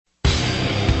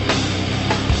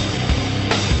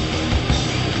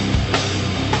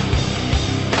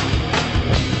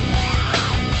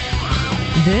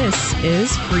This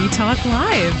is Free Talk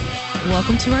Live.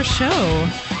 Welcome to our show.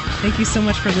 Thank you so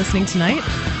much for listening tonight.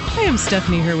 I am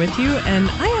Stephanie here with you, and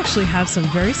I actually have some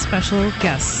very special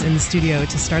guests in the studio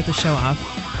to start the show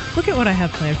off. Look at what I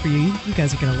have planned for you. You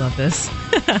guys are going to love this.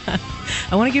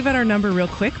 I want to give out our number real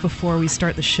quick before we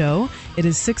start the show. It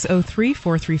is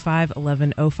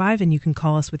 603-435-1105, and you can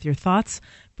call us with your thoughts.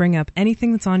 Bring up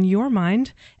anything that's on your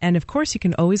mind. And, of course, you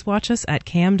can always watch us at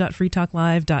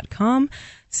cam.freetalklive.com,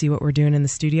 see what we're doing in the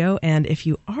studio. And if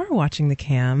you are watching the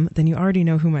cam, then you already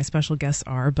know who my special guests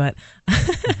are, but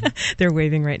they're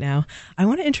waving right now. I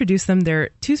want to introduce them. They're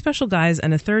two special guys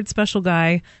and a third special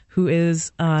guy who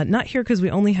is not here because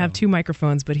we only have two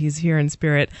microphones, but he's here in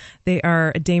spirit. They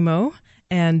are Ademo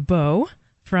and Bo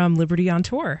from Liberty on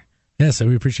Tour. Yeah, so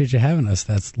we appreciate you having us.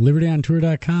 That's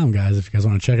libertyontour.com, guys, if you guys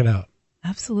want to check it out.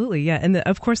 Absolutely, yeah. And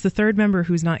of course, the third member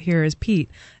who's not here is Pete,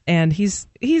 and he's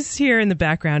here in the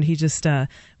background. He just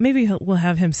maybe we'll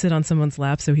have him sit on someone's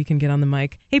lap so he can get on the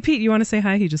mic. Hey, Pete, you want to say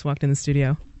hi? He just walked in the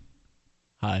studio.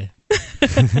 Hi.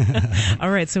 All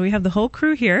right, so we have the whole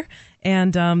crew here,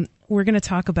 and we're going to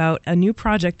talk about a new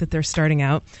project that they're starting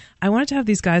out. I wanted to have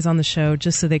these guys on the show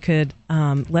just so they could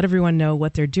let everyone know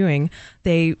what they're doing.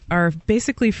 They are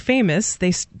basically famous.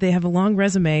 They have a long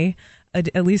resume.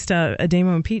 At least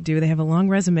Ademo and Pete do. They have a long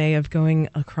resume of going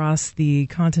across the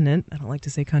continent. I don't like to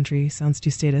say country. Sounds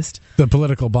too statist. The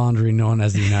political boundary known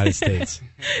as the United States.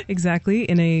 Exactly.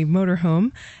 In a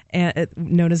motorhome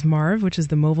known as MARV, which is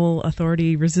the Mobile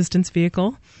Authority Resistance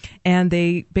Vehicle. And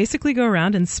they basically go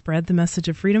around and spread the message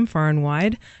of freedom far and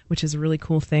wide, which is a really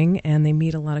cool thing. And they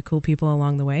meet a lot of cool people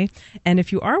along the way. And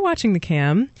if you are watching the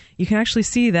cam, you can actually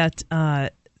see that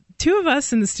two of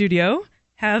us in the studio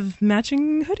have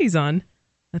matching hoodies on.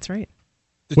 That's right.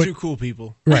 Two cool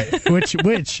people. Right.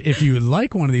 Which, if you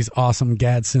like one of these awesome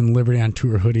Gadsden Liberty on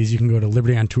Tour hoodies, you can go to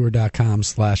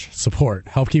libertyontour.com/support.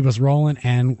 Help keep us rolling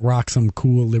and rock some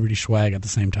cool Liberty swag at the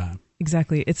same time.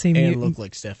 Exactly. It's and look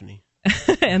like Stephanie.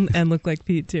 and look like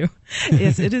Pete, too.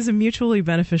 Yes, it is a mutually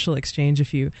beneficial exchange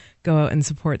if you go out and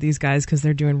support these guys because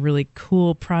they're doing a really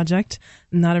cool project.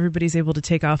 Not everybody's able to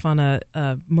take off on a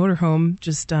motorhome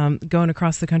just going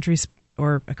across the country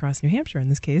or across New Hampshire in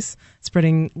this case,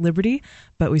 spreading liberty,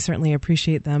 but we certainly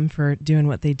appreciate them for doing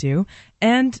what they do.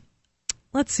 And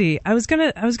let's see, I was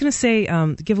gonna say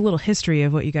give a little history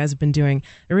of what you guys have been doing.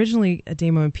 Originally,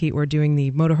 Ademo and Pete were doing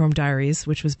the Motorhome Diaries,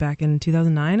 which was back in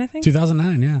 2009, I think.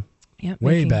 2009, yeah. Yep,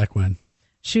 way back when.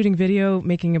 Shooting video,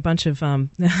 making a bunch of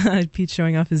Pete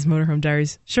showing off his Motorhome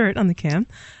Diaries shirt on the cam.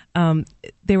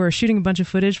 They were shooting a bunch of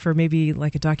footage for maybe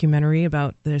like a documentary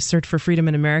about the search for freedom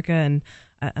in America, and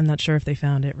I'm not sure if they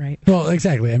found it right. Well,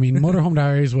 exactly. I mean, Motorhome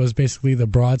Diaries was basically the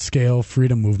broad-scale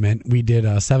freedom movement. We did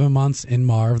 7 months in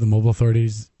MARV, the Mobile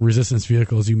Authority's Resistance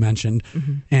Vehicle, as you mentioned,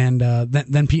 and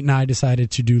then Pete and I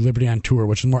decided to do Liberty on Tour,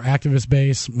 which is more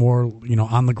activist-based, more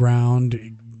on the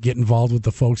ground, get involved with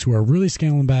the folks who are really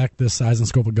scaling back the size and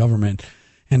scope of government.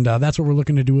 And that's what we're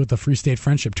looking to do with the Free State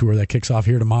Friendship Tour that kicks off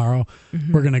here tomorrow.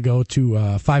 We're going to go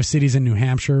to 5 cities in New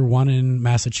Hampshire, 1 in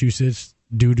Massachusetts,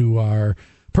 due to our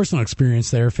personal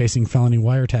experience there facing felony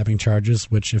wiretapping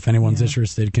charges, which if anyone's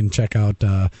interested can check out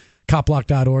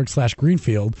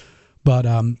copblock.org/Greenfield. But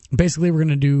basically we're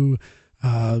going to do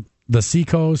the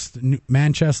Seacoast,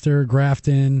 Manchester,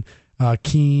 Grafton,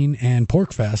 Keene, and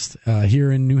Porkfest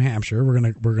here in New Hampshire.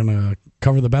 We're gonna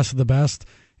cover the best of the best,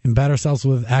 embed ourselves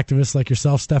with activists like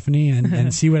yourself, Stephanie,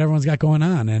 and see what everyone's got going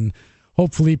on, and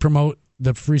hopefully promote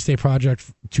the Free State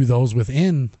Project to those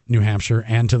within New Hampshire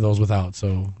and to those without.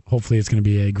 So hopefully it's going to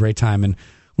be a great time. And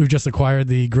we've just acquired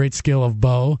the great skill of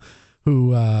Bo,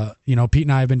 who, Pete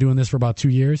and I have been doing this for about 2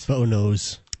 years. Bo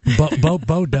knows.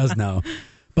 Bo does know.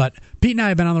 But Pete and I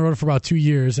have been on the road for about 2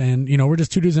 years, and, we're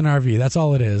just two dudes in an RV. That's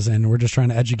all it is, and we're just trying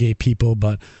to educate people.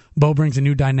 But Bo brings a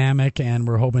new dynamic, and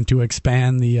we're hoping to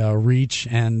expand the reach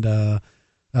and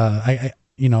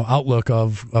outlook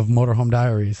of Motorhome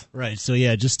Diaries. Right. So,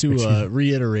 yeah, just to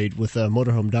reiterate, with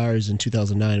Motorhome Diaries in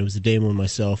 2009, it was Ademo and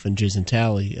myself and Jason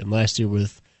Talley. And last year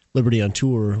with Liberty on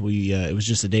Tour, it was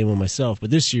just Ademo and myself.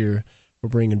 But this year, we're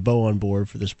bringing Bo on board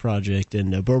for this project.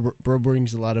 And Bo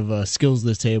brings a lot of skills to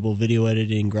the table, video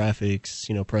editing, graphics,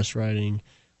 press writing,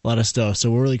 a lot of stuff. So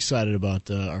we're really excited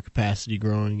about our capacity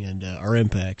growing and our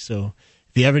impact. So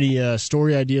if you have any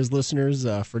story ideas, listeners,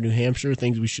 for New Hampshire,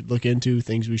 things we should look into,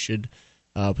 things we should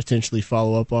potentially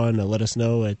follow up on, let us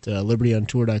know at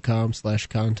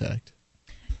libertyontour.com/contact.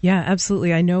 Yeah,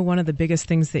 absolutely. I know one of the biggest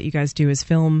things that you guys do is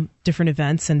film different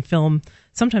events and film.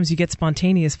 Sometimes you get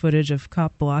spontaneous footage of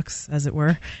cop blocks, as it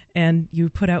were, and you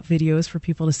put out videos for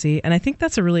people to see. And I think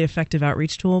that's a really effective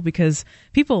outreach tool because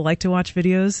people like to watch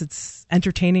videos. It's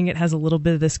entertaining. It has a little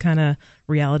bit of this kind of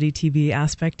reality TV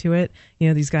aspect to it. You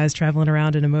know, these guys traveling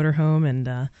around in a motorhome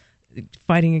and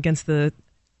fighting against the...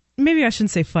 Maybe I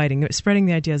shouldn't say fighting, spreading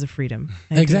the ideas of freedom.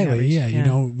 Exactly, yeah. You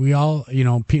know, we all,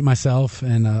 Pete, myself,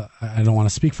 and I don't want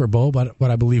to speak for Bo, but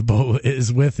what I believe Bo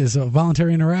is with is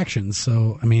voluntary interactions.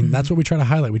 So, I mean, that's what we try to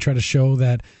highlight. We try to show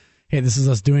that, hey, this is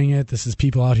us doing it. This is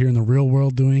people out here in the real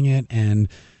world doing it. And,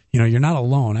 you're not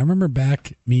alone. I remember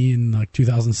back me in like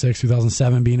 2006,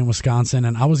 2007 being in Wisconsin,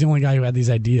 and I was the only guy who had these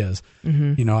ideas.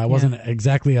 I wasn't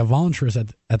exactly a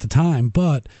voluntarist at the time,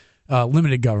 but...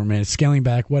 limited government, scaling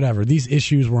back, whatever. These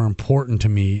issues were important to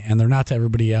me, and they're not to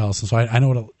everybody else. And so I know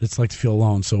what it's like to feel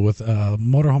alone. So with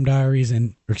Motorhome Diaries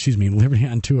Liberty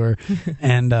on Tour,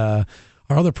 and our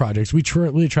other projects, we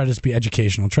really try to just be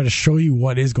educational, try to show you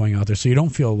what is going out there so you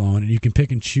don't feel alone, and you can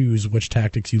pick and choose which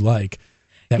tactics you like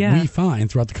that we find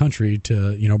throughout the country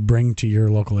to, bring to your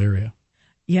local area.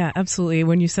 Yeah, absolutely.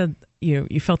 When you said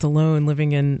you felt alone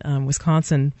living in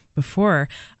Wisconsin before,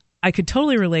 I could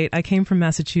totally relate. I came from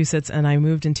Massachusetts and I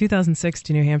moved in 2006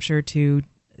 to New Hampshire to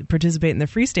participate in the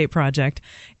Free State Project.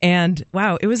 And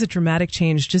wow, it was a dramatic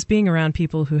change just being around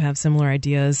people who have similar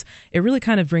ideas. It really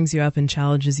kind of brings you up and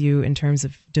challenges you in terms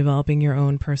of developing your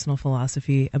own personal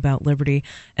philosophy about liberty.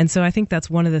 And so I think that's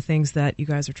one of the things that you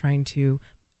guys are trying to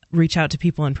reach out to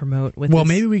people and promote with. Well,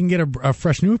 maybe we can get a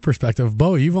fresh new perspective.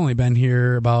 Bo, you've only been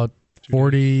here about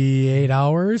 48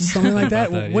 hours, something like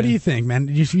that. What do you think, man?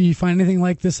 Did you find anything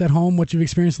like this at home, what you've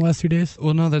experienced the last 2 days?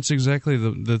 Well, no, that's exactly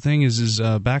the thing is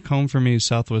back home for me,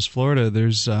 Southwest Florida,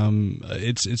 there's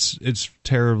it's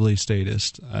terribly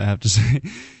statist, I have to say.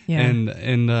 Yeah.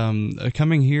 And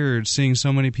coming here, seeing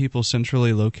so many people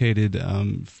centrally located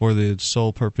for the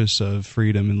sole purpose of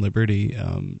freedom and liberty,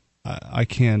 I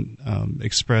can't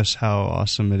express how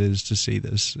awesome it is to see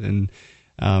this. And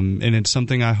it's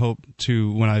something I hope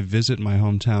to, when I visit my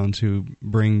hometown, to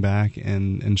bring back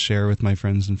and share with my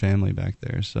friends and family back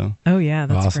there. So, oh yeah,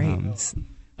 that's awesome. Great.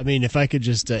 I mean, if I could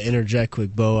just interject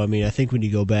quick, Bo. I mean, I think when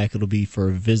you go back, it'll be for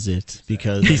a visit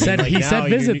because he said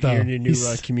visit though. You're in your new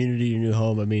community, your new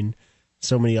home. I mean,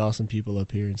 so many awesome people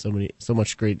up here and so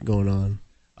much great going on.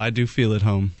 I do feel at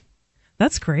home.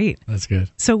 That's great. That's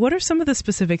good. So, what are some of the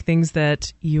specific things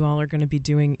that you all are going to be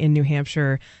doing in New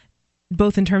Hampshire?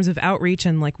 Both in terms of outreach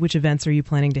and like which events are you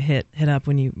planning to hit up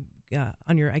when you on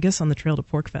the trail to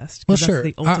PorcFest? Well, sure.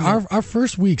 Our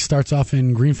first week starts off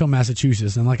in Greenfield,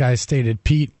 Massachusetts, and like I stated,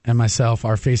 Pete and myself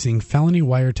are facing felony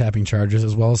wiretapping charges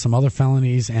as well as some other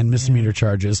felonies and misdemeanor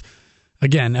charges.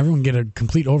 Again, everyone can get a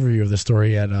complete overview of the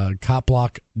story at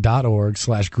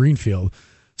copblock.org/Greenfield.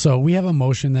 So we have a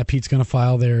motion that Pete's going to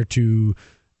file there to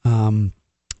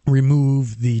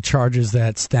remove the charges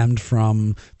that stemmed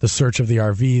from the search of the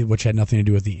RV, which had nothing to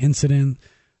do with the incident.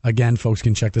 Again, folks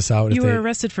can check this out. You were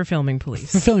arrested for filming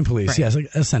police. For filming police, right. Yes,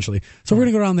 essentially. So we're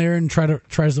going to go down there and try to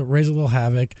raise a little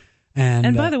havoc.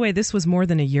 And by the way, this was more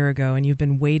than a year ago, and you've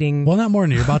been waiting. Well, not more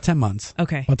than a year, about 10 months.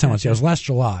 Okay. About 10 months. Yeah, it was last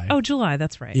July. Oh, July,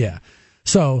 that's right. Yeah.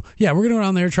 So, yeah, we're going to go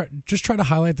down there, try to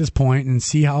highlight this point and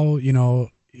see how,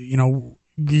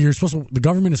 you're supposed to, the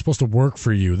government is supposed to work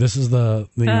for you. This is right?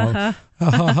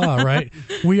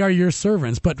 We are your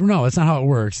servants, but no, it's not how it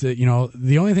works.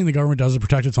 The only thing the government does is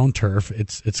protect its own turf.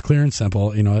 It's clear and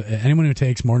simple. Anyone who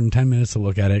takes more than 10 minutes to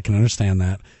look at it can understand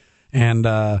that. And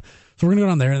so we're going to go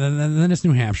down there, and then it's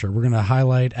New Hampshire. We're going to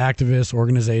highlight activists,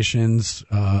 organizations,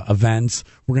 events.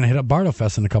 We're going to hit up Bardo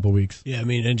Fest in a couple weeks. Yeah, I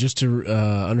mean, and just to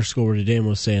underscore what Dan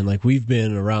was saying, like we've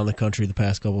been around the country the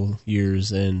past couple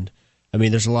years, and I mean,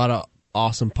 there's a lot of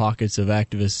awesome pockets of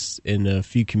activists in a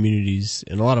few communities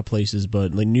in a lot of places,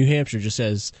 but like New Hampshire just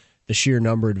has the sheer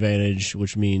number advantage,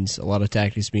 which means a lot of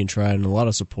tactics being tried and a lot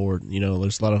of support.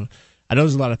 There's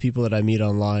a lot of people that I meet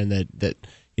online that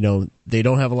they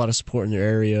don't have a lot of support in their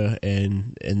area,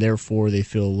 and therefore they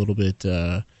feel a little bit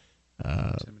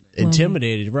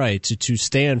intimidated, right, to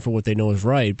stand for what they know is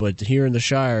right. But here in the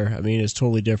Shire, I mean, it's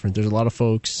totally different. There's a lot of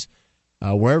folks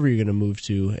wherever you're going to move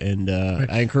to, and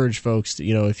I encourage folks to,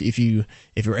 if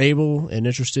you're able and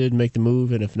interested, make the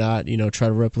move, and if not, try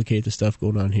to replicate the stuff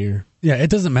going on here. Yeah,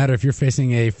 it doesn't matter if you're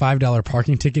facing a $5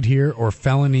 parking ticket here or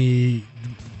felony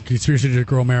conspiracy to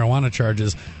grow marijuana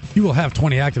charges. You will have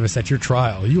 20 activists at your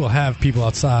trial. You will have people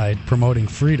outside promoting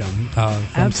freedom.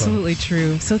 Absolutely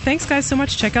true. So thanks, guys, so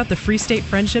much. Check out the Free State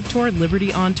Friendship Tour,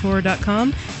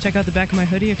 libertyontour.com. Check out the back of my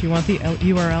hoodie if you want the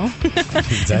URL.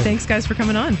 Exactly. And thanks, guys, for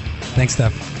coming on. Thanks,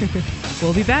 Steph.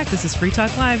 We'll be back. This is Free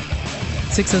Talk Live.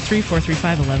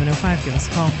 603-435-1105. Give us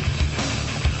a call.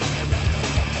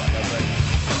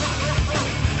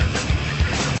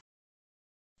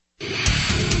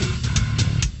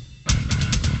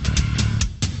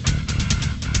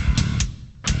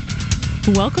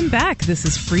 Welcome back. This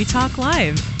is Free Talk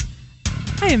Live.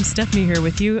 I am Stephanie here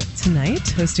with you tonight,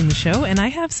 hosting the show, and I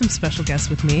have some special guests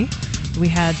with me. We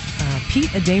had Pete,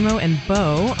 Ademo, and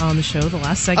Bo on the show the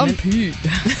last segment. I'm Pete.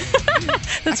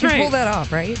 That's I right. can pull that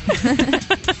off, right?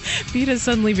 Pete has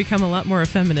suddenly become a lot more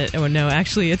effeminate. Oh, no,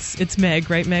 actually, it's Meg,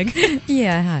 right, Meg?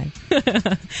 Yeah, hi.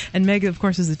 And Meg, of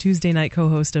course, is the Tuesday night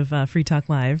co-host of Free Talk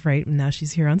Live, right? And now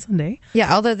she's here on Sunday.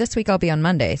 Yeah, although this week I'll be on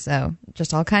Monday, so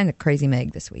just all kinds of crazy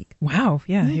Meg this week. Wow,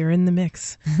 yeah, you're in the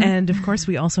mix. And, of course,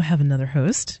 we also have another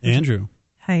host. Andrew.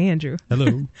 Hi, Andrew.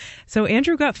 Hello. So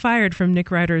Andrew got fired from Nick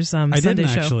Ryder's Sunday show. I didn't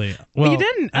actually. Well, you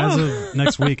didn't? As of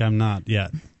next week, I'm not yet.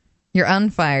 You're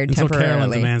unfired Until temporarily.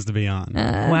 Carolyn demands to be on.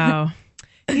 Wow.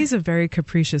 He's a very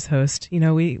capricious host. You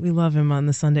know, we love him on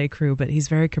the Sunday crew, but he's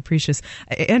very capricious.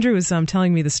 Andrew was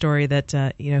telling me the story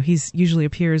that, he's usually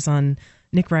appears on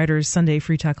Nick Ryder's Sunday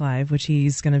Free Talk Live, which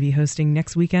he's going to be hosting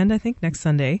next weekend, I think, next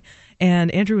Sunday. And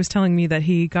Andrew was telling me that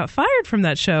he got fired from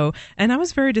that show. And I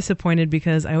was very disappointed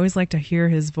because I always like to hear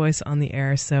his voice on the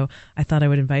air. So I thought I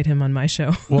would invite him on my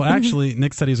show. Well, actually,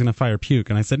 Nick said he was going to fire Puke.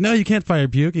 And I said, no, you can't fire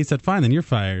Puke. He said, fine, then you're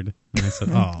fired. And I said,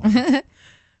 oh.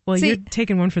 Well, See, you're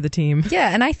taking one for the team.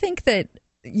 Yeah, and I think that,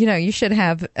 you should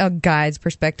have a guy's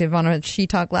perspective on a She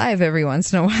Talk Live every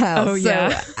once in a while. Oh,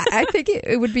 yeah. So I think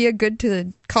it would be good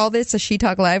to call this a She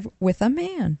Talk Live with a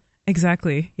man.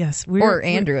 Exactly. Yes. Or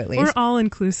Andrew, at least. We're all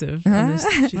inclusive in this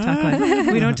She Talk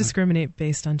Live. We don't discriminate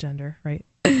based on gender, right?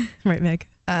 Right, Meg?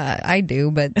 I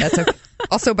do, but that's okay.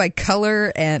 Also by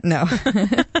color and no.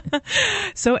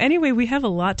 So anyway, we have a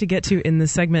lot to get to in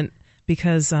this segment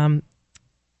because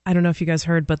I don't know if you guys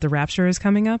heard, but the Rapture is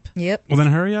coming up. Yep. Well, then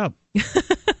hurry up.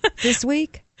 This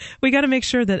week? We got to make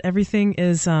sure that everything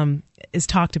is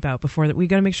talked about before that. We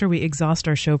got to make sure we exhaust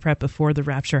our show prep before the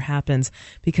Rapture happens,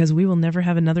 because we will never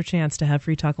have another chance to have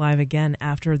Free Talk Live again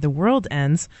after the world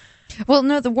ends. Well,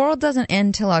 no, the world doesn't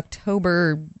end till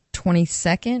October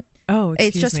 22nd. Oh,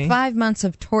 excuse It's just me. 5 months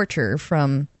of torture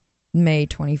from May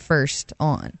 21st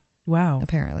on. Wow.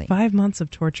 Apparently. 5 months of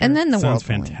torture. And then the Sounds world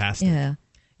will end. fantastic. Yeah.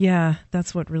 Yeah,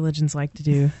 that's what religions like to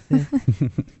do. They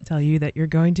tell you that you're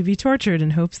going to be tortured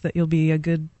in hopes that you'll be a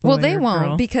good boy Well, they or won't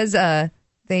girl. because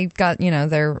they've got,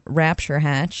 their rapture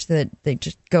hatch that they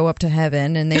just go up to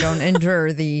heaven and they don't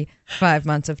endure the 5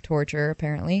 months of torture,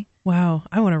 apparently. Wow,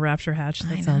 I want a rapture hatch.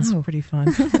 That sounds know. pretty fun.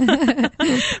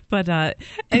 But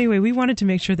anyway, we wanted to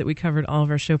make sure that we covered all of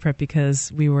our show prep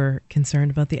because we were concerned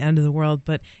about the end of the world.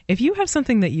 But if you have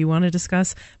something that you want to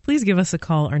discuss, please give us a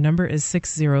call. Our number is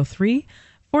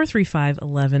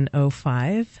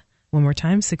 603-435-1105. One more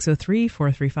time,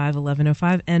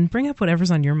 603-435-1105, and bring up whatever's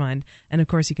on your mind. And, of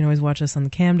course, you can always watch us on the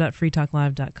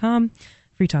cam.freetalklive.com.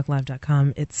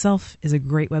 freetalklive.com itself is a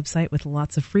great website with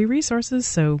lots of free resources,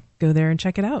 so go there and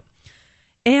check it out.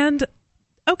 And,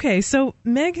 okay, so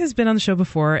Meg has been on the show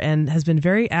before and has been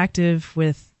very active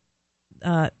with,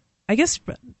 I guess,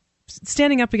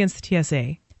 standing up against the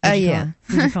TSA. Yeah.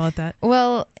 Would you call it that?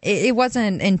 Well, it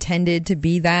wasn't intended to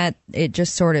be that. It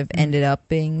just sort of ended up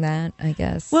being that, I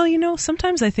guess. Well,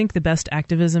 sometimes I think the best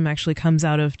activism actually comes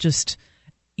out of just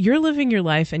you're living your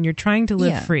life and you're trying to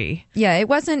live free. Yeah, it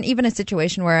wasn't even a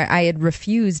situation where I had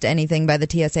refused anything by the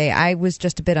TSA. I was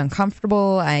just a bit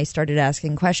uncomfortable. I started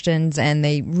asking questions, and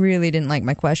they really didn't like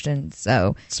my questions.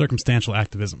 So Circumstantial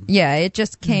activism. yeah, it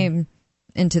just came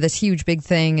into this huge big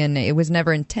thing, and it was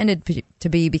never intended to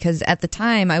be, because at the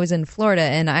time I was in Florida,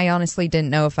 and I honestly didn't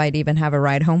know if I'd even have a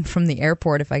ride home from the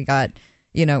airport if I got,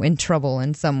 in trouble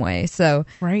in some way. So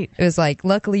Right. it was like,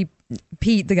 luckily,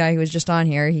 Pete, the guy who was just on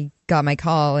here, he got my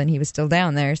call, and he was still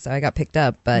down there, so I got picked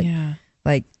up. But Yeah.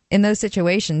 like in those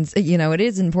situations, it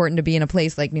is important to be in a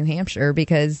place like New Hampshire,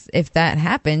 because if that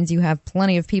happens, you have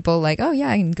plenty of people like, oh yeah,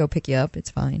 I can go pick you up.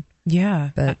 It's fine.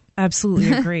 Yeah, But-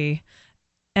 absolutely agree.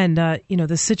 And, the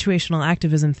situational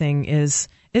activism thing is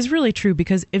really true,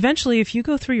 because eventually if you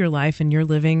go through your life and you're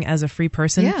living as a free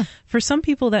person, Yeah. for some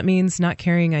people that means not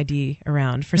carrying ID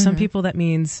around. For some people that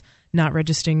means not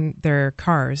registering their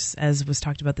cars, as was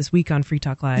talked about this week on Free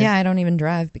Talk Live. Yeah, I don't even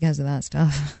drive because of that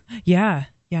stuff. Yeah.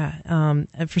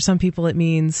 And for some people it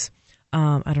means,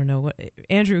 I don't know what.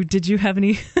 Andrew, did you have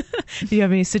any, do you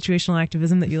have any situational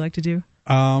activism that you like to do?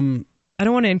 I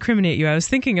don't want to incriminate you. I was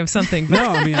thinking of something. But No,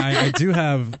 I mean, I do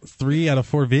have 3 out of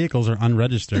 4 vehicles are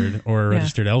unregistered or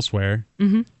registered elsewhere.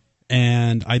 Mm-hmm.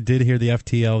 And I did hear the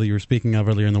FTL that you were speaking of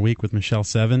earlier in the week with Michelle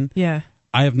Seven. Yeah.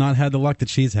 I have not had the luck that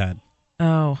she's had.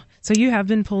 Oh, so you have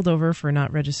been pulled over for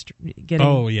not getting...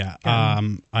 Oh, yeah.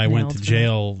 I went to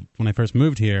jail when I first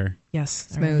moved here.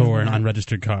 Yes. For an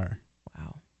unregistered car.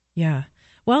 Wow. Yeah.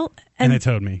 Well... And they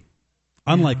towed me.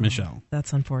 Unlike Michelle.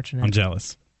 That's unfortunate. I'm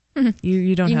jealous.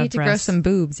 You don't have breasts. You need to grow some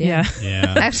boobs, Yeah.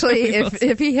 Actually,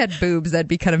 if he had boobs, that'd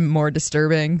be kind of more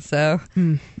disturbing, so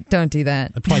don't do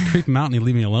that. I'd probably creep him out and he'd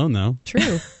leave me alone, though.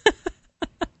 True.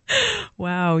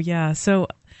 Wow, yeah. So,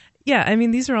 yeah, I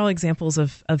mean, these are all examples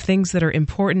of things that are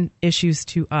important issues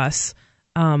to us.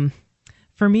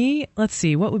 For me, let's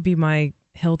see, what would be my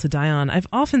hill to die on? I've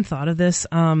often thought of this.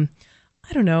 I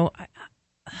don't know.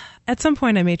 At some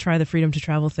point, I may try the freedom to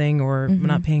travel thing or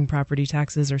not paying property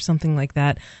taxes or something like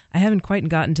that. I haven't quite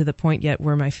gotten to the point yet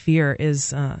where my fear is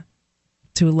to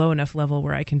a low enough level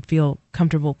where I can feel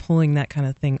comfortable pulling that kind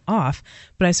of thing off.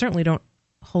 But I certainly don't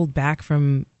hold back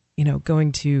from,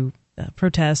 going to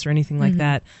protests or anything like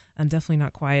that. I'm definitely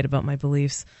not quiet about my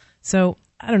beliefs. So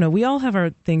I don't know. We all have our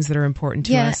things that are important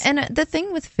to us. Yeah, and the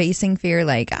thing with facing fear,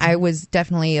 like I was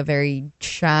definitely a very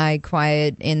shy,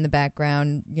 quiet, in the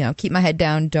background, keep my head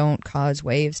down, don't cause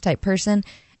waves type person.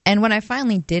 And when I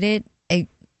finally did it,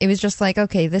 it was just like,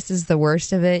 okay, this is the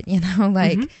worst of it,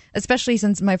 especially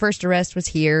since my first arrest was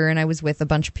here and I was with a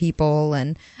bunch of people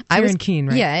and I was in Keene,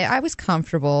 right? Yeah, I was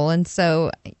comfortable. And so,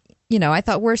 I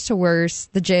thought worst to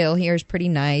worst, the jail here is pretty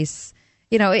nice.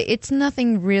 It's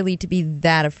nothing really to be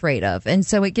that afraid of. And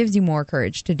so it gives you more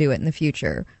courage to do it in the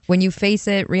future. When you face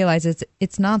it, realize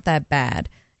it's not that bad,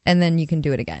 and then you can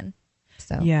do it again.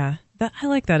 So yeah, I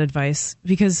like that advice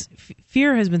because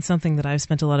fear has been something that I've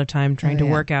spent a lot of time trying to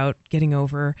work out, getting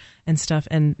over and stuff.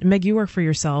 And Meg, you work for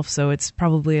yourself, so it's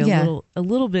probably a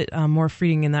little bit more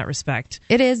freeing in that respect.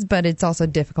 It is, but it's also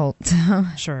difficult.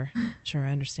 Sure, I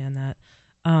understand that.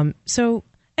 So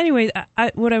anyway,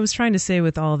 what I was trying to say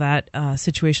with all that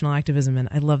situational activism, and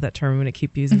I love that term, I'm going to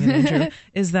keep using it, Andrew,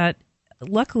 is that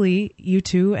luckily you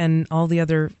two and all the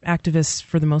other activists,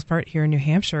 for the most part, here in New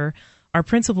Hampshire, are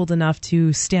principled enough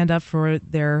to stand up for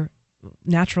their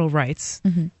natural rights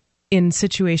in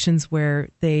situations where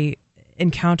they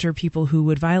encounter people who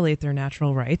would violate their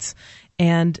natural rights.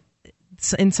 And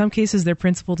in some cases, they're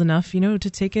principled enough, to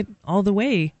take it all the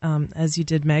way, as you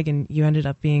did, Meg, and you ended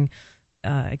up being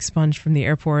expunged from the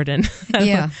airport and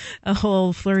a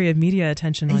whole flurry of media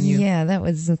attention on you. Yeah, that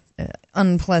was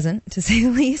unpleasant to say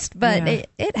the least, but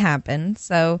it happened.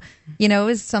 So, it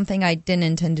was something I didn't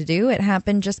intend to do. It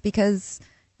happened just because,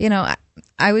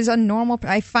 I was a normal,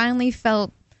 I finally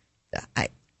felt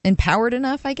empowered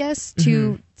enough, I guess,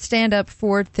 to stand up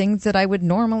for things that I would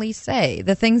normally say.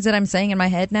 The things that I'm saying in my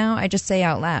head now, I just say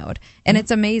out loud. And it's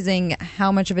amazing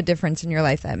how much of a difference in your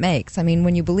life that makes. I mean,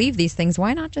 when you believe these things,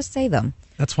 why not just say them?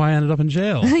 That's why I ended up in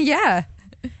jail. Yeah.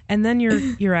 And then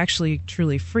you're actually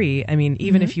truly free. I mean,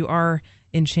 even if you are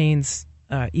in chains,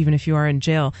 even if you are in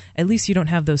jail, at least you don't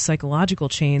have those psychological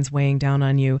chains weighing down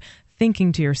on you,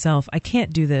 thinking to yourself, I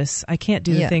can't do this. I can't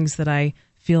do the things that I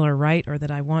feel are right or that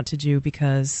I want to do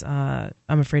because I'm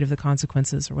afraid of the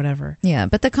consequences or whatever. Yeah,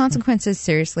 but the consequences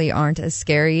seriously aren't as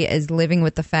scary as living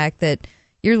with the fact that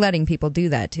you're letting people do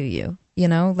that to you.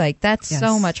 That's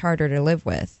so much harder to live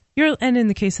with. And in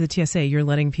the case of the TSA, you're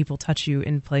letting people touch you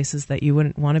in places that you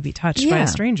wouldn't want to be touched by a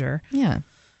stranger. Yeah.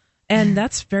 And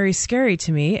that's very scary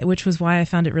to me, which was why I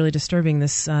found it really disturbing.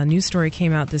 This news story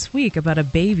came out this week about a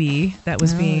baby that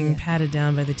was being patted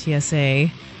down by the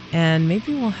TSA. And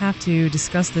maybe we'll have to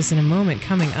discuss this in a moment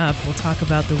coming up. We'll talk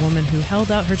about the woman who held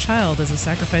out her child as a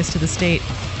sacrifice to the state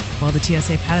while the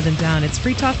TSA patted him down. It's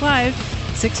Free Talk Live,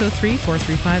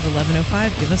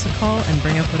 603-435-1105. Give us a call and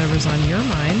bring up whatever's on your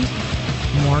mind.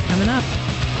 More coming up.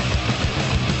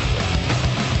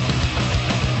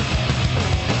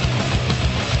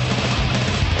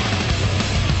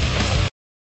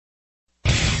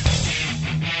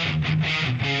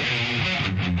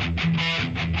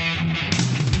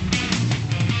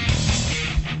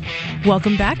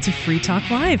 Welcome back to Free Talk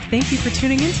Live. Thank you for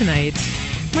tuning in tonight.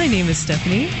 My name is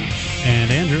Stephanie. And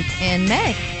Andrew. And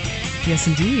Meg. Yes,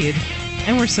 indeed.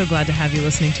 And we're so glad to have you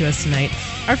listening to us tonight.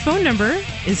 Our phone number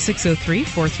is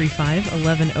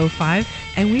 603-435-1105,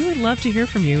 and we would love to hear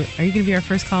from you. Are you going to be our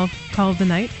first call of the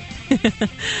night?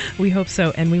 We hope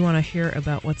so, and we want to hear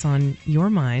about what's on your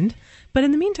mind. But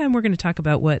in the meantime, we're going to talk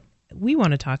about what we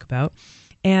want to talk about.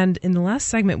 And in the last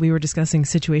segment, we were discussing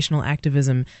situational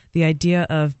activism, the idea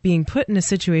of being put in a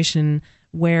situation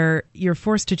where you're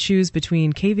forced to choose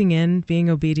between caving in, being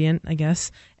obedient, I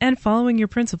guess, and following your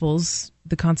principles,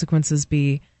 the consequences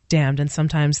be damned. And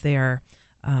sometimes they are,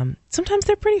 sometimes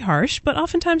they're pretty harsh, but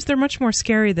oftentimes they're much more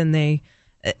scary than they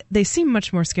seem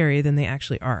much more scary than they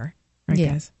actually are. Right,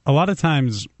 guys? A lot of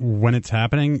times when it's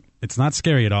happening, it's not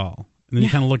scary at all. And then you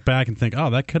kind of look back and think, oh,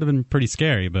 that could have been pretty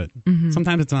scary, but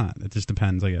sometimes it's not. It just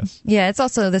depends, I guess. Yeah, it's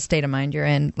also the state of mind you're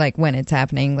in, like when it's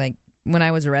happening. Like when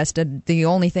I was arrested, the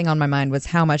only thing on my mind was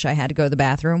how much I had to go to the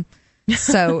bathroom.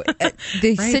 So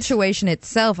the situation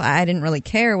itself, I didn't really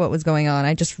care what was going on.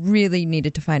 I just really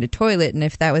needed to find a toilet, and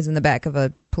if that was in the back of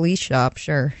a police shop,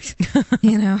 sure.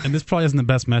 And this probably isn't the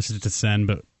best message to send,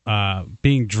 but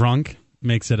being drunk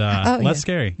makes it less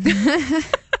scary.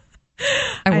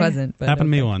 I wasn't. But happened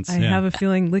to me once. I have a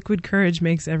feeling liquid courage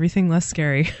makes everything less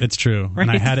scary. It's true. Right?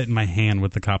 And I had it in my hand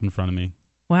with the cop in front of me.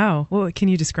 Wow. Well, can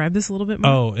you describe this a little bit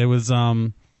more? Oh, it was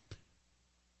an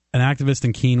activist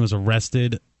in Keene was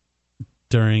arrested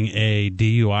during a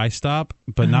DUI stop,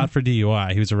 but not for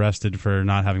DUI. He was arrested for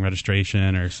not having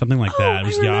registration or something like that. It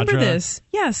was I remember Yadra. This.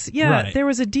 Yes, yeah. Right. There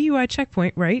was a DUI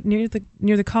checkpoint, right, near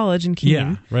the college in Keene.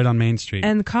 Yeah, right on Main Street.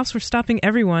 And the cops were stopping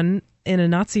everyone in a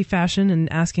Nazi fashion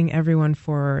and asking everyone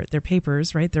for their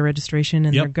papers, right, their registration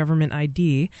and their government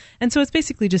ID. And so it's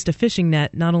basically just a fishing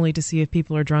net, not only to see if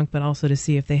people are drunk, but also to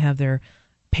see if they have their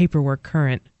paperwork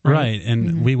current. Right,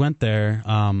 and we went there.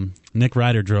 Nick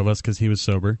Ryder drove us because he was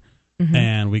sober.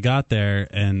 And we got there,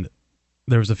 and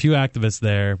there was a few activists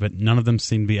there, but none of them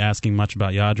seemed to be asking much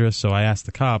about Yadra. So I asked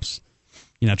the cops,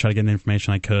 try to get the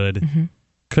information I could.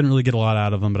 Couldn't really get a lot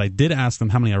out of them, but I did ask them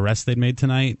how many arrests they'd made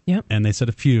tonight. And they said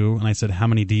a few, and I said, how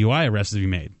many DUI arrests have you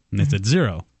made? And they said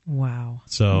 0. Wow.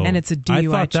 So and it's a DUI I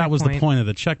thought checkpoint. that was the point of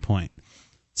the checkpoint.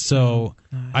 So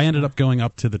I ended up going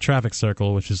up to the traffic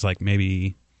circle, which is like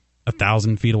maybe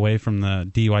 1,000 feet away from the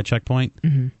DUI checkpoint.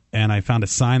 And I found a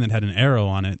sign that had an arrow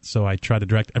on it, so I tried to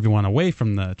direct everyone away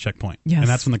from the checkpoint. And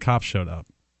that's when the cops showed up.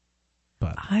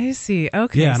 But I see.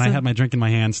 Okay. Yeah, and I had my drink in my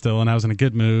hand still, and I was in a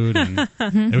good mood. And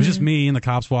it was just me, and the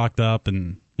cops walked up,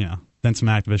 and then some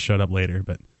activists showed up later.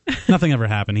 But nothing ever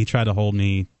happened. He tried to hold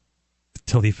me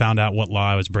till he found out what law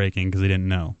I was breaking because he didn't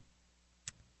know.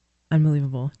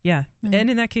 Unbelievable. Yeah. And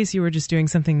in that case, you were just doing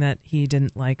something that he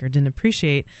didn't like or didn't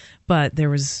appreciate, but there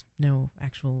was no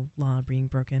actual law being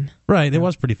broken. Right. It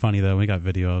was pretty funny, though. We got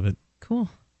video of it. Cool.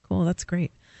 That's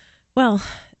great. Well,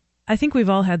 I think we've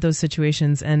all had those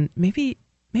situations, and maybe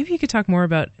you could talk more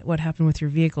about what happened with your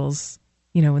vehicles,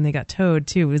 when they got towed,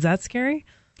 too. Was that scary?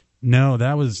 No,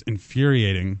 that was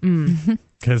infuriating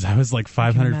because I was like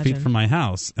 500 feet from my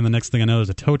house, and the next thing I know, there's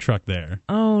a tow truck there.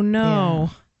 Oh, no.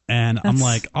 Yeah. And I'm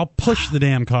like, I'll push the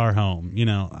damn car home.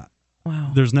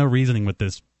 Wow. There's no reasoning with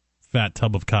this fat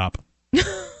tub of cop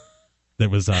that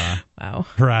was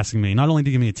harassing me. Not only did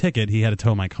he give me a ticket, he had to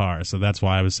tow my car. So that's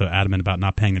why I was so adamant about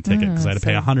not paying the ticket, because I had to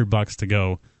pay $100 to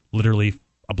go literally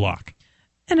a block.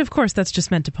 And of course, that's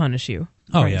just meant to punish you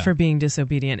for being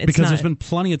disobedient. Because there's been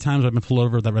plenty of times I've been pulled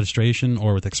over with that registration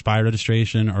or with expired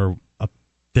registration or a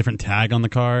different tag on the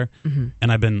car, and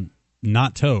I've been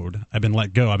not towed. I've been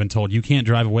let go. I've been told you can't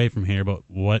drive away from here, but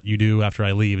what you do after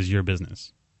I leave is your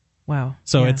business. Wow.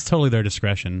 So it's totally their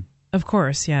discretion. Of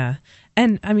course, yeah.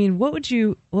 And I mean, what would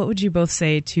you both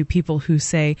say to people who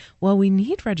say, well, we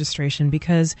need registration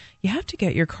because you have to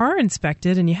get your car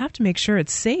inspected and you have to make sure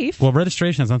it's safe? Well,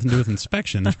 registration has nothing to do with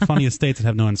inspection. There's plenty of states that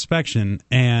have no inspection.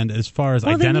 And as far as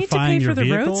identifying your vehicle, they need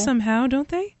to pay for the roads somehow, don't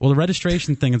they? Well, the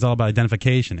registration thing is all about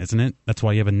identification, isn't it? That's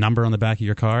why you have a number on the back of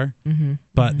your car.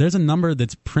 But there's a number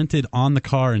that's printed on the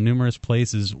car in numerous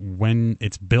places when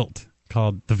it's built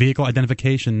called the vehicle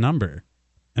identification number.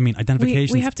 I mean,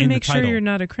 identification. We have to make sure you're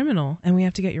not a criminal, and we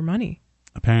have to get your money.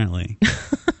 Apparently.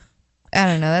 I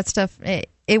don't know. That stuff,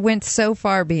 it went so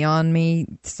far beyond me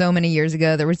so many years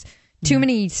ago. There was too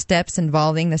many steps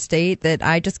involving the state that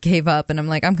I just gave up, and I'm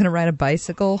like, I'm going to ride a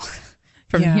bicycle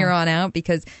from here on out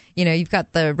because, you've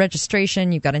got the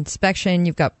registration, you've got inspection,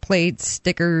 you've got plates,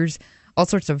 stickers, all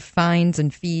sorts of fines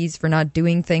and fees for not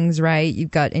doing things right.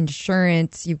 You've got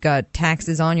insurance. You've got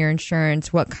taxes on your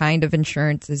insurance. What kind of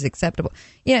insurance is acceptable?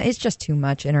 It's just too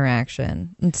much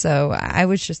interaction. And so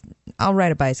I'll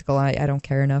ride a bicycle. I don't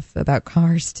care enough about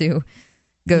cars to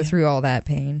go through all that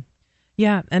pain.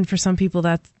 Yeah, and for some people,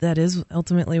 that is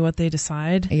ultimately what they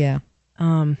decide. Yeah.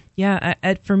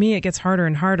 For me, it gets harder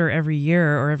and harder every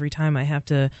year or every time I have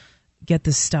to get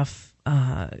this stuff,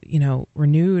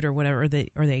 renewed or whatever.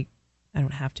 I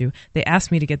don't have to. They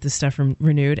ask me to get this stuff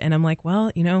renewed, and I'm like,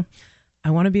 well, I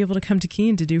want to be able to come to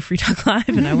Keene to do Free Talk Live,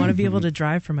 and I want to be able to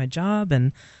drive for my job,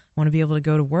 and I want to be able to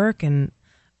go to work, and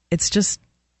it's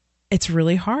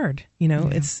really hard.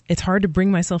 It's hard to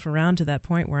bring myself around to that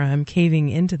point where I'm caving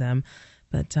into them.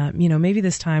 But, maybe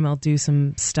this time I'll do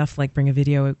some stuff like bring a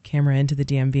video camera into the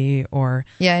DMV or...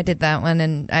 Yeah, I did that one.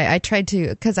 And I tried to...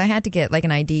 Because I had to get like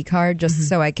an ID card just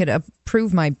so I could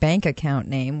approve my bank account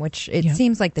name, which it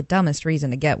seems like the dumbest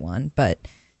reason to get one. But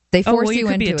They force you you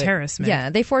could into be a it. terrorist, Meg. Yeah,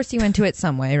 they force you into it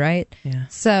some way, right? Yeah.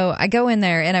 So I go in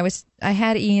there, and I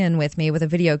had Ian with me with a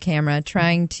video camera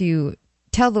trying to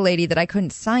tell the lady that I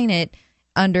couldn't sign it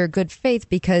under good faith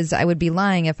because I would be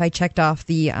lying if I checked off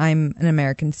the I'm an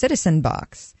American citizen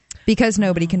box. Because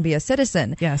nobody can be a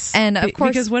citizen. Yes. And of course,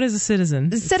 because what is a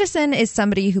citizen? A citizen is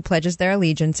somebody who pledges their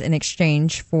allegiance in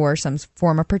exchange for some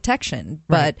form of protection.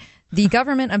 Right. But the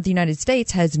government of the United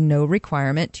States has no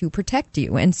requirement to protect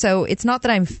you. And so it's not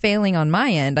that I'm failing on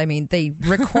my end. I mean, they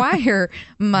require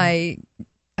my,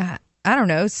 I don't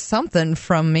know, something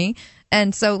from me.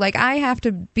 And so, like, I have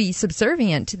to be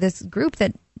subservient to this group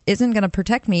that isn't going to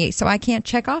protect me, so I can't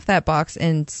check off that box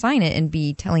and sign it and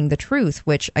be telling the truth,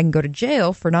 which I can go to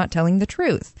jail for not telling the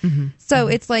truth. Mm-hmm. So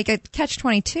it's like a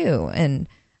catch-22, and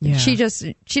she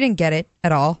didn't get it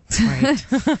at all. Right.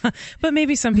 But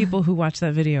maybe some people who watch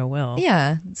that video will.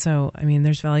 Yeah. So, I mean,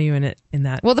 there's value in it in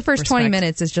that. Well, the first 20 respect.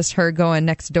 minutes is just her going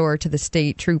next door to the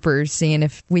state troopers, seeing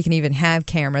if we can even have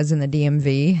cameras in the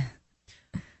DMV.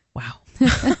 Wow.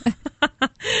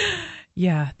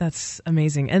 Yeah, that's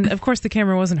amazing. And of course, the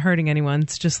camera wasn't hurting anyone.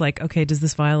 It's just like, okay, does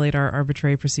this violate our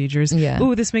arbitrary procedures? Yeah.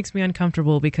 Ooh, this makes me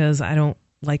uncomfortable because I don't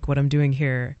like what I'm doing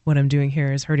here. What I'm doing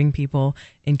here is hurting people,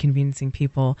 inconveniencing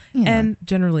people, and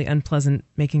generally unpleasant,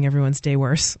 making everyone's day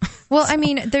worse. Well, I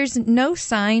mean, there's no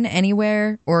sign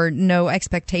anywhere or no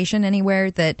expectation anywhere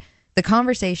that the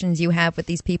conversations you have with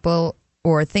these people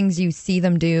or things you see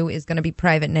them do is going to be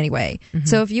private in any way. Mm-hmm.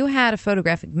 So if you had a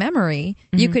photographic memory,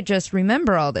 you could just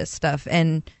remember all this stuff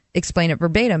and explain it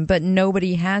verbatim, but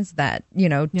nobody has that,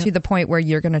 to the point where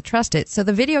you're going to trust it. So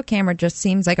the video camera just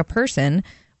seems like a person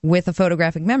with a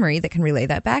photographic memory that can relay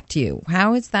that back to you.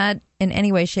 How is that in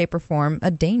any way, shape, or form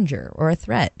a danger or a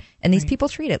threat? And these people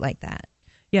treat it like that.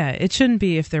 Yeah, it shouldn't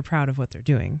be if they're proud of what they're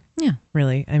doing. Yeah.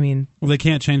 Really, I mean... Well, they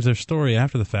can't change their story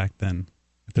after the fact then,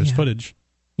 if there's footage.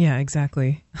 Yeah,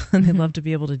 exactly. And they'd love to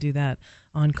be able to do that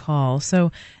on call.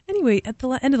 So anyway, at the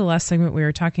end of the last segment, we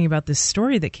were talking about this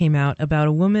story that came out about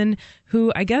a woman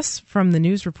who, I guess from the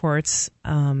news reports,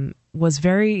 was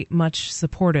very much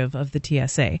supportive of the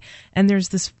TSA. And there's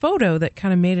this photo that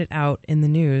kind of made it out in the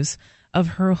news of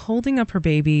her holding up her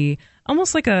baby,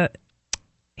 almost like a,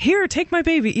 here, take my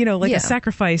baby, a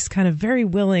sacrifice, kind of very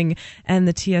willing. And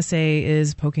the TSA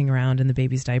is poking around in the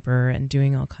baby's diaper and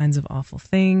doing all kinds of awful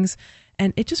things.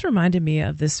 And it just reminded me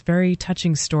of this very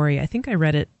touching story. I think I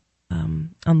read it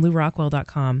on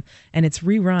LouRockwell.com, and it's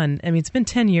rerun. I mean, it's been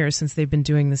 10 years since they've been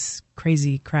doing this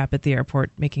crazy crap at the airport,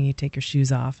 making you take your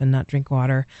shoes off and not drink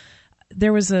water.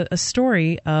 There was a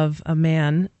story of a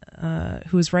man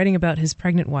who was writing about his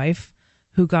pregnant wife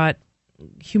who got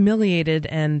humiliated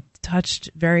and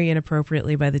touched very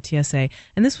inappropriately by the TSA.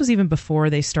 And this was even before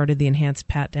they started the enhanced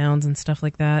pat-downs and stuff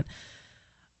like that.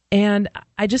 And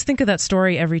I just think of that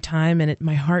story every time, and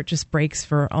my heart just breaks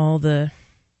for all the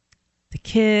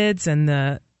kids and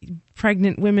the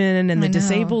pregnant women and the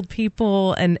disabled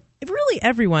people and really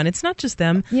everyone. It's not just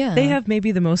them. Yeah. They have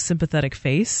maybe the most sympathetic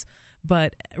face,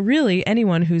 but really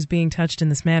anyone who's being touched in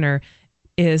this manner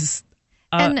is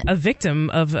a victim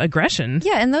of aggression.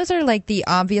 Yeah, and those are like the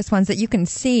obvious ones that you can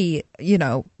see,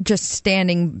 just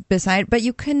standing beside. But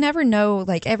you can never know,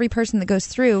 like every person that goes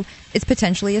through is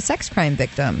potentially a sex crime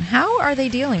victim. How are they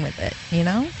dealing with it,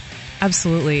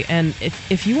 Absolutely. And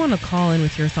if you want to call in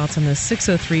with your thoughts on this,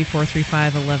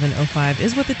 603-435-1105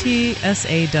 is what the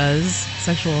TSA does.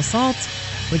 Sexual assault.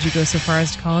 Would you go so far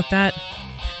as to call it that?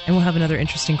 And we'll have another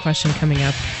interesting question coming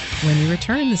up when we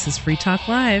return. This is Free Talk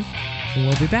Live.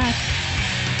 We'll be back.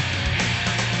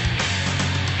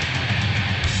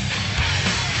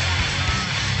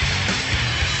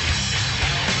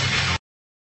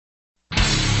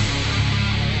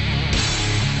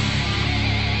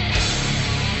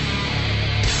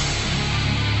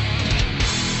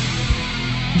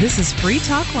 This is Free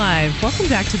Talk Live. Welcome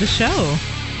back to the show.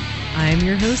 I'm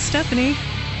your host, Stephanie.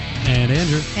 And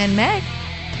Andrew. And Meg.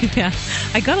 Yeah,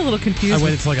 I got a little confused. I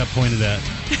waited until I got pointed at.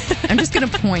 I'm just going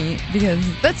to point because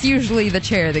that's usually the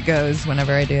chair that goes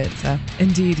whenever I do it. So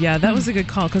Indeed, yeah, that was a good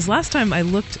call. Because last time I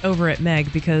looked over at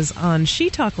Meg because on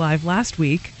She Talk Live last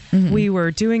week, we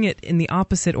were doing it in the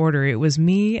opposite order. It was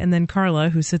me and then Carla,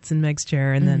 who sits in Meg's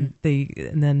chair, and then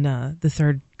the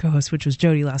third co-host, which was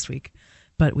Jody last week.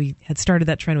 But we had started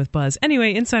that trend with Buzz.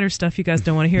 Anyway, insider stuff you guys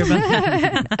don't want to hear about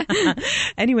that.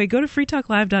 Anyway, go to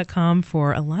freetalklive.com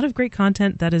for a lot of great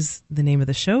content. That is the name of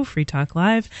the show, Free Talk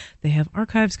Live. They have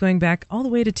archives going back all the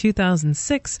way to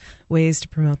 2006, ways to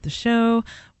promote the show,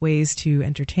 ways to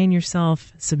entertain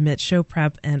yourself, submit show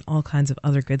prep, and all kinds of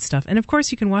other good stuff. And of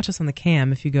course, you can watch us on the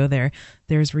cam if you go there.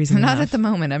 There's reason Not enough. at the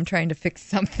moment. I'm trying to fix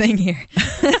something here.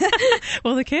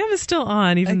 Well, the cam is still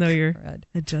on, even though you're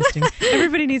adjusting.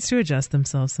 Everybody needs to adjust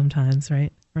themselves sometimes,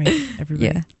 right? Right.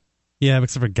 Everybody. Yeah,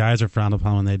 except for guys are frowned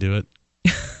upon when they do it.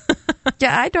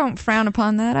 Yeah, I don't frown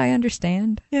upon that. I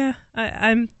understand. Yeah,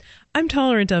 I'm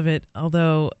tolerant of it,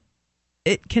 although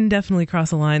it can definitely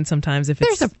cross a line sometimes if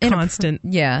it's constant.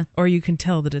 Yeah. Or you can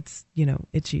tell that it's,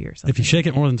 itchy or something. If you shake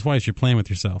it more than twice, you're playing with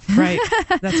yourself. Right.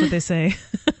 That's what they say.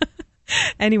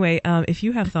 Anyway, if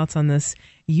you have thoughts on this,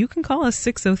 you can call us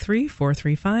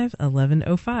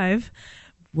 603-435-1105.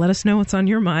 Let us know what's on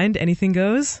your mind. Anything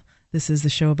goes. This is the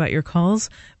show about your calls.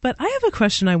 But I have a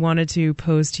question I wanted to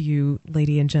pose to you,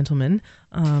 lady and gentlemen,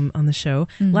 on the show.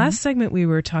 Mm-hmm. Last segment, we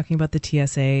were talking about the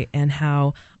TSA and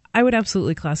how I would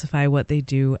absolutely classify what they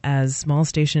do as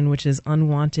molestation, which is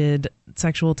unwanted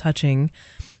sexual touching.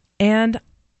 And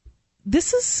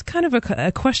this is kind of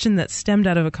a question that stemmed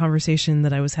out of a conversation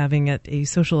that I was having at a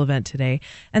social event today.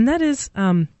 And that is,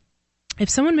 if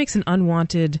someone makes an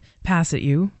unwanted pass at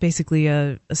you, basically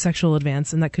a sexual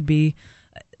advance, and that could be,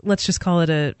 let's just call it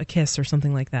a kiss or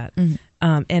something like that,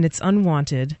 and it's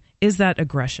unwanted, is that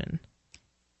aggression?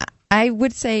 I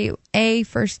would say,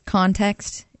 first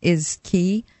context is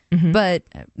key, but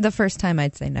the first time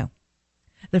I'd say no.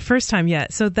 The first time, yeah.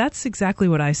 So that's exactly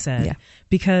what I said,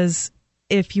 because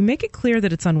if you make it clear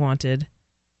that it's unwanted,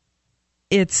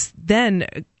 it's then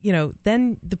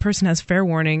the person has fair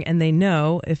warning, and they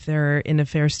know if they're in a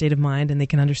fair state of mind and they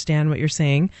can understand what you're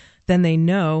saying, then they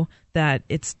know that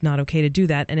it's not okay to do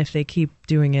that. And if they keep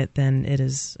doing it, then it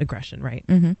is aggression, right?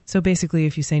 Mm-hmm. So basically,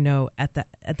 if you say no at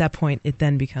that point, it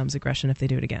then becomes aggression if they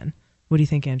do it again. What do you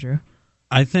think, Andrew?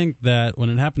 I think that when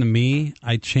it happened to me,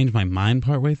 I changed my mind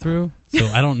partway through, so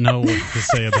I don't know what to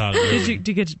say about it. Really. Did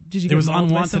you get it was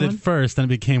unwanted at first, then it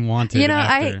became wanted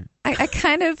after. I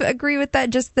kind of agree with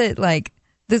that, just that, like,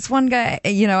 this one guy,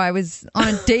 I was on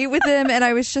a date with him, and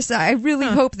I was just, I really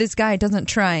hope this guy doesn't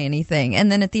try anything.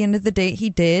 And then at the end of the date, he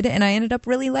did, and I ended up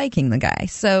really liking the guy.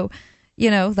 So,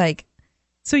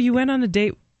 So you went on a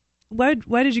date. Why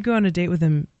did you go on a date with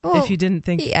him if you didn't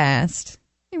think... He asked.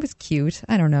 It was cute.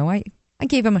 I don't know. I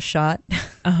gave him a shot.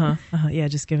 Yeah,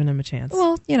 just giving him a chance.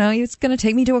 Well, he was going to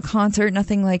take me to a concert,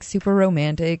 nothing like super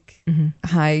romantic,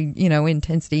 high,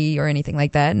 intensity or anything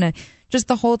like that. And just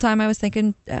the whole time I was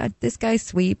thinking, this guy's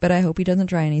sweet, but I hope he doesn't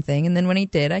try anything. And then when he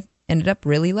did, I ended up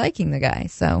really liking the guy.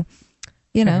 So,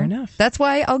 Fair enough. That's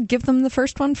why I'll give them the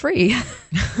first one free.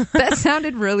 That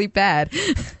sounded really bad.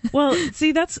 Well,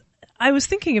 see, I was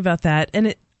thinking about that,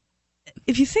 and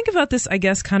if you think about this, I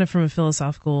guess, kind of from a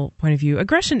philosophical point of view,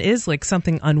 aggression is like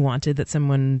something unwanted that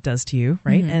someone does to you,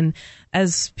 right? Mm-hmm. And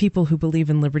as people who believe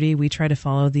in liberty, we try to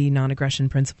follow the non-aggression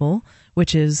principle,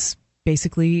 which is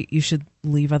basically you should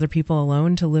leave other people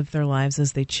alone to live their lives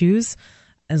as they choose,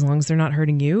 as long as they're not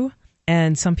hurting you.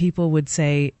 And some people would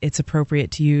say it's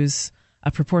appropriate to use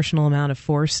a proportional amount of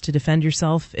force to defend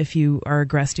yourself if you are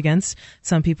aggressed against.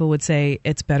 Some people would say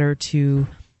it's better to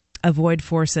avoid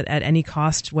force at any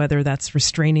cost, whether that's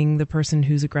restraining the person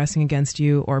who's aggressing against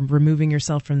you or removing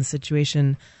yourself from the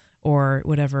situation or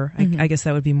whatever. Mm-hmm. I guess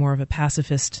that would be more of a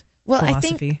pacifist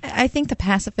philosophy. I think the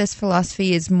pacifist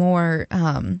philosophy is more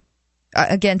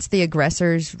against the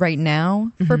aggressors right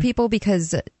now for people,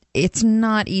 because it's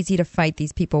not easy to fight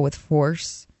these people with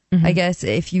force. Mm-hmm. I guess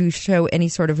if you show any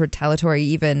sort of retaliatory,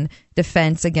 even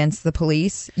defense against the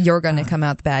police, you're going to come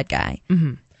out the bad guy.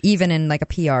 Mm-hmm. Even in like a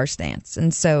PR stance.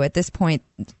 And so at this point,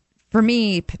 for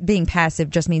me, being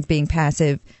passive just means being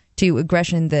passive to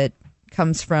aggression that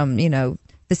comes from, the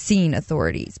scene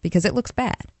authorities, because it looks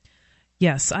bad.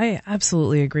 Yes, I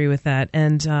absolutely agree with that.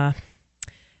 And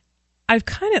I've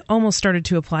kind of almost started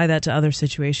to apply that to other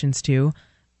situations too.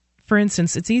 For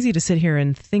instance, it's easy to sit here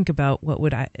and think about what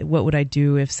would I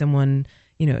do if someone,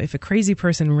 if a crazy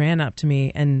person ran up to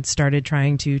me and started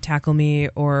trying to tackle me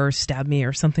or stab me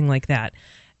or something like that.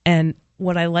 And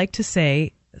what I like to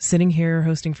say, sitting here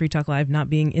hosting Free Talk Live, not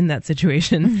being in that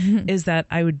situation, is that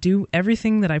I would do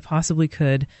everything that I possibly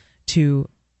could to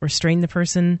restrain the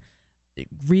person,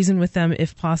 reason with them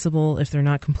if possible, if they're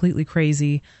not completely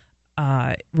crazy,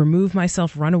 remove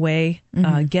myself, run away,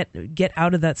 get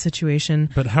out of that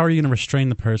situation. But how are you going to restrain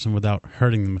the person without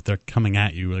hurting them if they're coming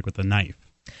at you like with a knife?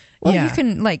 Well, you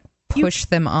can push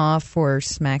them off or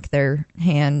smack their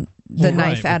hand,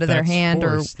 knife out of their hand,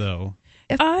 force, though.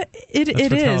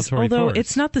 It is, although force.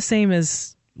 It's not the same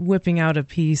as whipping out a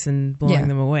piece and blowing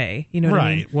them away. You know what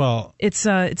I mean? Well, it's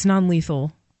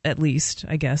non-lethal, at least,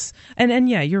 I guess. And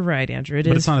yeah, you're right, Andrew.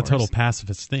 But it's not a total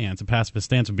pacifist stance. A pacifist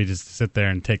stance would be just to sit there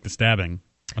and take the stabbing.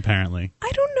 apparently.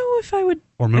 I don't know if I would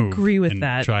or move agree with and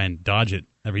that. Try and dodge it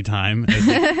every time as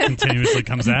it continuously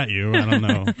comes at you. I don't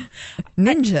know.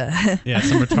 Ninja. Yeah,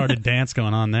 some retarded dance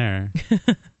going on there.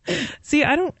 See,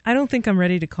 I don't think I'm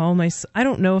ready to call I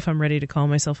don't know if I'm ready to call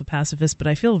myself a pacifist, but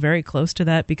I feel very close to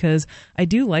that because I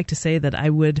do like to say that I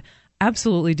would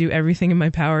absolutely do everything in my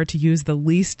power to use the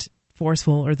least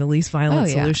forceful or the least violent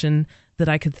solution that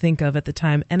I could think of at the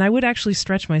time. And I would actually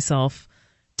stretch myself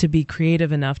to be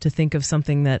creative enough to think of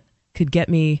something that could get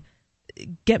me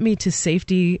to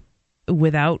safety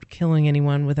without killing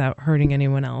anyone, without hurting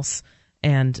anyone else,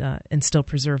 and still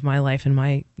preserve my life and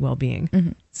my well-being.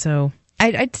 Mm-hmm. So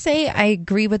I'd say I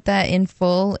agree with that in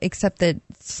full, except that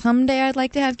someday I'd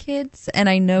like to have kids, and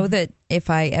I know that if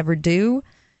I ever do,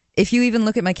 if you even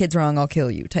look at my kids wrong, I'll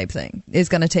kill you type thing is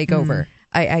going to take over.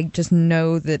 I just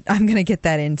know that I'm going to get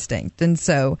that instinct. And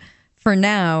so for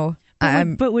now...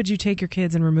 But would you take your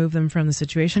kids and remove them from the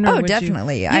situation? Or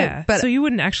definitely. So you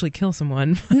wouldn't actually kill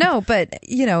someone. No, but,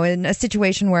 in a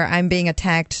situation where I'm being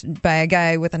attacked by a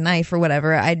guy with a knife or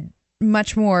whatever, I'd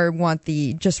much more want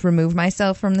just remove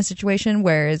myself from the situation,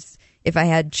 whereas... if I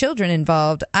had children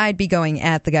involved, I'd be going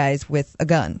at the guys with a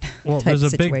gun. Well,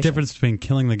 there's a big difference between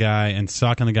killing the guy and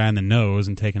socking the guy in the nose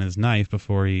and taking his knife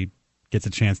before he gets a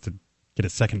chance to get a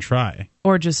second try.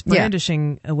 Or just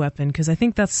brandishing a weapon, because I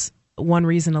think that's one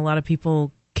reason a lot of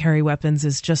people carry weapons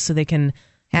is just so they can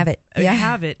have it.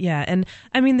 Have it, yeah. And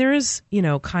I mean, there is,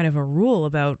 kind of a rule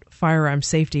about firearm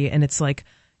safety, and it's like,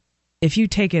 if you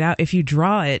take it out, if you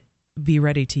draw it, be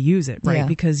ready to use it, right? Yeah.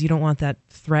 Because you don't want that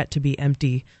threat to be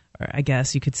empty, I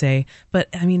guess you could say. But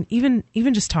I mean, even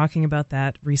just talking about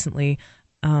that recently,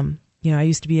 I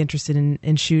used to be interested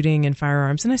in shooting and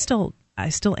firearms, and I still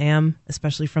am,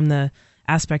 especially from the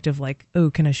aspect of like, oh,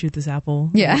 can I shoot this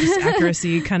apple? Yeah. Just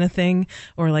accuracy kind of thing,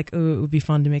 or like, oh, it would be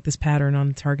fun to make this pattern on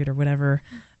a target or whatever.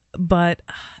 But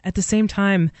at the same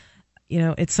time,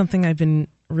 it's something I've been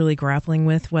really grappling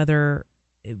with, whether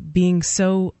being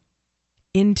so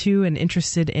into and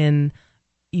interested in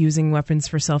using weapons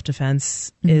for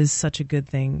self-defense is such a good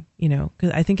thing,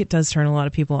 because I think it does turn a lot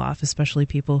of people off, especially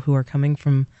people who are coming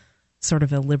from sort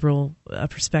of a liberal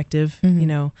perspective,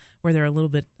 where they're a little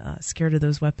bit scared of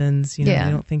those weapons. They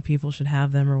don't think people should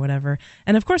have them or whatever.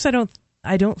 And of course, I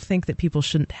don't think that people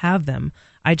shouldn't have them.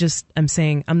 I just am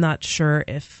saying I'm not sure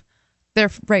if they're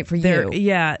right for you.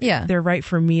 Yeah, they're right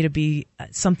for me to be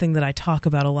something that I talk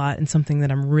about a lot and something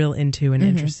that I'm real into and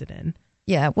interested in.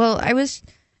 Yeah, well, I was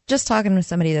just talking with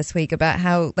somebody this week about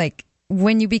how, like,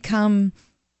 when you become,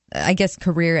 I guess,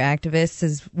 career activists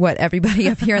is what everybody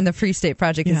up here in the Free State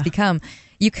Project has become.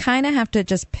 You kind of have to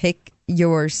just pick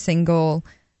your single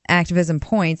activism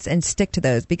points and stick to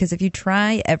those, because if you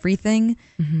try everything,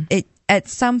 at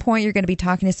some point you're going to be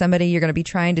talking to somebody, you're going to be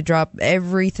trying to drop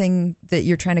everything that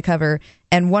you're trying to cover,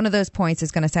 and one of those points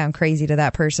is going to sound crazy to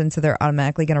that person, so they're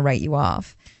automatically going to write you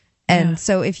off. And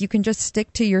so if you can just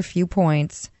stick to your few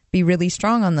points, be really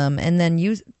strong on them, and then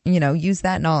use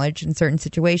that knowledge in certain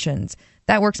situations,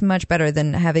 that works much better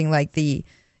than having like the,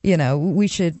 we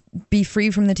should be free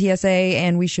from the TSA,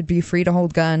 and we should be free to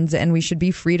hold guns, and we should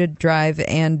be free to drive,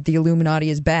 and the Illuminati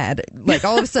is bad. Like,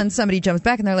 all of a sudden somebody jumps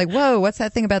back and they're like, whoa, what's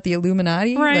that thing about the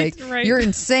Illuminati? Right. You're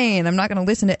insane. I'm not going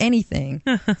to listen to anything.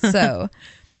 So.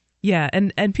 Yeah,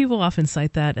 and people often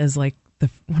cite that as like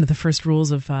one of the first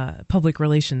rules of public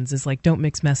relations is like, don't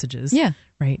mix messages. Yeah.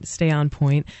 Right. Stay on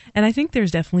point. And I think there's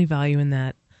definitely value in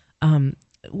that.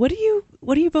 What do you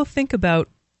both think about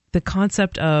the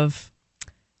concept of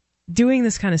doing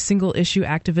this kind of single issue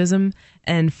activism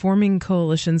and forming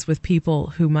coalitions with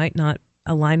people who might not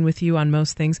align with you on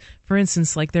most things? For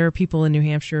instance, like there are people in New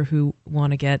Hampshire who want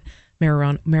to get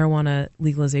marijuana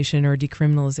legalization or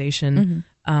decriminalization,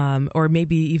 or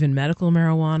maybe even medical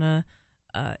marijuana.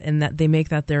 And that they make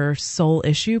that their sole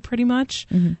issue pretty much.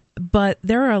 But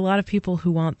there are a lot of people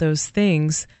who want those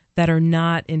things that are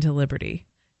not into liberty.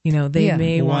 They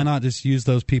may why not just use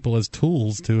those people as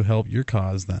tools to help your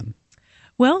cause then?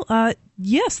 Well,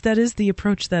 yes, that is the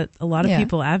approach that a lot of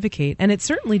people advocate. And it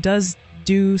certainly does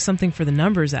do something for the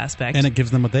numbers aspect. And it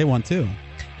gives them what they want too.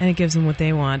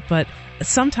 But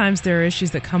sometimes there are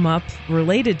issues that come up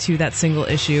related to that single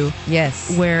issue.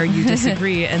 Yes. Where you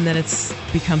disagree, and then it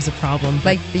becomes a problem.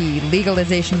 Like the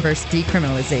legalization versus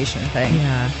decriminalization thing.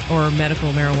 Yeah. Or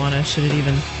medical marijuana. Should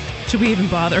we even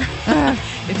bother?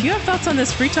 If you have thoughts on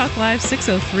this, Free Talk Live,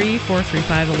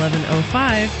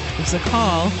 603-435-1105. Give us a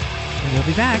call, and we'll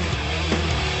be back.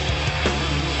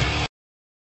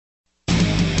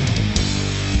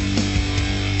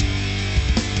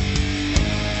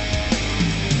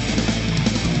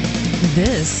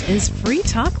 This is Free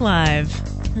Talk Live.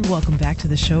 Welcome back to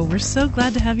the show. We're so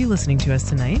glad to have you listening to us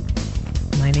tonight.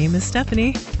 My name is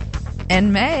Stephanie.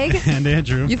 And Meg. And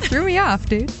Andrew. You threw me off,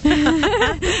 dude.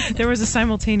 There was a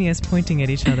simultaneous pointing at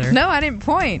each other. No, I didn't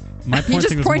point. You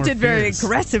just pointed very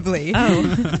aggressively. Oh.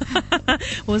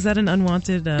 Was that an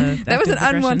unwanted that was an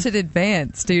unwanted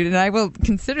advance, dude, and I will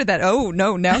consider that. Oh,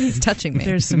 no, now he's touching me.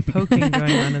 There's some poking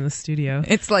going on in the studio.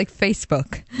 It's like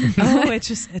Facebook. Oh, it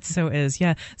so is,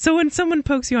 yeah. So when someone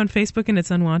pokes you on Facebook and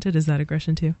it's unwanted, is that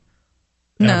aggression too?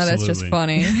 No, Absolutely. that's just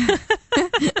funny.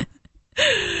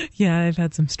 Yeah, I've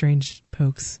had some strange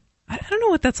pokes. I don't know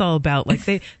what that's all about. Like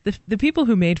the people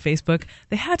who made Facebook,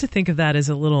 they had to think of that as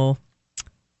a little.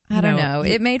 I don't know.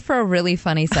 It made for a really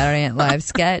funny Saturday Night Live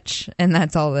sketch, and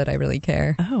that's all that I really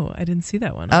care. Oh, I didn't see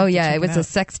that one. Oh yeah, it was a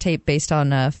sex tape based on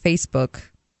Facebook.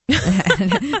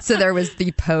 So there was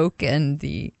the poke and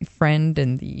the friend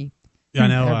and the. Yeah, I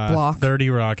know. Block. 30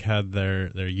 Rock had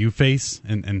their U face,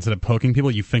 and instead of poking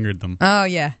people, you fingered them. Oh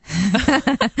yeah.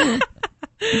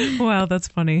 Wow, that's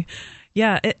funny.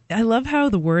 Yeah, I love how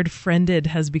the word friended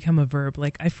has become a verb.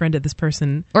 Like, I friended this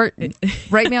person. Or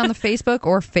write me on the Facebook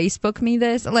or Facebook me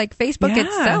this. Like, Facebook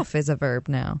itself is a verb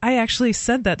now. I actually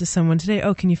said that to someone today.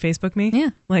 Oh, can you Facebook me?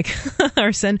 Yeah. Like, I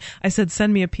said,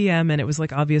 send me a PM, and it was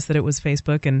like obvious that it was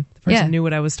Facebook, and the person knew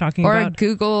what I was talking about. Or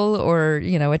Google, or,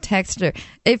 a text. Or,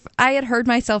 if I had heard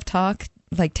myself talk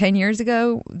like 10 years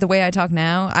ago, the way I talk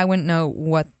now, I wouldn't know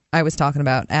what I was talking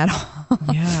about at all.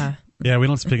 Yeah. Yeah, we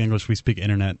don't speak English, we speak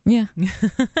internet. Yeah.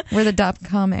 We're the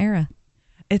 .com era.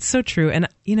 It's so true. And,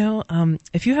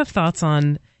 if you have thoughts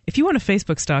if you want to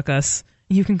Facebook stalk us,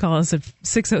 you can call us at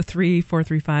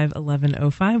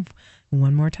 603-435-1105.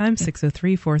 One more time,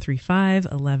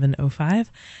 603-435-1105.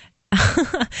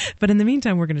 But in the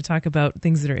meantime, we're going to talk about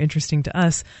things that are interesting to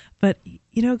us. But,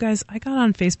 guys, I got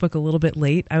on Facebook a little bit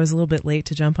late. I was a little bit late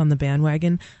to jump on the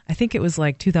bandwagon. I think it was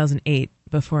like 2008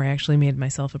 before I actually made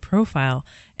myself a profile.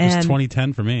 And it was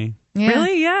 2010 for me. Yeah.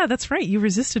 Really? Yeah, that's right. You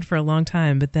resisted for a long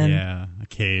time, but then... Yeah, I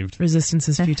caved. Resistance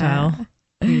is futile.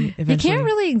 You can't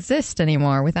really exist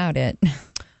anymore without it.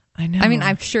 I know. I mean,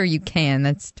 I'm sure you can.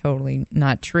 That's totally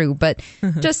not true. But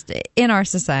just in our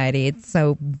society, it's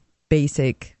so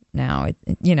basic now.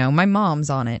 My mom's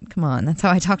on it. Come on. That's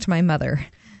how I talk to my mother.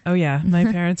 Oh, yeah. My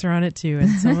parents are on it, too. And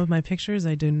some of my pictures,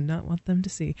 I do not want them to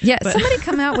see. Yeah, somebody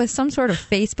come out with some sort of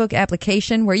Facebook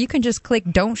application where you can just click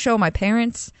don't show my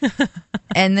parents,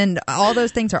 and then all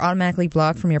those things are automatically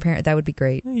blocked from your parent. That would be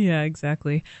great. Yeah,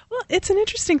 exactly. Well, it's an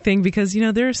interesting thing because,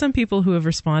 there are some people who have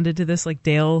responded to this, like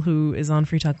Dale, who is on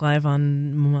Free Talk Live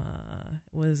on,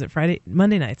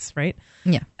 Monday nights, right?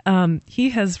 Yeah. He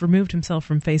has removed himself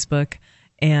from Facebook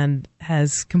and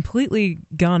has completely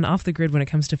gone off the grid when it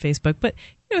comes to Facebook. But,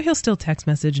 he'll still text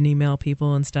message and email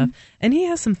people and stuff. Mm-hmm. And he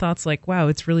has some thoughts like, wow,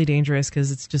 it's really dangerous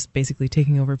because it's just basically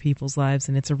taking over people's lives.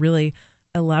 And it's a really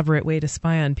elaborate way to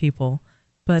spy on people.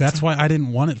 But that's why I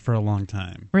didn't want it for a long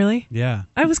time. Really? Yeah.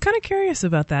 I was kind of curious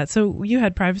about that. So you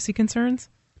had privacy concerns?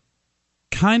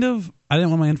 Kind of. I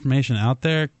didn't want my information out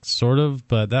there, sort of.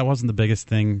 But that wasn't the biggest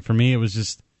thing. For me, it was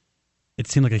just, it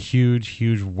seemed like a huge,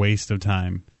 huge waste of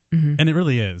time. Mm-hmm. And it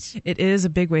really is. It is a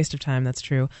big waste of time, that's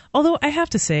true. Although I have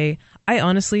to say, I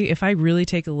honestly, if I really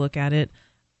take a look at it,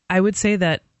 I would say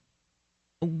that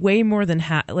way more than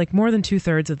more than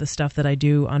 2/3 of the stuff that I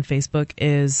do on Facebook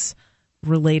is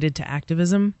related to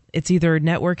activism. It's either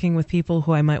networking with people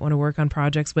who I might want to work on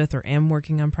projects with or am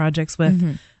working on projects with.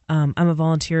 Mm-hmm. I'm a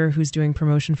volunteer who's doing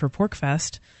promotion for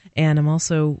PorkFest, and I'm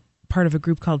also part of a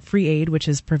group called Free Aid, which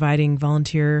is providing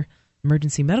volunteer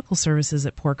emergency medical services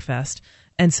at PorkFest.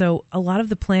 And so a lot of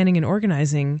the planning and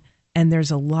organizing, and there's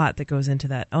a lot that goes into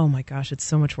that. Oh my gosh, it's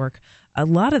so much work. A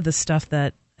lot of the stuff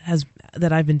that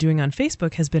I've been doing on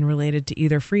Facebook has been related to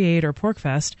either Free Aid or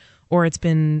PorkFest, or it's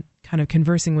been kind of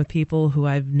conversing with people who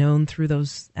I've known through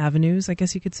those avenues, I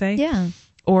guess you could say. Yeah.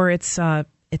 Or it's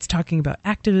talking about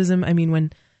activism. I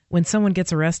mean, when someone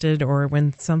gets arrested or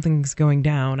when something's going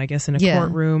down, I guess in a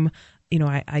courtroom,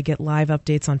 I get live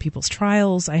updates on people's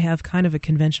trials. I have kind of a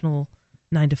conventional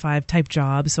 9-to-5 type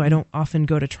job, so I don't often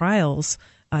go to trials.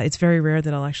 It's very rare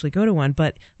that I'll actually go to one.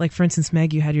 But like, for instance,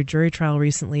 Meg, you had your jury trial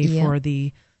recently for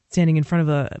the standing in front of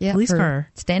a police car.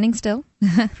 Standing still.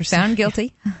 Found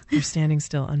guilty. For standing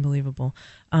still. Unbelievable.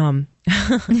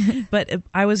 But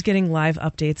I was getting live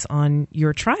updates on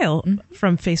your trial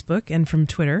from Facebook and from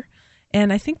Twitter.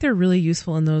 And I think they're really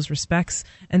useful in those respects.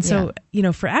 And so,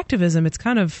 for activism, it's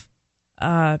kind of...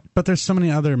 but there's so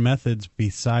many other methods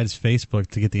besides Facebook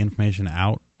to get the information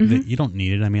out that you don't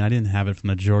need it. I mean, I didn't have it for the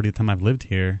majority of the time I've lived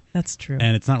here. That's true.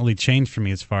 And it's not really changed for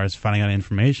me as far as finding out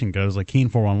information goes. Like Keen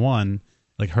 411,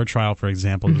 like her trial, for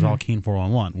example, it was all Keen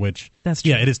 411, which, that's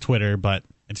true. Yeah, it is Twitter, but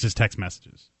It's just text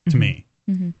messages to me.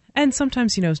 Mm-hmm. And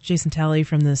sometimes, Jason Talley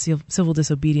from the Civil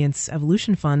Disobedience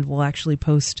Evolution Fund will actually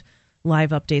post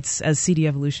live updates as CD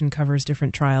Evolution covers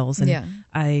different trials. And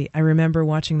I remember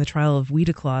watching the trial of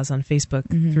Weeda Claus on Facebook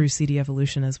through CD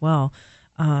Evolution as well.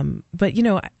 But,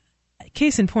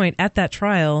 case in point, at that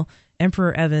trial,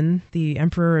 Emperor Evan, the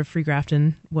Emperor of Free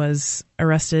Grafton, was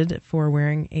arrested for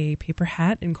wearing a paper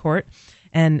hat in court.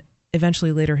 And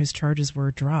eventually later his charges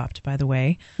were dropped, by the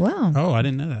way. Wow. Oh, I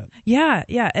didn't know that.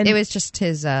 Yeah. And it was just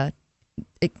his,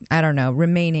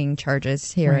 remaining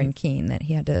charges here in Keene that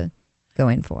he had to go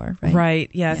in for, right? Right,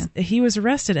 yes. Yeah. He was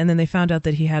arrested, and then they found out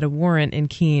that he had a warrant in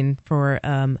Keene for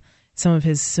some of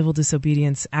his civil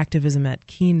disobedience activism at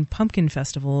Keene Pumpkin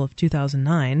Festival of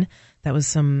 2009. That was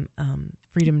some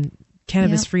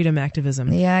cannabis freedom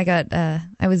activism. Yeah,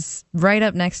 I was right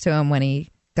up next to him when he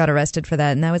got arrested for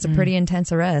that, and that was a pretty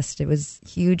intense arrest. It was a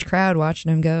huge crowd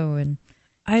watching him go, and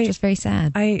just very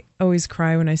sad. I always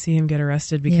cry when I see him get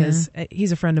arrested because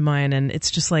he's a friend of mine, and it's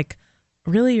just like,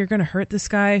 really, you're going to hurt this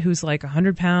guy who's like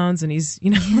 100 pounds, and he's,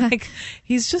 like,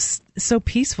 he's just so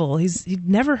peaceful. He'd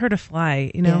never hurt a fly,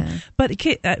 Yeah. But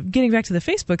getting back to the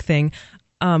Facebook thing,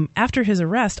 after his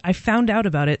arrest, I found out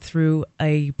about it through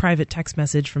a private text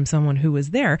message from someone who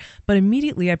was there, but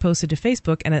immediately I posted to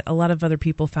Facebook, and a lot of other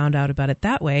people found out about it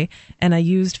that way, and I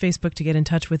used Facebook to get in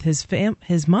touch with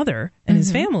his mother and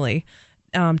his family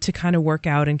to kind of work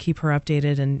out and keep her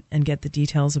updated and get the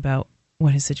details about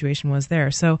what his situation was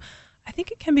there. So I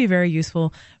think it can be very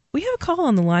useful. We have a call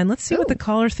on the line. Let's see what the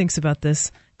caller thinks about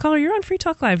this. Caller, you're on Free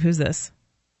Talk Live. Who's this?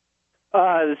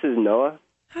 This is Noah.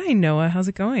 Hi, Noah. How's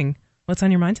it going? What's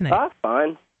on your mind tonight?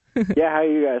 Fine. Yeah, how are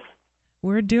you guys?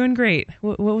 We're doing great.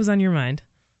 What was on your mind?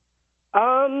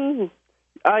 You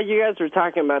guys were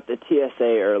talking about the TSA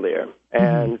earlier,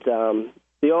 and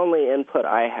the only input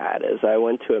I had is I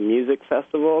went to a music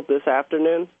festival this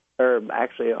afternoon, or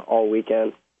actually all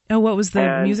weekend. Oh, what was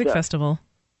the music festival?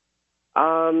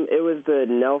 It was the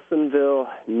Nelsonville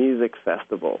Music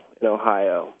Festival in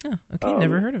Ohio. Oh, okay.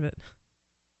 Never heard of it.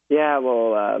 Yeah,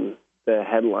 well, the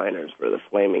headliners were the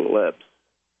Flaming Lips.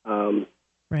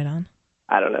 Right on.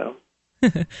 I don't know.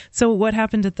 So what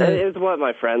happened at the... It was what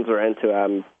my friends were into.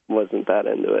 I wasn't that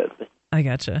into it. I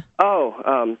gotcha.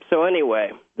 So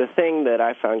anyway, the thing that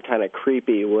I found kind of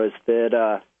creepy was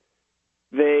that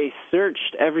they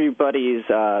searched everybody's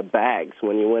bags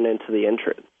when you went into the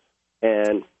entrance.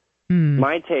 And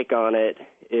my take on it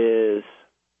is,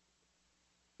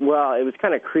 well, it was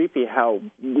kind of creepy how,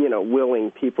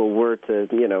 willing people were to,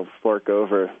 fork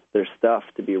over their stuff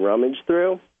to be rummaged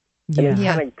through. Yeah. And it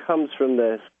kind of comes from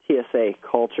the TSA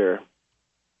culture.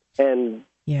 And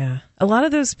yeah, a lot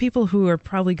of those people who are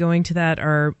probably going to that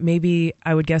are maybe,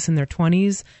 I would guess, in their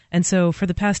 20s. And so for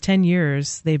the past 10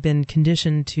 years, they've been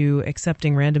conditioned to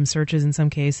accepting random searches in some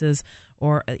cases.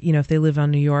 Or, if they live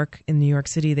in New York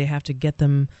City, they have to get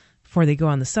them before they go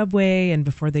on the subway and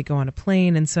before they go on a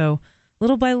plane. And so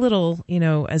little by little,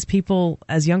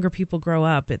 as younger people grow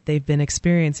up, they've been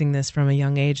experiencing this from a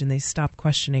young age, and they stop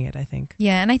questioning it, I think.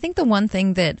 Yeah, and I think the one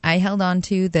thing that I held on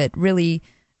to that really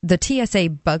the TSA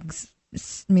bugs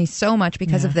me so much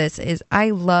because of this is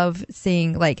I love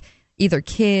seeing either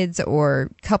kids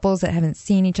or couples that haven't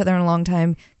seen each other in a long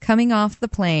time coming off the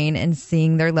plane and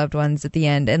seeing their loved ones at the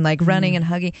end and running and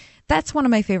hugging. That's one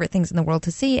of my favorite things in the world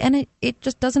to see, and it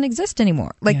just doesn't exist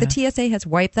anymore. The TSA has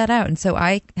wiped that out, and so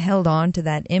I held on to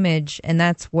that image, and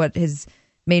that's what has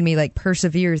made me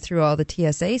persevere through all the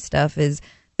TSA stuff is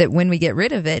that when we get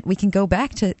rid of it, we can go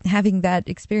back to having that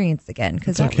experience again.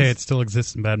 It's okay. It still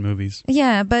exists in bad movies.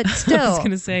 Yeah, but still, I was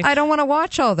gonna say, I don't want to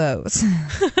watch all those.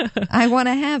 I want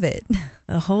to have it.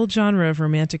 A whole genre of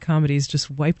romantic comedies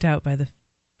just wiped out by the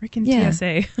freaking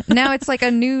TSA. Now it's like a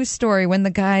news story when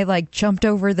the guy jumped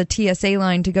over the TSA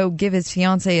line to go give his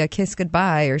fiancée a kiss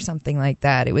goodbye or something like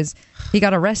that. He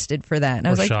got arrested for that. And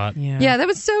I was shot. Yeah, that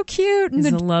was so cute. And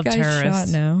he's the a love terrorist. Shot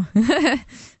now.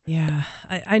 Yeah,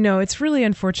 I know. It's really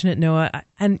unfortunate, Noah.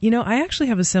 And, I actually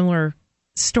have a similar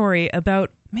story about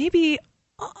maybe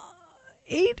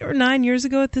 8 or 9 years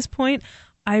ago at this point.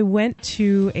 I went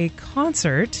to a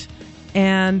concert,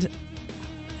 and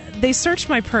they searched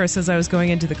my purse as I was going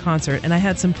into the concert, and I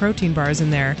had some protein bars in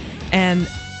there. And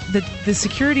the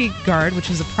security guard, which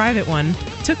was a private one,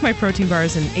 took my protein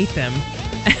bars and ate them.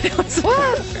 And it was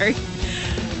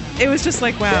It was just wow.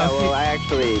 Yeah, well, I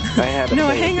had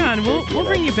Noah, hang on. We'll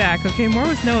bring you back, okay? More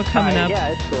with Noah coming up. Yeah,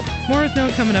 it's cool. More with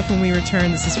Noah coming up when we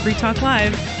return. This is Free Talk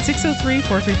Live,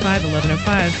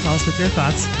 603-435-1105. Call us with your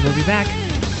thoughts. We'll be back.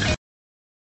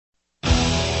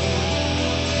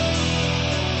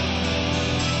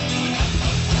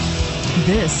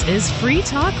 This is Free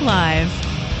Talk Live.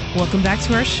 Welcome back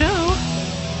to our show.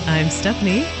 I'm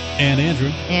Stephanie. And Andrew.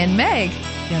 And Meg.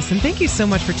 Yes, and thank you so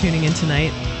much for tuning in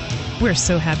tonight. We're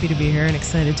so happy to be here and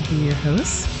excited to be your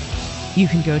hosts. You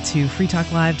can go to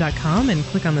freetalklive.com and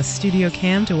click on the studio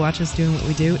cam to watch us doing what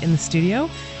we do in the studio.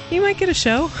 You might get a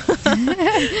show.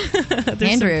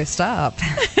 Andrew, stop.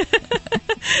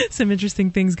 Some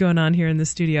interesting things going on here in the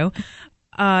studio.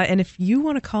 And if you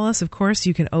want to call us, of course,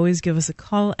 you can always give us a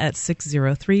call at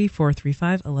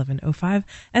 603-435-1105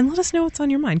 and let us know what's on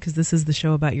your mind, because this is the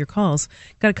show about your calls.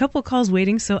 Got a couple of calls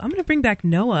waiting, so I'm going to bring back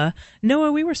Noah.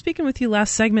 Noah, we were speaking with you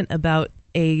last segment about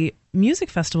a music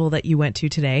festival that you went to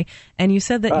today, and you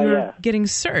said that you were getting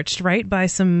searched, right, by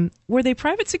some... Were they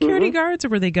private security guards or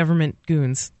were they government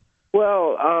goons?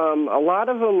 Well, a lot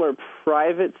of them were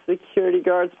private security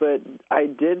guards, but I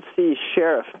did see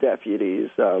sheriff deputies.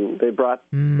 They brought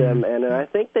them in, and I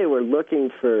think they were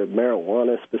looking for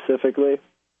marijuana specifically.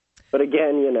 But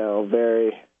again, you know,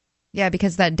 very... Yeah,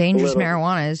 because that dangerous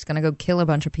marijuana is going to go kill a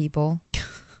bunch of people.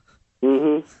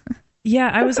 Yeah,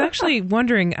 I was actually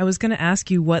wondering, I was going to ask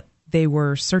you what they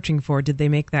were searching for. Did they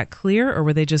make that clear, or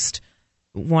were they just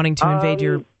wanting to invade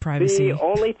your privacy? The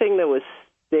only thing that was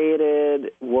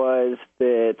stated was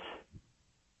that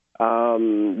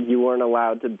you weren't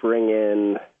allowed to bring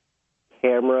in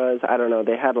cameras. I don't know.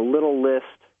 They had a little list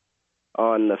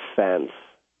on the fence,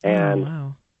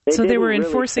 and so they were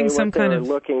enforcing some kind of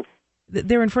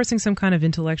they were enforcing some kind of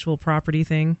intellectual property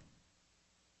thing.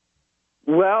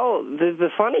 Well, the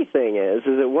funny thing is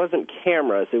it wasn't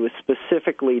cameras. It was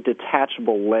specifically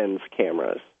detachable lens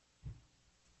cameras.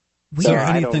 So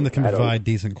anything that can provide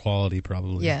decent quality,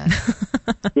 probably. Yeah.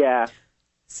 Yeah.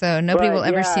 So nobody will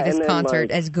ever see this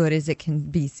concert as good as it can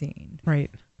be seen.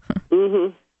 Right.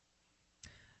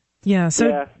 Yeah.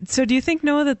 So do you think,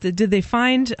 Noah, that did they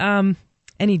find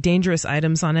any dangerous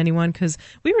items on anyone? Because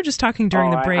we were just talking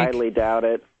during the break. I highly doubt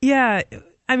it. Yeah.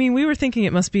 I mean, we were thinking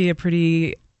it must be a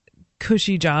pretty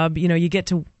cushy job. You know, you get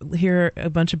to hear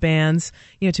a bunch of bands.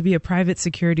 You know, to be a private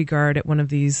security guard at one of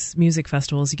these music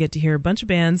festivals, you get to hear a bunch of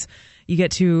bands. You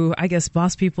get to, I guess,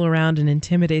 boss people around and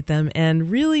intimidate them, and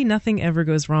really nothing ever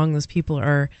goes wrong. Those people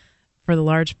are, for the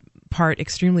large part,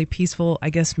 extremely peaceful.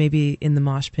 I guess maybe in the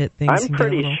mosh pit things can get a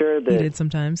little heated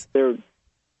sometimes. I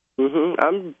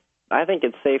think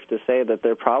it's safe to say that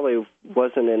there probably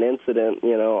wasn't an incident,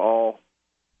 you know,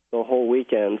 the whole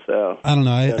weekend. So I don't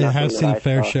know. I have seen a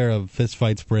fair share of fist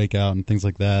fights break out and things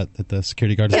like that. That the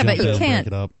security guards but break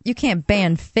it up. You can't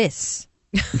ban fists.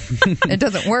 It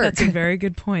doesn't work. That's a very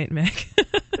good point, Meg.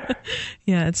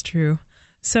 Yeah, it's true.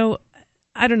 So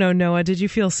I don't know, Noah. Did you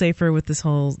feel safer with this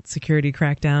whole security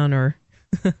crackdown, or?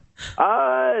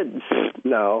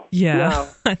 No. Yeah, no.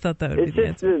 I thought that would be the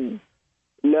answer.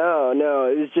 No.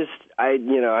 It was just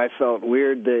I felt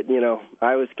weird that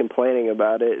I was complaining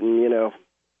about it, and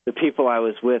the people I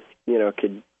was with,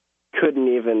 couldn't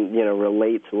even,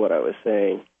 relate to what I was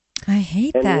saying. I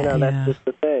hate that. And, that's just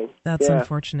the thing. That's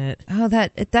unfortunate. Oh,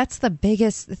 that's the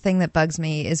biggest thing that bugs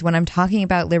me is when I'm talking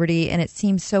about liberty and it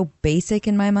seems so basic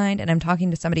in my mind, and I'm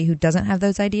talking to somebody who doesn't have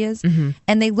those ideas,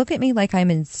 and they look at me like I'm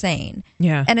insane.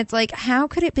 Yeah. And it's like, how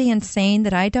could it be insane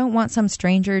that I don't want some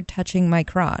stranger touching my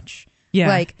crotch? Yeah,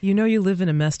 like, you live in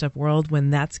a messed up world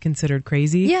when that's considered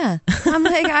crazy. Yeah, I'm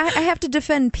like, I have to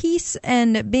defend peace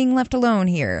and being left alone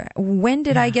here. When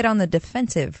did I get on the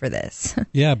defensive for this?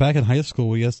 Yeah, back in high school,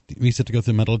 we used to have to go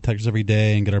through metal detectors every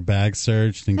day and get our bags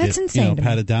searched and that's get insane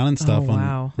patted down and stuff on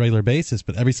a regular basis.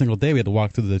 But every single day we had to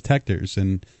walk through the detectors,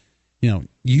 and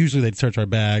usually they'd search our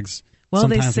bags. Well,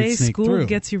 sometimes they say school through.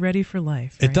 Gets you ready for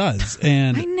life. Right? It does,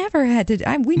 and I never had to.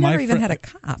 We never even had a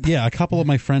cop. Yeah, a couple of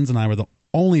my friends and I were the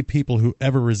only people who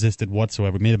ever resisted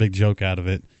whatsoever. We made a big joke out of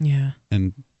it. Yeah.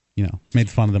 And, made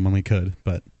fun of them when we could,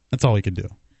 but that's all we could do.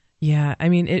 Yeah, I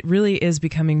mean, it really is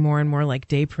becoming more and more like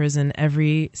day prison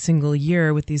every single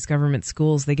year with these government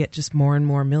schools. They get just more and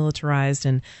more militarized,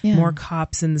 and more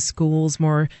cops in the schools,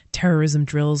 more terrorism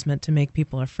drills meant to make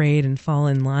people afraid and fall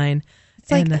in line. It's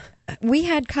like we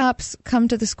had cops come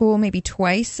to the school maybe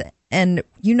twice, and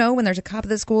when there's a cop at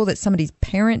the school that somebody's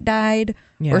parent died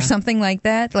or something like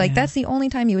that, that's the only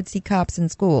time you would see cops in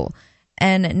school.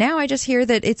 And now I just hear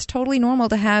that it's totally normal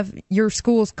to have your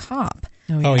school's cop.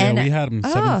 Oh, yeah, we had them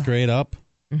 7th grade up.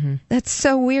 Mm-hmm. That's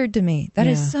so weird to me. That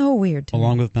is so weird to me.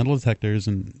 Along with metal detectors,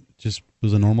 and just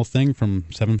was a normal thing from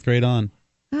 7th grade on.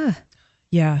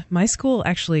 Yeah, my school,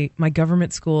 actually, my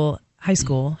government school, high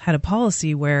school, had a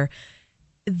policy where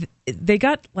they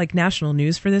got national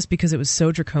news for this because it was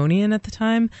so draconian at the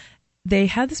time. They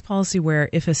had this policy where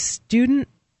if a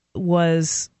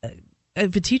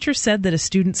teacher said that a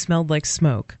student smelled like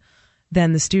smoke,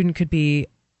 then the student could be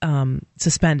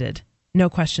suspended no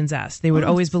questions asked. They would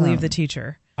always believe the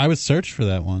teacher. I was searched for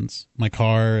that once. My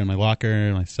car and my locker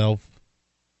and myself.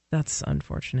 That's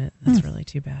unfortunate. That's really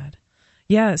too bad.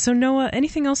 Yeah, so Noah,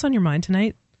 anything else on your mind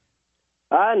tonight?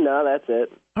 No, that's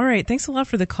it. All right, thanks a lot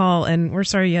for the call, and we're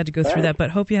sorry you had to go through that,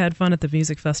 but hope you had fun at the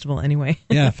music festival anyway.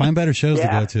 Yeah, find better shows to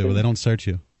go to where they don't search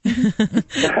you.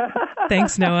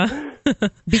 Thanks, Noah.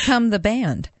 Become the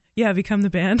band. Yeah, become the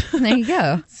band. There you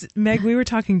go. Meg, we were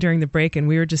talking during the break, and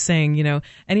we were just saying,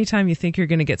 anytime you think you're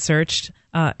going to get searched,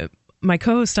 my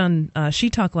co-host on She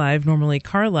Talk Live, normally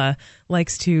Carla,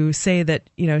 likes to say that,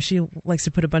 she likes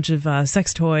to put a bunch of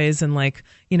sex toys and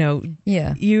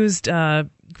used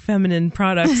feminine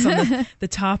products on the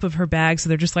top of her bag. So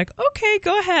they're just like, okay,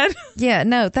 go ahead. Yeah,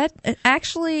 no, that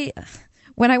actually,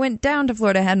 when I went down to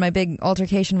Florida, I had my big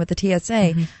altercation with the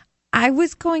TSA. I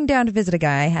was going down to visit a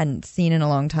guy I hadn't seen in a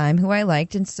long time who I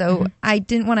liked, and so I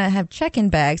didn't want to have check-in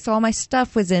bags, so all my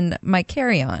stuff was in my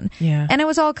carry-on. Yeah. And it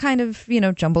was all kind of,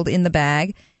 jumbled in the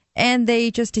bag, and they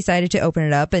just decided to open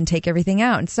it up and take everything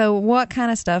out. And so what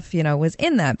kind of stuff, was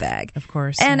in that bag? Of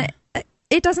course. And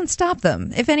it doesn't stop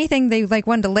them. If anything, they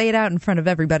wanted to lay it out in front of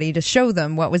everybody to show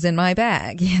them what was in my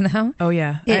bag, Oh,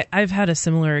 yeah. I've had a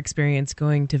similar experience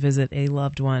going to visit a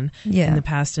loved one in the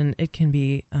past, and it can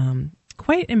be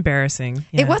quite embarrassing.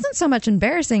 Yeah. It wasn't so much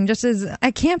embarrassing, just as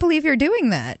I can't believe you're doing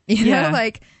that.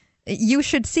 You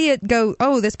should see it go,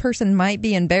 oh, this person might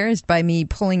be embarrassed by me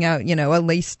pulling out, a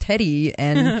lace teddy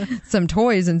and some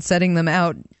toys and setting them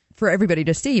out for everybody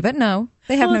to see. But no,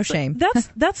 they have no shame.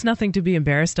 That's nothing to be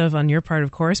embarrassed of on your part, of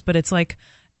course, but it's like,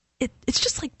 it's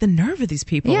just like the nerve of these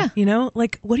people,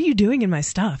 what are you doing in my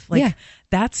stuff?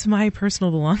 That's my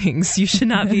personal belongings. You should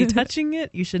not be touching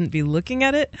it. You shouldn't be looking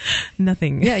at it.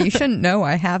 Nothing. Yeah, you shouldn't know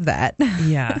I have that.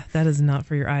 Yeah, that is not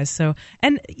for your eyes. So,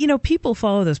 and people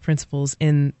follow those principles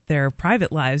in their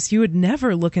private lives. You would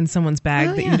never look in someone's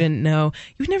bag that you didn't know.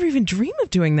 You would never even dream of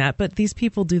doing that, but these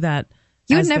people do that.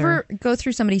 You would never go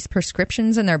through somebody's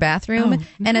prescriptions in their bathroom.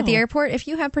 And at the airport, if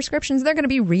you have prescriptions, they're going to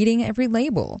be reading every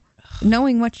label,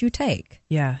 knowing what you take.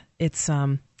 Yeah, it's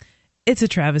a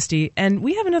travesty. And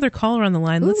we have another caller on the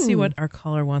line. Let's see what our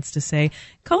caller wants to say.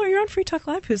 Caller, you're on Free Talk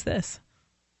Live. Who's this?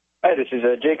 Hi, this is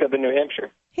Jacob in New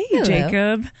Hampshire. Hey, hello.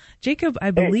 Jacob. Jacob,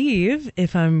 I believe,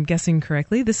 if I'm guessing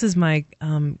correctly, this is my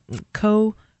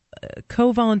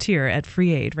co-volunteer at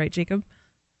Free Aid, right, Jacob?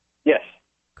 Yes.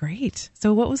 Great.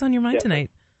 So what was on your mind tonight?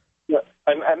 Yeah,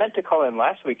 I meant to call in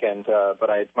last weekend, but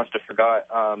I must have forgot.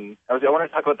 I wanted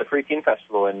to talk about the Free Teen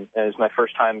Festival, and it was my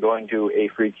first time going to a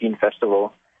Free Teen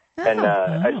Festival. I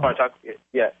just want to talk.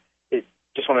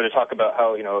 Just wanted to talk about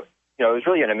how it was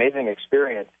really an amazing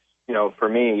experience. For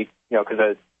me,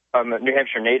 because I'm a New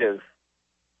Hampshire native,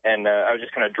 and I was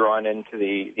just kind of drawn into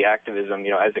the activism,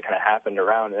 as it kind of happened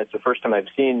around. And it's the first time I've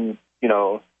seen,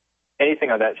 anything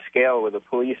on that scale where the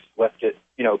police left it,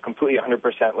 completely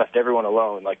 100% left everyone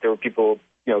alone. Like there were people,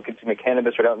 consuming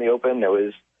cannabis right out in the open. There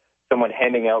was someone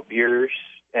handing out beers,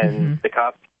 and the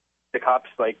cops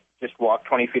just walked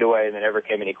 20 feet away and they never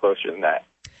came any closer than that.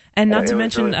 And not to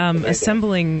mention really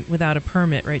assembling without a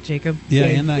permit, right, Jacob? Yeah,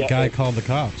 and that guy called the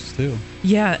cops, too.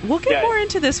 Yeah, we'll get more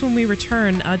into this when we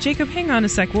return. Jacob, hang on a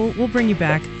sec. We'll bring you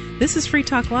back. This is Free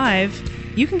Talk Live.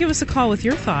 You can give us a call with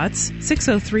your thoughts,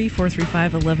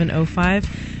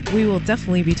 603-435-1105. We will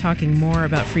definitely be talking more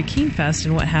about Free Keen Fest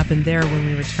and what happened there when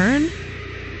we return.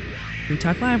 Free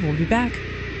Talk Live, we'll be back.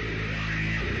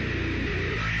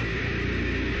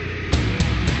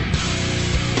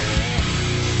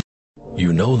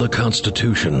 You know the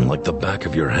Constitution like the back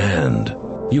of your hand.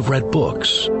 You've read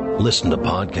books, listened to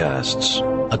podcasts,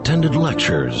 attended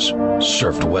lectures,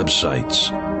 surfed websites,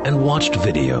 and watched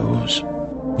videos.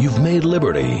 You've made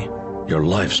liberty your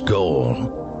life's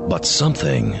goal, but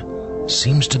something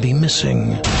seems to be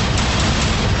missing.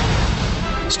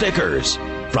 Stickers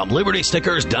from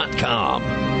LibertyStickers.com.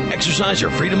 Exercise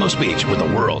your freedom of speech with the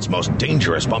world's most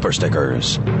dangerous bumper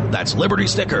stickers. That's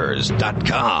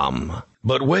LibertyStickers.com.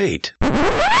 But wait,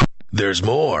 there's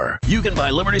more. You can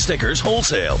buy Liberty Stickers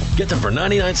wholesale. Get them for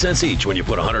 99 cents each when you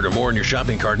put 100 or more in your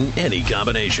shopping cart in any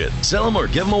combination. Sell them or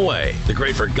give them away. They're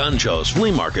great for gun shows,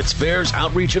 flea markets, fairs,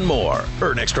 outreach, and more.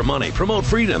 Earn extra money, promote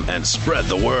freedom, and spread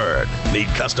the word. Need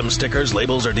custom stickers,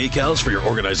 labels, or decals for your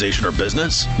organization or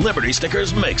business? Liberty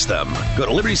Stickers makes them. Go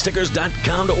to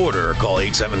LibertyStickers.com to order or call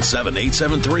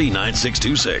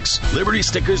 877-873-9626.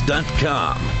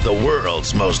 LibertyStickers.com. The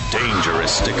world's most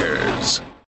dangerous stickers.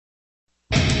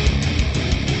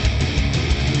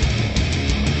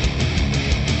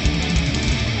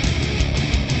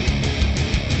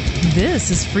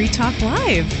 This is Free Talk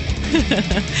Live.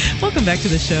 Welcome back to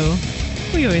the show.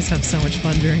 We always have so much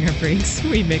fun during our breaks.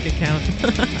 We make it count.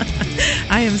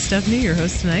 I am Stephanie, your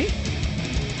host tonight.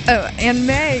 Oh, and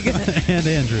Meg. And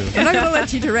Andrew. I'm not going to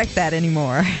let you direct that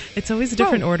anymore. It's always a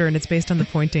different order, and it's based on the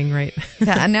pointing, right?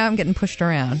 Yeah, and now I'm getting pushed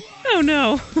around. Oh,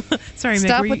 no. Sorry, Meg.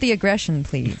 Stop with the aggression,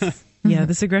 please. Yeah,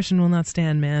 this aggression will not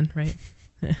stand, man, right?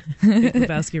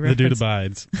 Lebowski reference. The dude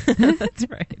abides. That's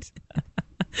right.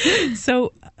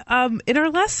 So, in our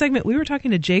last segment, we were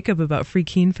talking to Jacob about Free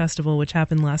Keene Festival, which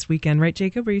happened last weekend. Right,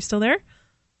 Jacob? Are you still there?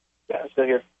 Yeah, I'm still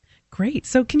here. Great.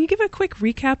 So can you give a quick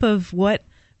recap of what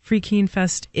Free Keene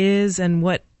Fest is and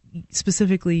what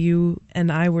specifically you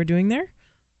and I were doing there?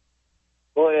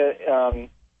 Well,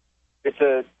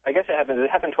 I guess it happens. Does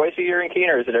it happen twice a year in Keene,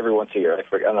 or is it every once a year?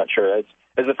 I'm not sure. It's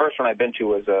the first one I've been to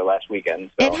was last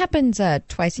weekend. So. It happens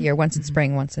twice a year, once in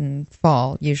spring, once in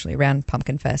fall, usually around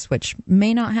Pumpkin Fest, which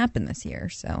may not happen this year.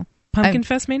 So Pumpkin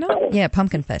Fest may not? Yeah,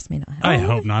 Pumpkin Fest may not happen. I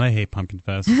hope not. I hate Pumpkin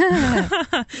Fest.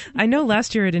 I know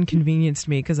last year it inconvenienced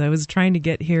me because I was trying to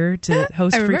get here to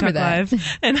host Free Talk Live,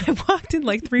 and I walked in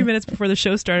like 3 minutes before the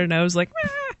show started, and I was like,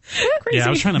 crazy. Yeah, I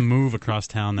was trying to move across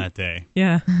town that day.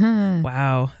 Yeah.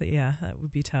 Wow. Yeah, that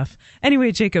would be tough.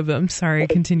 Anyway, Jacob, I'm sorry.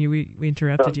 Continue. We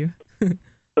interrupted you. So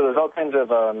there's all kinds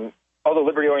of all the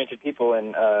liberty-oriented people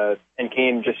in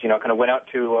Keene just kind of went out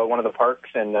to one of the parks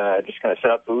and just kind of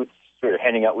set up booths. We were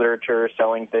handing out literature,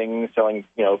 selling things, selling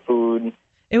food.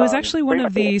 It was actually one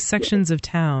of the sections of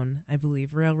town, I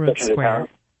believe, Railroad Square.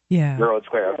 Yeah. Railroad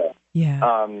Square. Okay.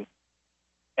 Yeah.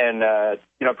 And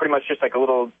pretty much just like a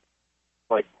little,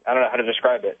 like, I don't know how to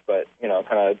describe it, but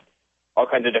kind of all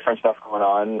kinds of different stuff going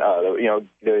on.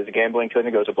 There's a gambling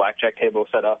clinic, there was a blackjack table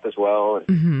set up as well,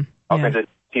 and all kinds of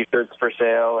T-shirts for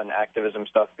sale and activism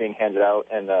stuff being handed out.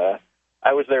 And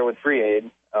I was there with Free Aid,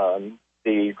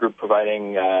 the group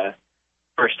providing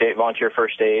volunteer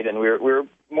first aid, and we were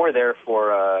more there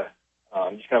for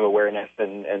just kind of awareness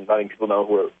and letting people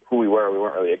know who we were. We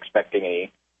weren't really expecting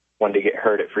anyone to get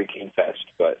hurt at Free Keene Fest,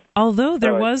 but although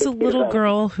there was a little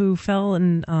girl who fell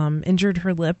and injured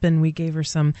her lip, and we gave her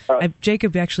some.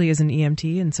 Jacob actually is an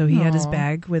EMT, and so he had his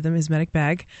bag with him, his medic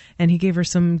bag, and he gave her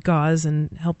some gauze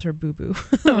and helped her boo boo.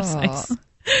 That was nice.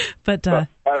 But I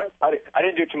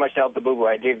didn't do too much to help the boo-boo.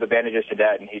 I gave the bandages to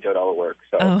Dad, and he did all the work.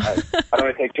 So I don't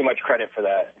want to take too much credit for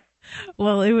that.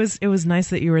 Well, it was nice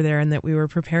that you were there and that we were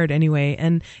prepared anyway.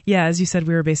 And yeah, as you said,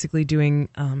 we were basically doing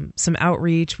some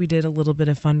outreach. We did a little bit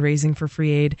of fundraising for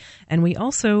Free Aid, and we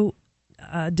also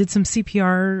did some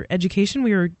CPR education.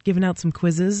 We were giving out some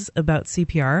quizzes about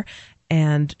CPR,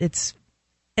 and it's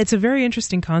a very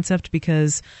interesting concept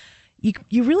because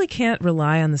you really can't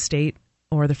rely on the state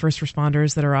or the first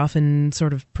responders that are often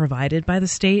sort of provided by the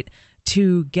state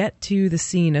to get to the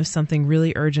scene of something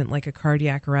really urgent like a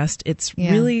cardiac arrest. It's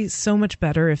really so much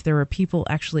better if there are people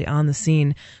actually on the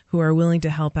scene who are willing to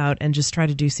help out and just try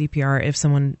to do CPR if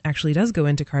someone actually does go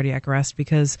into cardiac arrest,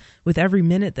 because with every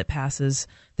minute that passes,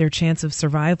 their chance of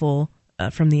survival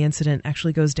from the incident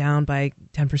actually goes down by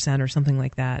 10% or something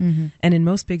like that. Mm-hmm. And in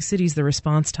most big cities, the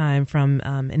response time from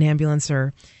an ambulance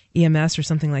or EMS or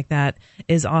something like that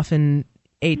is often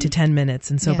 8 to 10 minutes,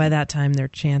 and so by that time their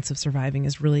chance of surviving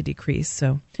is really decreased.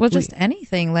 So just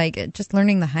anything like just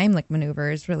learning the Heimlich maneuver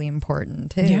is really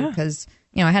important too, because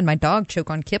I had my dog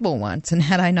choke on kibble once, and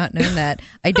had I not known that,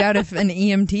 I doubt if an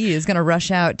EMT is going to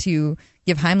rush out to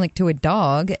give Heimlich to a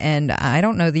dog, and I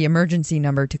don't know the emergency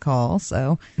number to call.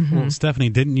 So, well, Stephanie,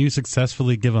 didn't you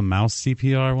successfully give a mouse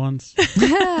CPR once?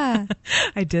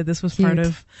 I did. This was part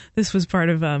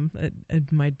of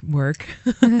my work.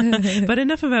 But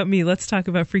enough about me. Let's talk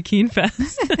about Free Keene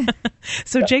Fest.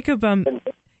 So, Jacob,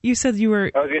 you said you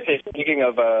were. I was going to say, speaking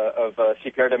of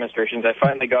CPR demonstrations, I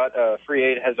finally got Free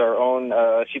Aid has our own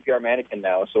CPR mannequin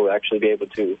now, so we'll actually be able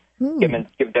to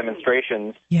give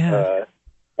demonstrations. Yeah.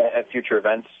 At future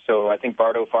events. So I think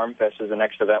Bardo Farm Fest is the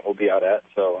next event we'll be out at.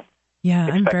 So yeah,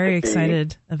 I'm very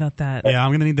excited about that. Yeah,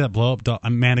 I'm going to need that blow-up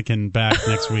mannequin back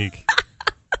next week.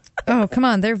 Oh, come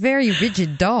on. They're very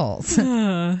rigid dolls.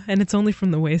 And it's only from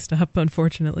the waist up,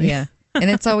 unfortunately. Yeah, and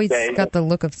it's always got the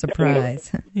look of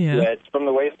surprise. Yeah, it's from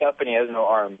the waist up, and he has no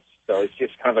arms. So it's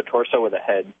just kind of a torso with a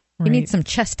head. Right. You need some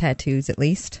chest tattoos, at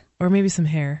least. Or maybe some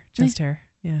hair. Chest hair.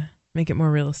 Yeah. Make it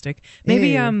more realistic.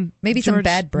 Maybe maybe George some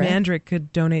bad breath. Mandrick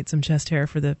could donate some chest hair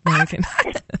for the mannequin.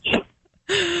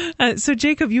 So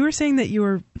Jacob, you were saying that you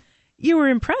were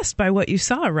impressed by what you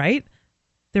saw, right?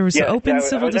 There was open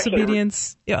civil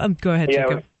disobedience. Go ahead,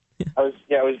 Jacob. I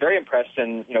was very impressed,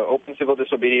 and open civil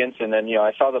disobedience, and then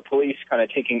I saw the police kind of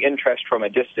taking interest from a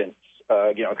distance,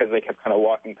 because they kept kind of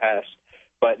walking past.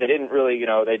 But they didn't really,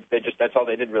 they just, that's all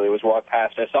they did really was walk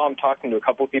past. I saw them talking to a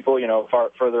couple people,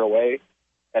 further away.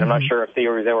 And I'm not sure if they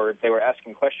were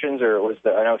asking questions, or it was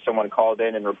I know someone called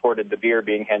in and reported the beer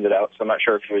being handed out, so I'm not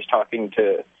sure if he was talking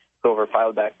to whoever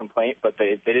filed that complaint, but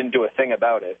they didn't do a thing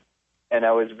about it. And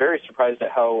I was very surprised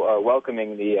at how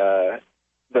welcoming the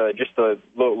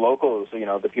locals,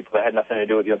 the people that had nothing to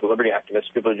do with the liberty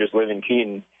activists, people who just live in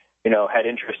Keene, had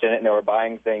interest in it, and they were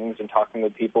buying things and talking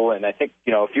with people. And I think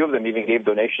a few of them even gave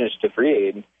donations to Free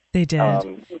Aid. They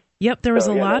did. Yep, there was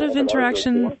a lot of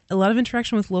interaction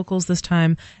with locals this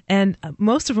time, and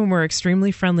most of them were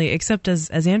extremely friendly, except as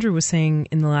Andrew was saying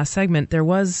in the last segment, there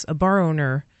was a bar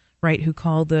owner, right, who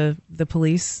called the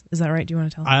police. Is that right? Do you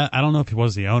want to tell us? I don't know if he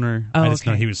was the owner. I just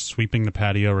know he was sweeping the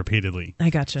patio repeatedly. I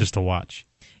gotcha. Just to watch.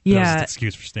 Yeah. That was his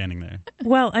excuse for standing there.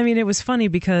 Well, I mean, it was funny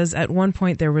because at one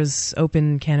point there was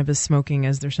open cannabis smoking,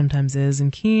 as there sometimes is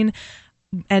in Keene.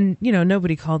 And,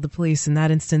 nobody called the police in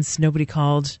that instance. Nobody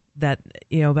called that,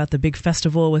 about the big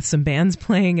festival with some bands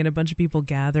playing and a bunch of people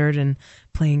gathered and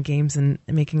playing games and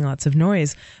making lots of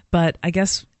noise. But I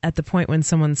guess at the point when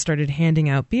someone started handing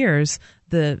out beers,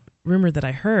 the rumor that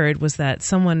I heard was that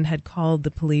someone had called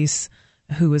the police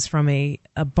who was from a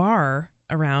bar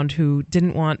around who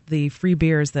didn't want the free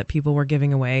beers that people were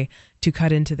giving away to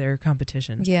cut into their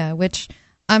competition. Yeah, which...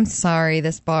 I'm sorry,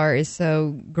 this bar is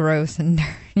so gross and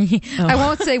dirty. I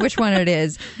won't say which one it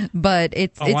is, but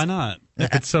it's... why not?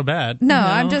 If it's so bad. No,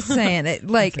 I'm just saying it.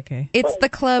 Okay. It's the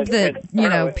club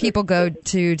that, people go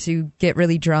to get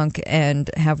really drunk and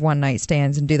have one-night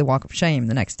stands and do the walk of shame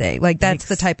the next day. That's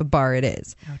the type of bar it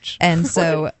is. Ouch. And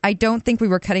so I don't think we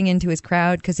were cutting into his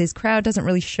crowd, because his crowd doesn't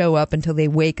really show up until they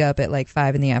wake up at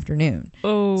 5 in the afternoon.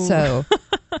 Oh. So,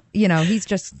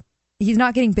 he's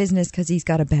not getting business because he's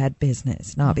got a bad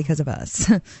business, not because of us.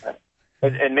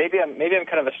 And maybe I'm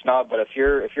kind of a snob, but if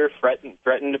you're threatened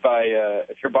by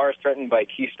if your bar is threatened by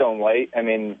Keystone Light, I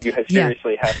mean, you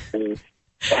seriously have to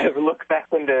look back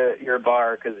into your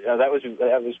bar, because that was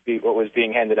what was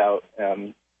being handed out.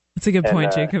 That's a good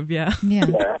point, Jacob. Yeah.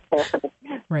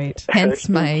 Right. Hence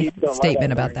my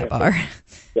statement about that bar.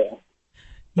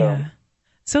 Yeah.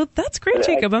 So that's great,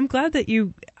 Jacob. I'm glad that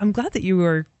you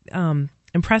were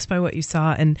impressed by what you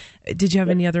saw. And did you have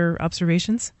any other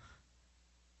observations?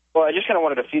 Well, I just kind of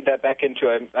wanted to feed that back into.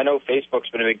 I know Facebook's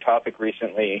been a big topic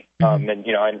recently, and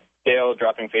Dale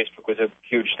dropping Facebook was a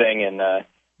huge thing, and I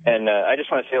just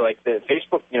want to say the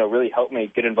Facebook really helped me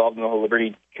get involved in the whole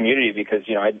liberty community, because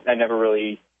I never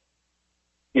really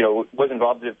was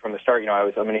involved in it from the start.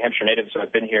 I'm a New Hampshire native, so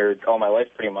I've been here all my life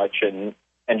pretty much, and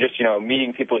just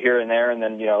meeting people here and there, and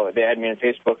then they add me on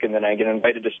Facebook, and then I get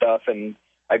invited to stuff, and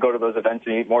I go to those events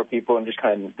and meet more people, and just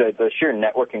kind of the sheer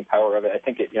networking power of it. I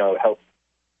think it helped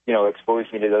expose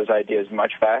me to those ideas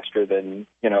much faster than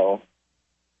I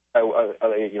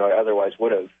otherwise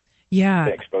would have. Yeah,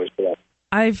 been exposed to that.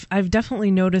 I've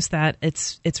definitely noticed that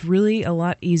it's really a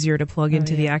lot easier to plug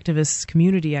into the activist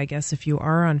community, I guess, if you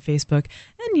are on Facebook.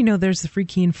 And there's the Free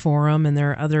Keene forum, and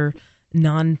there are other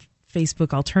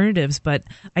non-Facebook alternatives. But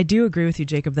I do agree with you,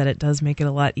 Jacob, that it does make it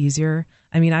a lot easier.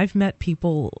 I mean, I've met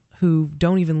people who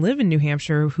don't even live in New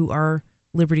Hampshire who are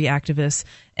liberty activists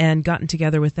and gotten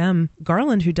together with them.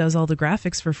 Garland, who does all the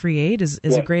graphics for Free Aid, is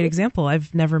a great example. I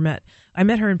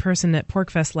met her in person at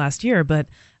PorcFest last year, but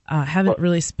haven't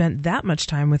really spent that much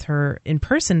time with her in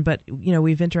person. But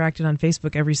we've interacted on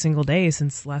Facebook every single day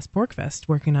since last PorcFest,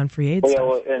 working on Free Aid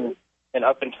stuff. And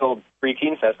up until Free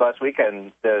Keene Fest last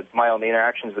weekend, my only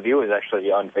interactions with you was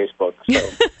actually on Facebook. So.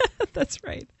 That's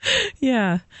right.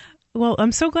 Yeah. Well,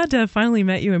 I'm so glad to have finally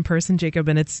met you in person, Jacob,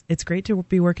 and it's great to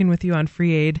be working with you on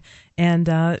Free Aid. And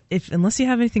unless you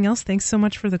have anything else, thanks so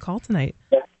much for the call tonight.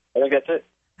 Yeah, I think that's it.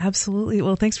 Absolutely.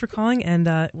 Well, thanks for calling, and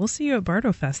we'll see you at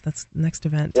Bardo Fest. That's the next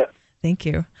event. Yeah. Thank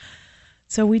you.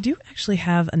 So we do actually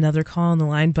have another call on the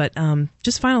line, but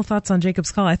just final thoughts on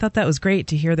Jacob's call. I thought that was great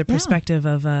to hear the perspective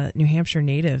of a New Hampshire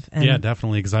native. And yeah,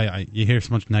 definitely, because you hear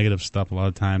so much negative stuff a lot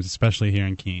of times, especially here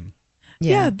in Keene.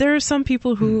 Yeah, there are some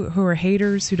people who are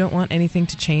haters, who don't want anything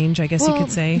to change, I guess you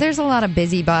could say. There's a lot of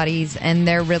busybodies, and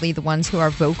they're really the ones who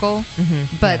are vocal,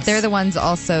 but they're the ones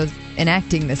also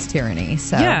enacting this tyranny.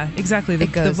 So yeah, exactly.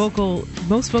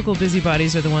 Most vocal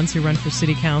busybodies are the ones who run for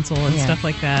city council and stuff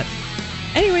like that.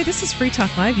 Anyway, this is Free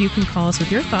Talk Live. You can call us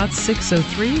with your thoughts,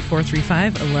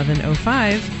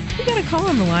 603-435-1105. We got a call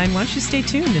on the line. Why don't you stay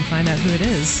tuned and find out who it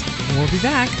is? And we'll be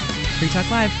back. Free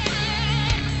Talk Live.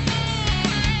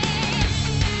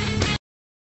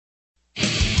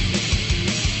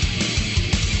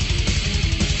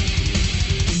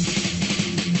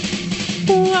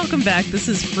 Welcome back. This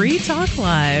is Free Talk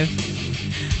Live.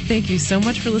 Thank you so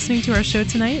much for listening to our show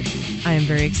tonight. I am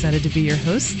very excited to be your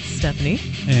host, Stephanie.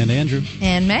 And Andrew.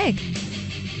 And Meg.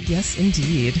 Yes,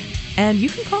 indeed. And you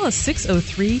can call us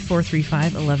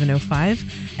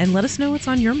 603-435-1105 and let us know what's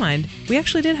on your mind. We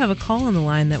actually did have a call on the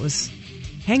line that was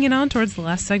hanging on towards the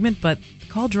last segment, but the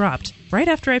call dropped right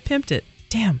after I pimped it.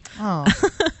 Damn. Oh.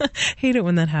 Hate it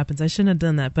when that happens. I shouldn't have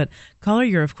done that. But caller,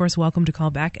 you're of course welcome to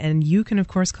call back. And you can of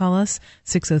course call us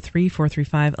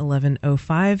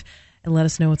 603-435-1105 and let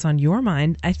us know what's on your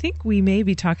mind. I think we may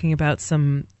be talking about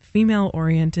some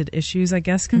female-oriented issues, I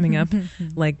guess, coming up,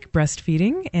 like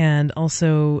breastfeeding and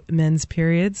also men's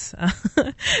periods.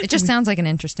 It just sounds like an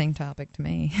interesting topic to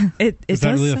me. Is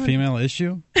that really a female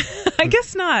issue? I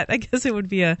guess not. I guess it would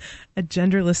be a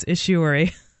genderless issue or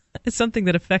it's something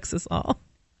that affects us all.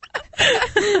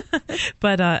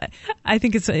 But I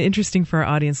think it's interesting for our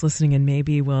audience listening and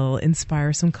maybe will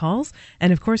inspire some calls.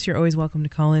 And of course, you're always welcome to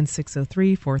call in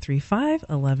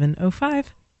 603-435-1105.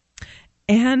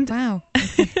 And wow.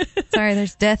 Sorry,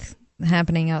 there's death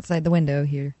happening outside the window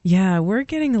here. Yeah, we're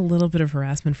getting a little bit of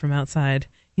harassment from outside.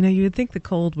 You know, you would think the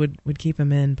cold would keep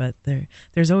them in, but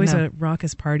there's always a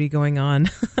raucous party going on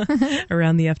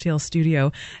around the FTL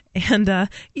studio. And,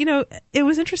 you know, it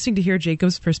was interesting to hear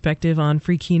Jacob's perspective on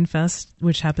Free Keen Fest,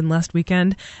 which happened last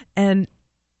weekend. And,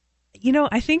 you know,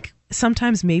 I think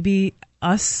sometimes maybe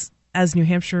us as New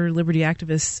Hampshire liberty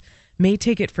activists may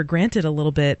take it for granted a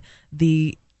little bit,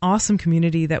 the awesome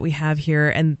community that we have here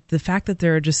and the fact that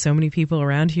there are just so many people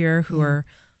around here who are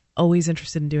always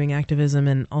interested in doing activism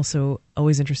and also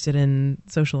always interested in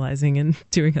socializing and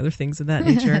doing other things of that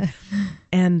nature.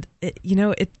 And,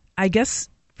 I guess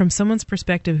from someone's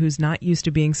perspective who's not used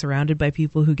to being surrounded by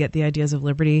people who get the ideas of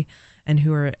liberty and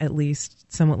who are at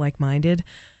least somewhat like-minded,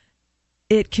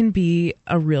 it can be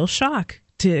a real shock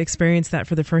to experience that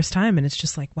for the first time. And it's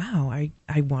just like, wow, I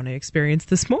want to experience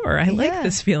this more. I like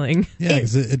this feeling. Yeah,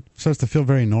 because it starts to feel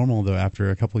very normal, though,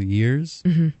 after a couple of years,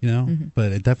 you know? Mm-hmm.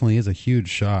 But it definitely is a huge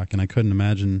shock. And I couldn't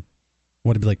imagine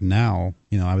what it'd be like now.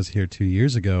 You know, I was here 2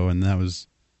 years ago, and that was,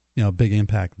 you know, a big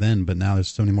impact then. But now there's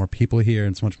so many more people here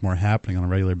and so much more happening on a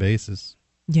regular basis.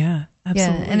 Yeah,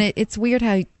 absolutely. Yeah, and it's weird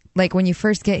how, like, when you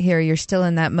first get here, you're still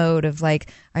in that mode of,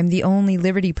 like, I'm the only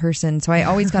liberty person, so I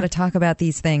always got to talk about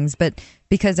these things. But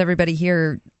because everybody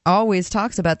here always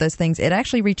talks about those things, it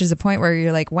actually reaches a point where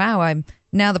you're like, wow, I'm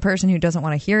now the person who doesn't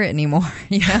want to hear it anymore.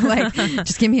 You know, like,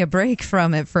 just give me a break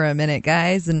from it for a minute,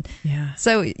 guys. And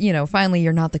so, you know, finally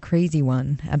you're not the crazy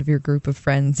one out of your group of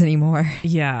friends anymore.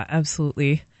 Yeah,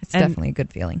 absolutely. It's definitely a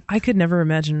good feeling. I could never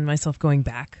imagine myself going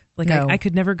back. Like, no. I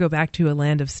could never go back to a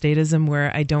land of statism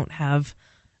where I don't have,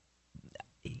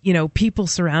 you know, people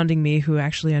surrounding me who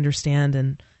actually understand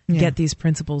and get these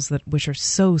principles which are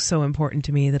so, so important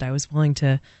to me that I was willing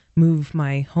to move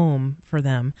my home for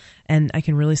them. And I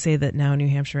can really say that now New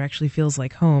Hampshire actually feels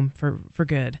like home for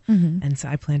good. Mm-hmm. And so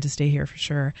I plan to stay here for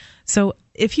sure. So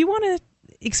if you want to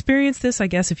experience this, I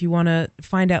guess, if you want to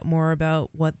find out more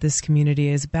about what this community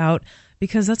is about,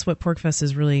 because that's what PorcFest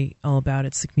is really all about.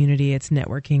 It's the community, it's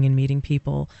networking and meeting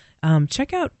people.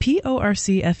 Check out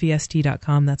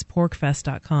porcfest.com. That's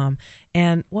porcfest.com.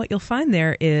 And what you'll find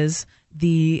there is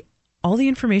all the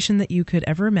information that you could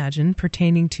ever imagine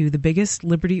pertaining to the biggest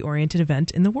liberty-oriented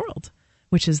event in the world,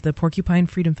 which is the Porcupine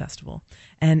Freedom Festival.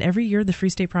 And every year, the Free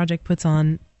State Project puts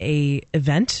on a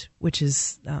event, which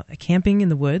is a camping in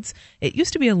the woods. It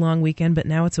used to be a long weekend, but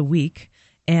now it's a week.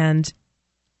 And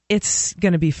it's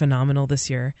going to be phenomenal this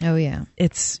year. Oh, yeah.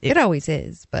 It always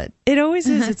is, but... It always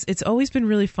is. It's always been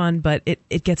really fun, but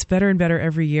it gets better and better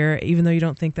every year, even though you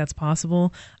don't think that's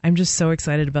possible. I'm just so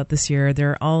excited about this year.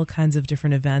 There are all kinds of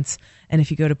different events, and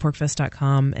if you go to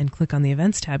porcfest.com and click on the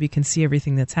events tab, you can see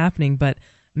everything that's happening. But,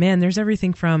 man, there's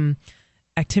everything from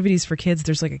activities for kids.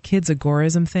 There's like a kids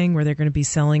agorism thing where they're going to be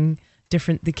selling...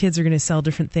 the kids are going to sell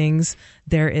different things.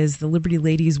 There is the Liberty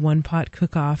Ladies One Pot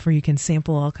Cook-Off where you can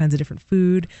sample all kinds of different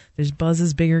food. There's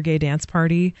Buzz's Bigger Gay Dance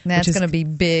Party. That's going to be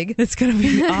big. It's going to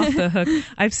be off the hook.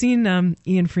 I've seen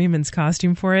Ian Freeman's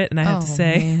costume for it, and I have to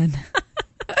say,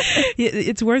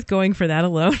 it's worth going for that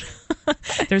alone.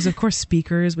 There's, of course,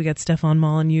 speakers. We got Stefan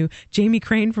Molyneux, Jamie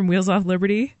Crane from Wheels Off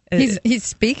Liberty. He's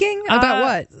speaking?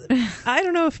 About what? I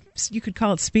don't know if you could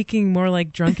call it speaking, more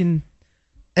like drunken...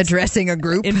 addressing a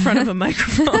group in front of a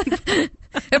microphone.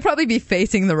 He'll probably be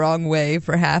facing the wrong way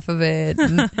for half of it.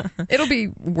 It'll be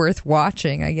worth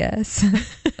watching, I guess.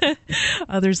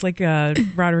 Others like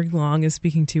Roderick Long is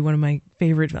speaking to one of my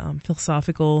favorite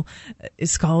philosophical,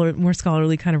 more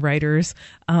scholarly kind of writers.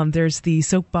 There's the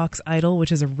Soapbox Idol,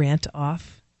 which is a rant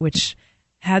off, which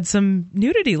had some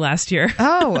nudity last year.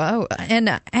 Oh,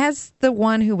 and as the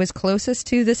one who was closest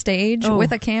to the stage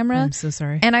with a camera, I'm so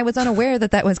sorry, and I was unaware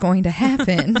that was going to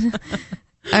happen.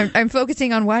 I'm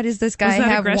focusing on why does this guy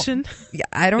have aggression?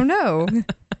 I don't know.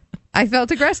 I felt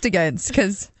aggressed against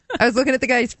because I was looking at the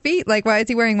guy's feet, like, why is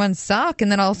he wearing one sock?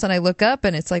 And then all of a sudden I look up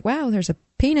and it's like, wow, there's a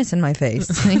penis in my face,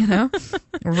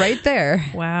 right there.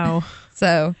 Wow.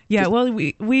 So yeah, well,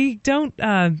 we don't.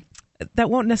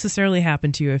 That won't necessarily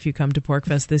happen to you if you come to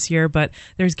PorkFest this year, but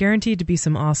there's guaranteed to be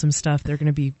some awesome stuff. There are going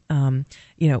to be,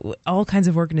 all kinds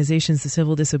of organizations. The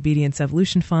Civil Disobedience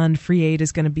Evolution Fund, Free Aid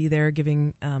is going to be there,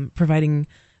 providing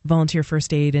volunteer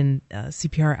first aid and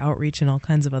CPR outreach and all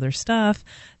kinds of other stuff.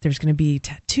 There's going to be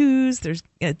tattoos. There's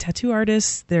tattoo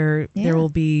artists. There will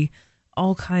be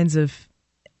all kinds of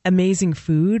amazing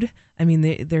food. I mean,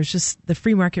 there's just the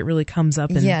free market really comes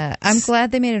up. And I'm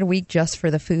glad they made it a week just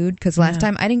for the food, because last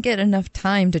time I didn't get enough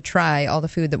time to try all the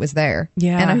food that was there.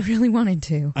 Yeah, and I really wanted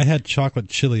to. I had chocolate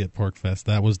chili at PorkFest.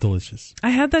 That was delicious.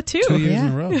 I had that too. 2 years in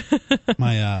a row.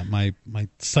 My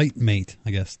site mate,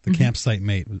 I guess, the campsite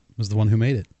mate, was the one who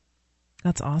made it.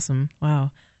 That's awesome.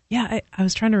 Wow. Yeah, I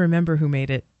was trying to remember who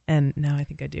made it. And now I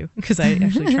think I do, because I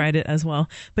actually tried it as well.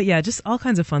 But yeah, just all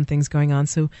kinds of fun things going on.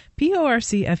 So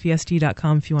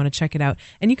porcfest.com if you want to check it out.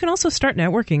 And you can also start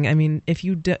networking. I mean, if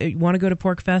you want to go to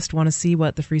PorkFest, want to see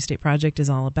what the Free State Project is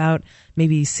all about,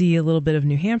 maybe see a little bit of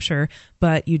New Hampshire,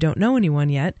 but you don't know anyone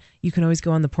yet, you can always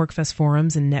go on the PorkFest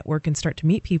forums and network and start to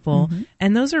meet people. Mm-hmm.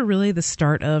 And those are really the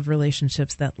start of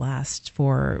relationships that last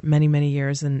for many, many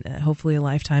years and hopefully a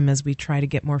lifetime as we try to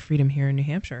get more freedom here in New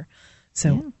Hampshire.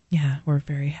 So, yeah, we're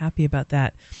very happy about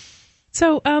that.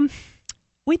 So,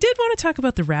 we did want to talk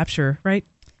about the rapture, right,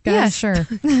 guys? Yeah, sure.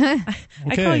 I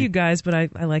call you guys, but I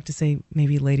like to say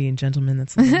maybe lady and gentleman.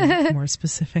 That's a little more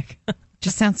specific.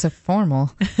 Just sounds so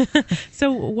formal.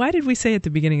 So why did we say at the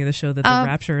beginning of the show that the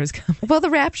rapture is coming? Well, the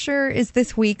rapture is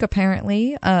this week,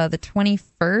 apparently, the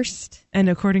 21st. And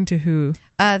according to who?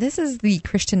 This is the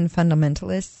Christian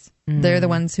fundamentalists. They're the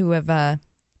ones who have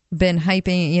been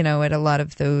hyping, at a lot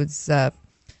of those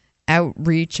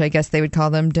outreach, I guess they would call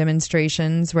them,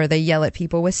 demonstrations, where they yell at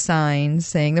people with signs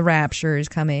saying the rapture is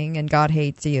coming and God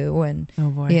hates you and,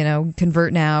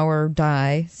 convert now or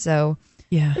die. So,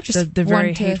 yeah, the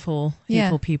very hateful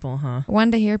people, huh?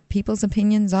 Wanted to hear people's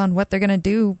opinions on what they're going to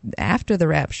do after the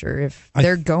rapture, if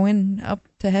they're going up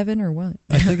to heaven or what.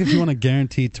 I think if you want to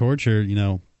guarantee torture,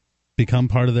 become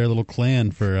part of their little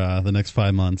clan for the next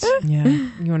 5 months. Yeah,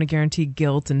 you want to guarantee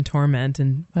guilt and torment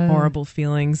and horrible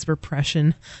feelings,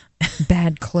 repression.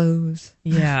 Bad clothes.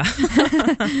 Yeah.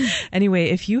 Anyway,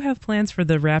 if you have plans for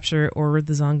the rapture or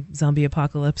the zombie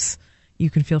apocalypse,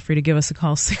 you can feel free to give us a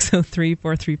call,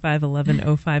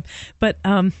 603-435-1105. But,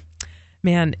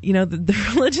 man,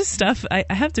 the religious stuff, I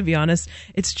have to be honest,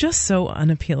 it's just so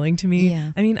unappealing to me.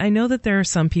 Yeah. I mean, I know that there are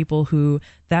some people who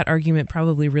that argument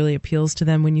probably really appeals to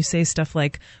them when you say stuff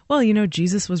like, well,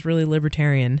 Jesus was really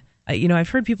libertarian. I've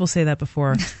heard people say that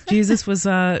before. Jesus was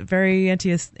very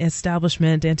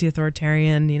anti-establishment,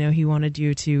 anti-authoritarian. He wanted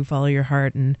you to follow your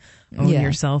heart and own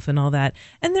yourself and all that.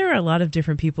 And there are a lot of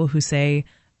different people who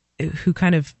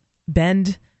kind of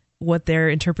bend what their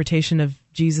interpretation of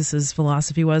Jesus's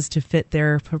philosophy was to fit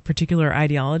their particular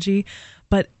ideology.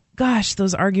 But gosh,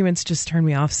 those arguments just turn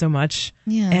me off so much.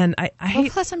 Yeah. And I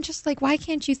hate. Plus, I'm just like, why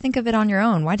can't you think of it on your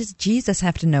own? Why does Jesus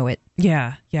have to know it?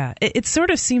 Yeah. It sort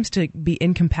of seems to be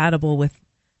incompatible with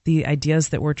the ideas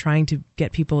that we're trying to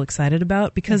get people excited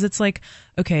about, because it's like,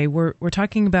 okay, we're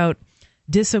talking about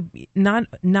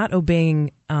not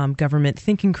obeying government,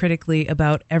 thinking critically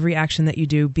about every action that you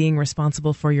do, being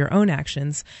responsible for your own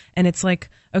actions. And it's like,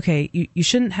 okay, you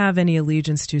shouldn't have any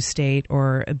allegiance to state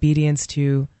or obedience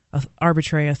to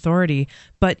arbitrary authority,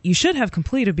 but you should have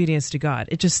complete obedience to God.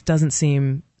 It just doesn't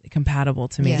seem compatible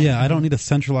to me. Yeah, I don't need a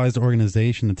centralized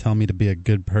organization to tell me to be a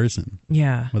good person.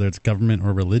 Yeah. Whether it's government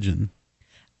or religion.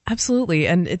 Absolutely.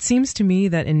 And it seems to me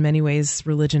that in many ways,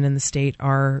 religion and the state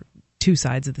are two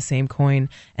sides of the same coin.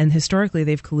 And historically,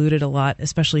 they've colluded a lot,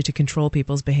 especially to control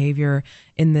people's behavior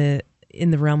in the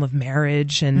realm of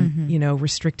marriage and,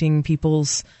 restricting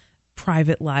people's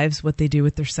private lives, what they do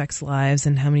with their sex lives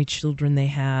and how many children they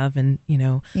have and,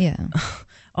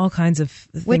 all kinds of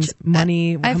things,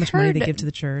 money, how much money they give to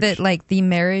the church. That like the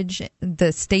marriage,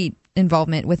 the state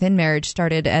involvement within marriage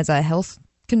started as a health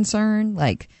concern,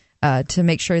 like to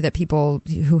make sure that people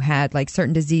who had like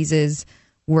certain diseases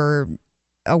were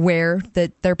aware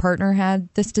that their partner had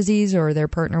this disease or their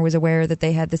partner was aware that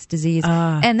they had this disease.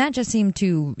 And that just seemed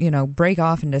to, break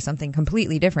off into something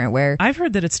completely different where I've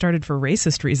heard that it started for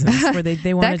racist reasons where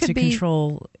they wanted to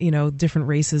control, different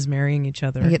races marrying each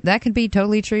other. Yeah, that could be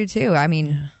totally true too. I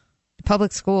mean,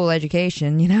 public school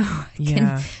education,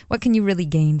 what can you really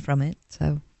gain from it?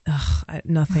 So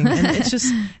nothing. And it's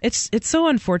just, it's so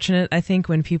unfortunate, I think,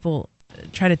 when people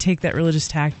try to take that religious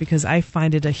tact, because I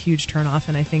find it a huge turnoff,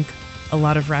 and I think a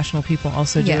lot of rational people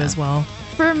also do as well.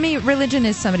 For me, religion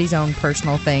is somebody's own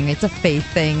personal thing. It's a faith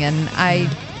thing, and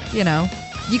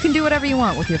you can do whatever you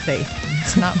want with your faith.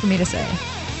 It's not for me to say.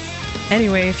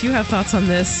 Anyway, if you have thoughts on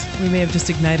this, we may have just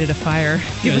ignited a fire.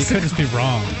 You could just be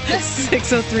wrong.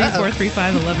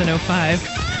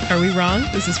 603-435-1105. Are we wrong?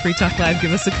 This is Free Talk Live.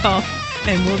 Give us a call,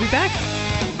 and we'll be back.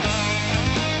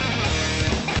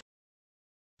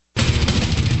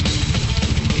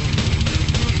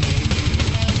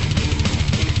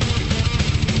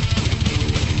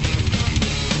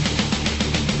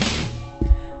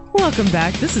 Welcome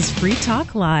back. This is Free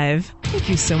Talk Live. Thank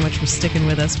you so much for sticking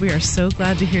with us. We are so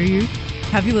glad to hear you.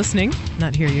 Have you listening?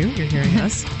 Not hear you. You're hearing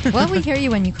us. Well, we hear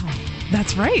you when you call.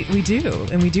 That's right. We do.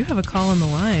 And we do have a call on the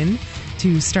line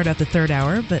to start out the third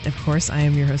hour. But, of course, I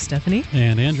am your host, Stephanie.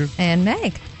 And Andrew. And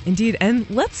Meg. Indeed. And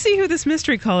let's see who this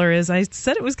mystery caller is. I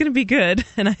said it was going to be good,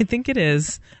 and I think it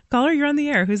is. Caller, you're on the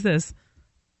air. Who's this?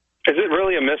 Is it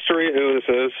really a mystery who this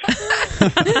is?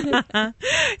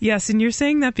 Yes, and you're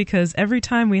saying that because every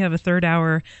time we have a third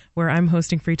hour where I'm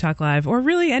hosting Free Talk Live, or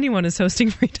really anyone is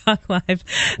hosting Free Talk Live.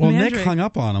 Well, Nick hung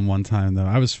up on him one time, though.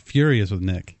 I was furious with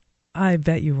Nick. I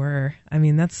bet you were. I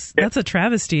mean, that's a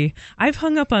travesty. I've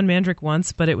hung up on Mandrick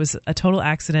once, but it was a total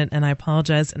accident, and I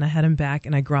apologized, and I had him back,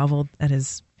 and I groveled at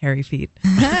his hairy feet.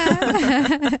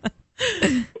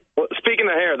 Well, speaking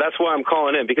of hair, that's why I'm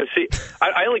calling in, because, see,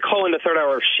 I only call in the third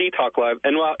hour of She Talk Live,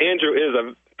 and while Andrew is,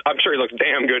 I'm sure he looks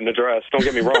damn good in a dress, don't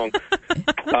get me wrong.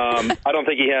 I don't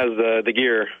think he has the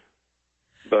gear,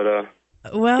 but...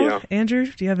 Well, Andrew,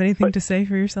 do you have anything to say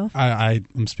for yourself?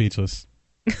 I'm speechless.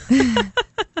 I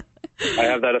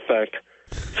have that effect.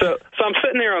 So I'm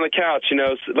sitting there on the couch,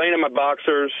 laying in my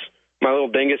boxers, my little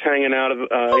dingus hanging out of...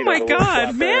 oh, my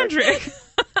God, Mandrick!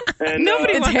 And,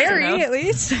 Nobody it's wants hairy, to know. at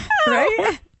least,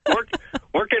 right?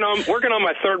 Working on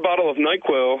my third bottle of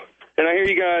NyQuil, and I hear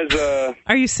you guys...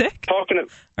 Are you sick?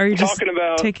 Are you just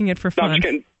about taking it for fun? No,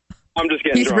 I'm just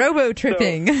getting He's drunk.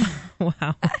 robo-tripping. So,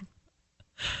 wow.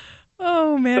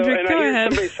 Oh, Mandrick, go ahead. I hear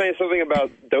somebody saying something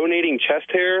about donating chest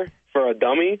hair for a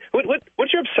dummy.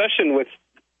 What's your obsession with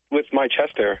my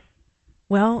chest hair?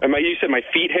 Well, you said my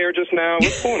feet hair just now.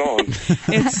 What's going on?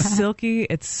 It's silky,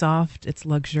 it's soft, it's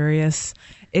luxurious.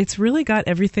 It's really got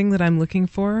everything that I'm looking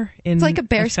for in It's like a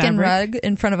bearskin fabric. rug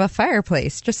in front of a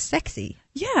fireplace. Just sexy.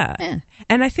 Yeah.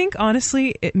 And I think,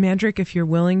 honestly, Mandrick, if you're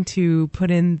willing to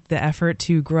put in the effort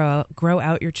to grow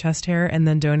out your chest hair and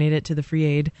then donate it to the Free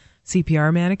Aid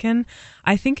CPR mannequin,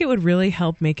 I think it would really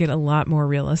help make it a lot more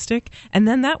realistic. And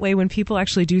then that way, when people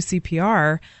actually do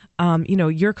CPR,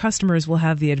 your customers will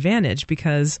have the advantage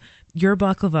because your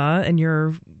baklava and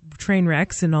your train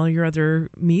wrecks and all your other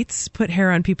meats put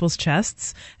hair on people's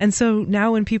chests. And so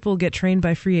now when people get trained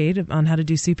by Free Aid on how to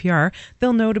do CPR,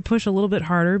 they'll know to push a little bit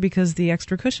harder because the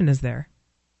extra cushion is there.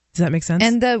 Does that make sense?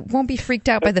 And won't be freaked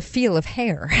out by the feel of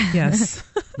hair. Yes.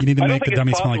 You need to make the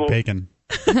dummy smell like bacon.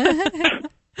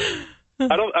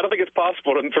 I don't think it's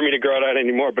possible for me to grow it out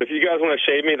anymore. But if you guys want to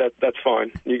shave me, that's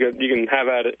fine. You can have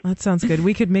at it. That sounds good.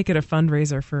 We could make it a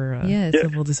fundraiser for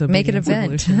civil disobedience. Make it an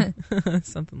event.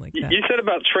 Something like that. You said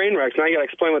about train wrecks. Now you got to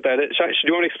explain what that is. Do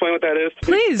you want to explain what that is?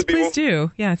 Please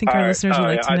do. Yeah, I think our listeners would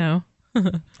like to know.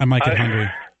 I might get hungry.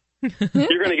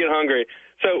 You're going to get hungry.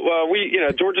 So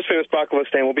Georgia's Famous Baklava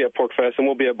Stand will be at Pork Fest and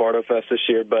we'll be at Bardo Fest this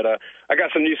year. But I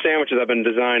got some new sandwiches I've been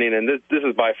designing, and this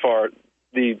is by far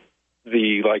the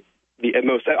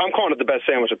most. I'm calling it the best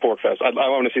sandwich at Pork Fest. I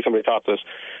want to see somebody top this.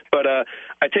 But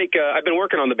I've been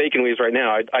working on the bacon weaves right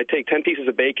now. I take 10 pieces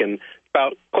of bacon,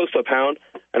 about close to a pound,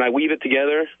 and I weave it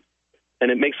together, and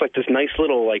it makes like this nice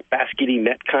little like baskety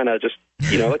net kind of just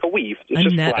like a weave. It's a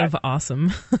just net flat. of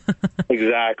awesome.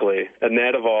 Exactly, a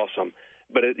net of awesome.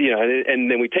 But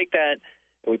and then we take that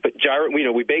and we put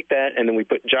we bake that, and then we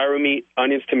put gyro meat,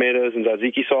 onions, tomatoes, and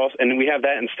tzatziki sauce, and then we have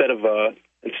that instead of a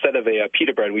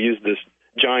pita bread. We use this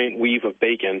giant weave of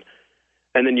bacon,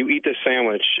 and then you eat this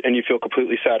sandwich, and you feel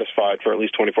completely satisfied for at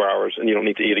least 24 hours, and you don't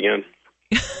need to eat again.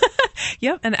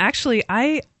 Yep, and actually,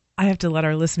 I have to let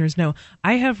our listeners know,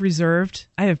 I have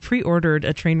pre-ordered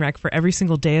a train wreck for every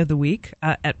single day of the week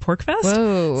at Pork Fest.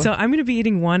 Whoa. So I'm going to be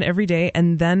eating one every day,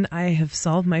 and then I have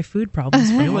solved my food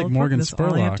problems. I feel like Morgan That's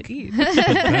all I have to eat.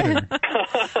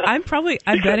 I'm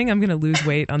betting I'm going to lose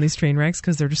weight on these train wrecks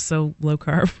because they're just so low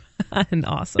carb and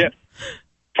awesome. Yeah.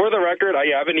 For the record,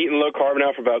 I've been eating low carb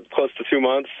now for about close to 2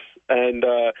 months, and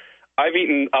I've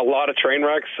eaten a lot of train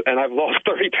wrecks, and I've lost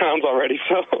 30 pounds already.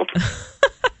 So,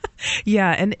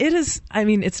 yeah, and it is. I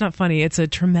mean, it's not funny. It's a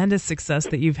tremendous success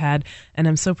that you've had, and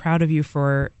I'm so proud of you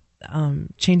for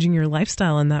changing your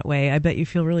lifestyle in that way. I bet you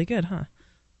feel really good, huh?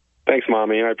 Thanks,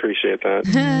 Mommy. I appreciate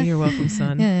that. You're welcome,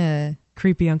 son. Yeah.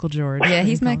 creepy Uncle George. Yeah,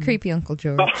 he's my creepy Uncle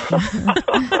George.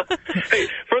 Hey,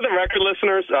 for the record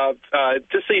listeners,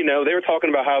 just so you know, they were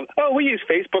talking about how, we use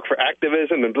Facebook for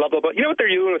activism and blah, blah, blah. You know what they're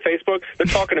doing with Facebook? They're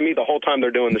talking to me the whole time they're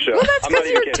doing the show. Well, that's I'm not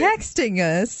because even you're kidding.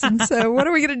 texting us. And so what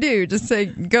are we going to do? Just say,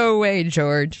 go away,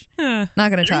 George. Not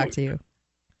going to talk to you.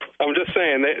 I'm just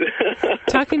saying.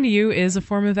 Talking to you is a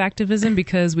form of activism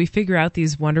because we figure out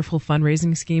these wonderful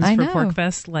fundraising schemes for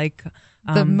PorcFest, like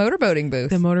the motorboating booth.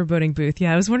 The motorboating booth.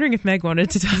 Yeah, I was wondering if Meg wanted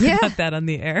to talk about that on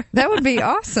the air. That would be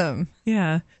awesome.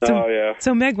 Yeah. So,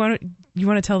 So Meg, why don't you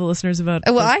want to tell the listeners about?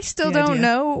 Well, I still don't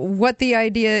know what the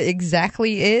idea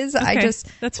exactly is. Okay,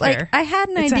 that's fair. I had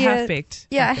an idea. It's a half-baked.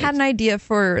 Yeah, I had an idea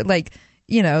for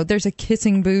there's a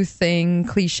kissing booth thing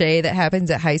cliche that happens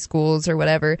at high schools or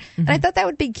whatever. And I thought that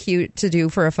would be cute to do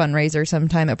for a fundraiser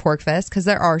sometime at PorcFest because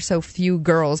there are so few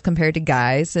girls compared to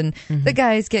guys. And the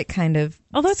guys get kind of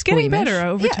although it's getting better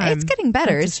over time. Yeah, it's getting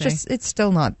better. It's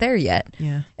still not there yet.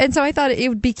 Yeah. And so I thought it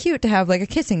would be cute to have like a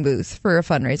kissing booth for a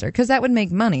fundraiser because that would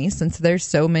make money since there's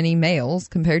so many males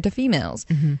compared to females.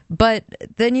 But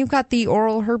then you've got the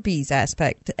oral herpes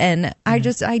aspect. And I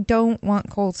don't want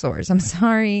cold sores. I'm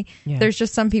sorry. Yeah. There's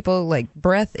just some people like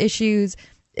breath issues,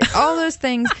 all those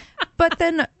things. But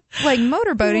then like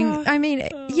motorboating, I mean,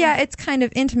 it's kind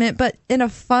of intimate, but in a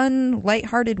fun,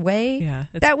 lighthearted way. Yeah,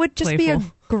 that would just be a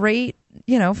great,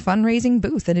 fundraising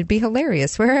booth, and it'd be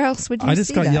hilarious. Where else would you see that? I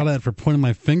just got yelled at for pointing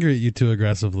my finger at you too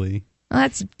aggressively. Well,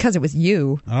 that's because it was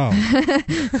you. Oh.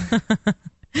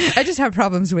 I just have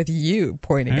problems with you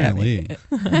pointing at me.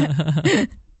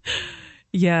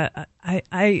 Yeah,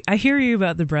 I hear you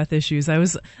about the breath issues. I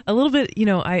was a little bit,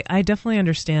 I definitely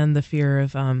understand the fear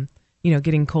of,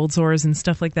 getting cold sores and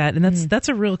stuff like that. And that's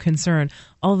a real concern.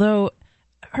 Although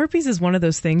herpes is one of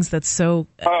those things that's so...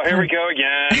 Oh, here we go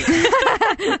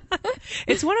again.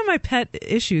 It's one of my pet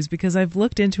issues because I've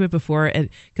looked into it before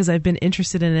because I've been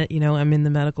interested in it. I'm in the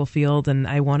medical field and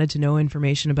I wanted to know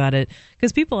information about it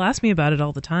because people ask me about it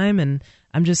all the time. And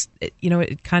I'm just,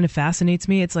 it kind of fascinates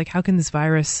me. It's like, how can this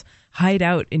virus hide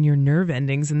out in your nerve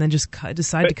endings and then just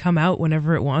decide to come out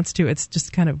whenever it wants to? It's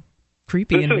just kind of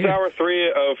creepy. This and is weird. hour 3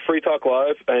 of Free Talk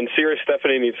Live, and Serious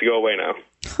Stephanie needs to go away now.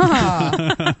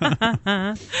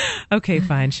 Okay,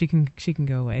 fine. She can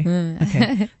go away.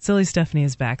 Okay, silly Stephanie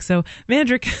is back. So,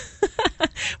 Mandrick,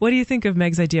 what do you think of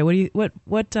Meg's idea? What do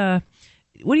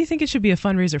you think it should be a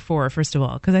fundraiser for? First of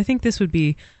all, because I think this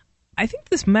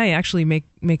may actually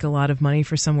make a lot of money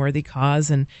for some worthy cause,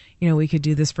 and we could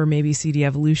do this for maybe CD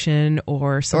Evolution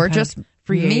or some kind just of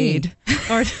free aid,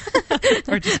 or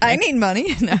just I need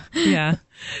money. No. Yeah.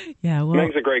 Well,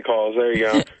 Meg's a great cause. There you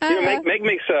go. Meg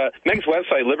makes Meg's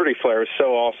website Liberty Flare is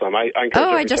so awesome. I encourage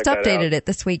everyone I just to check that updated out. it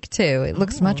this week too. It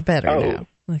looks much better now.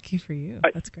 Lucky for you.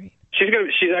 That's great. She's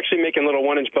actually making little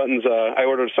 1-inch buttons. I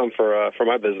ordered some for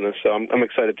my business, so I'm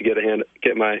excited to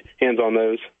get my hands on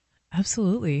those.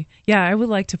 Absolutely. Yeah, I would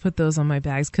like to put those on my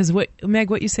bags because what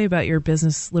you say about your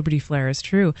business, Liberty Flare, is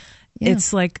true. Yeah.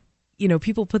 It's like,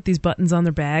 people put these buttons on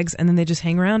their bags and then they just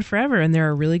hang around forever, and they're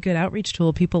a really good outreach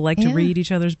tool. People like to read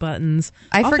each other's buttons.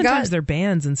 Oftentimes they're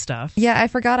bands and stuff. Yeah, I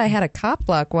forgot I had a cop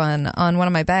block one on one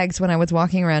of my bags when I was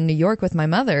walking around New York with my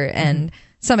mother, and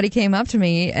somebody came up to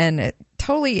me and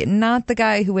totally not the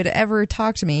guy who would ever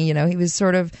talk to me. He was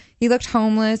he looked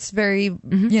homeless, very,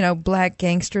 black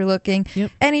gangster looking.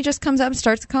 Yep. And he just comes up and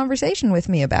starts a conversation with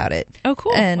me about it. Oh,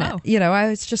 cool. And, wow. I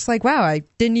was just like, wow, I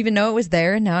didn't even know it was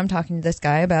there. And now I'm talking to this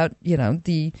guy about,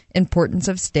 the importance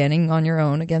of standing on your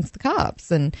own against the cops.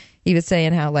 And he was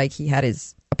saying how, he had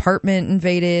his apartment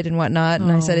invaded and whatnot.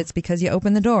 And I said, it's because you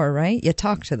open the door, right? You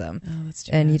talk to them. Oh, that's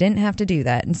true. And you didn't have to do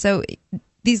that. And so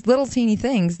these little teeny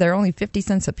things, they're only 50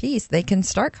 cents a piece. They can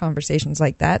start conversations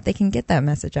like that. They can get that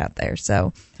message out there.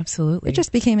 So absolutely, it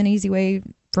just became an easy way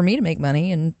for me to make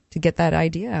money and to get that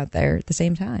idea out there at the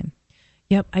same time.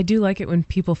 Yep, I do like it when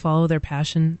people follow their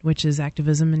passion, which is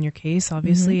activism in your case,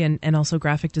 obviously, and also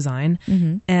graphic design,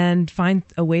 and find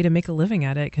a way to make a living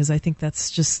at it, because I think that's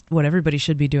just what everybody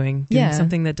should be doing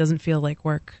something that doesn't feel like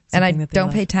work. And I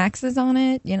don't pay taxes on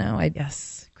it,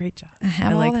 Yes, great job. I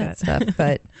have all that stuff,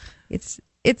 but it's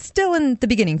still in the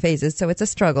beginning phases, so it's a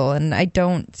struggle, and I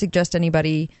don't suggest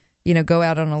anybody go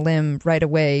out on a limb right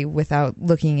away without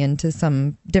looking into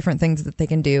some different things that they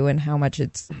can do and how much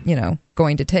it's,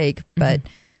 going to take. But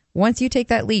once you take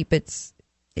that leap, it's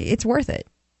worth it.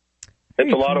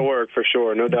 It's a lot of work for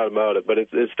sure, no doubt about it, but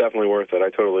it's definitely worth it. I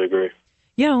totally agree.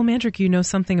 Yeah, well, Mandrick, you know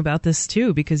something about this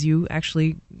too, because you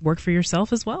actually work for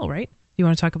yourself as well, right? You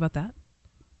want to talk about that?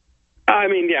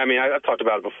 I've talked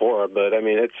about it before, but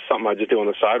it's something I just do on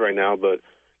the side right now, but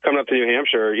coming up to New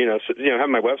Hampshire,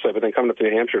 having my website, but then coming up to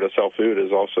New Hampshire to sell food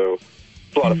is also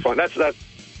a lot of fun. That's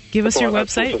Give us your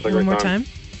website one more time.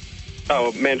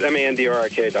 Oh,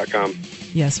 mandrik.com.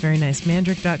 Yes, very nice.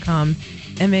 Mandrik.com,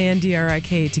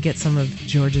 Mandrik, to get some of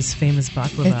George's famous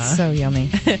baklava. It's so yummy.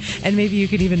 And maybe you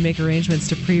could even make arrangements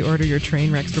to pre-order your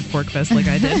train wrecks for PorkFest like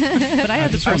I did. But I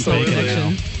had the personal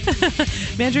connection.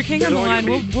 Mandrik, hang on the line.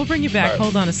 We'll bring you back. Right.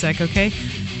 Hold on a sec, okay?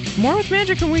 More with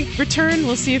Mandrik when we return.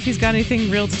 We'll see if he's got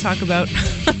anything real to talk about.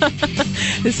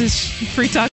 This is Free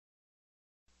Talk.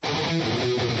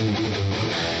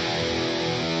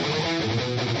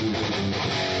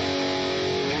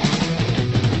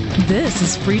 This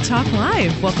is Free Talk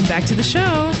Live. Welcome back to the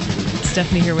show.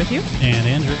 Stephanie here with you. And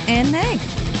Andrew. And Meg.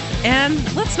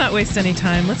 And let's not waste any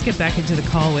time. Let's get back into the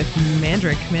call with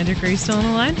Mandrik. Mandrik, are you still on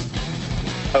the line?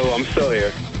 Oh, I'm still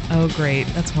here. Oh, great.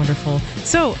 That's wonderful.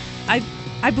 So, I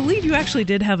believe you actually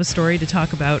did have a story to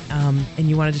talk about, and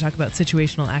you wanted to talk about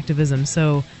situational activism.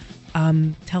 So,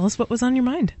 tell us what was on your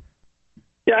mind.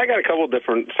 Yeah, I got a couple of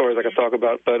different stories I could talk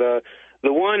about, but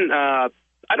the one...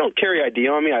 I don't carry ID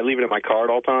on me. I leave it in my car at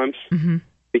all times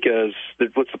because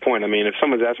what's the point? I mean, if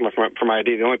someone's asking for my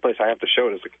ID, the only place I have to show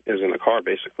it is in the car,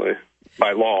 basically,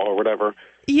 by law or whatever.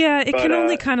 Yeah, it can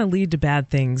only kind of lead to bad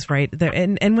things, right?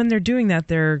 And when they're doing that,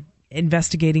 they're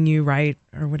investigating you, right,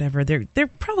 or whatever. They're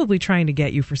probably trying to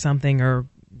get you for something, or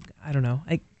I don't know.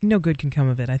 No good can come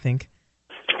of it, I think.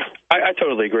 I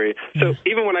totally agree. So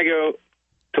even when I go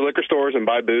to liquor stores and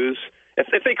buy booze,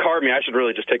 if they card me, I should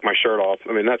really just take my shirt off.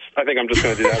 I mean, I think I'm just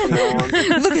going to do that from now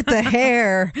on. Look at the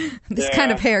hair. This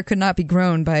kind of hair could not be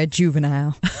grown by a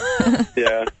juvenile.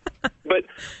 Yeah. But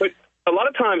a lot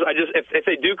of times, if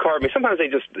they do card me, sometimes they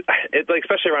just, like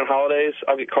especially around holidays,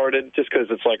 I'll get carded just because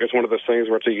it's one of those things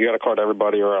where it's like you got to card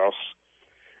everybody or else.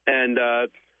 And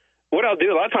what I'll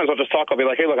do, a lot of times I'll just talk. I'll be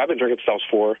like, hey, look, I've been drinking since I was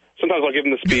 4. Sometimes I'll give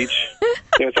them the speech.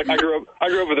 It's like I grew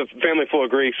up with a family full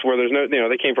of Greeks where there's no,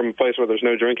 they came from a place where there's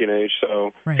no drinking age.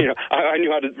 So, right. I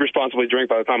knew how to responsibly drink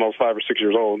by the time I was 5 or 6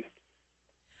 years old.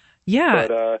 Yeah.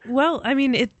 But, well, I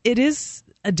mean, it is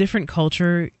a different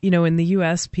culture. In the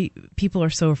U.S., people are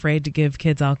so afraid to give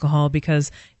kids alcohol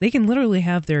because they can literally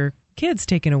have their kids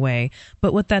taken away.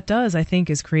 But what that does, I think,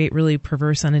 is create really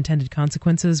perverse unintended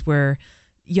consequences where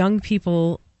young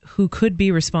people who could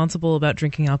be responsible about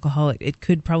drinking alcohol, it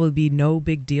could probably be no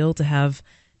big deal to have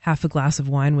half a glass of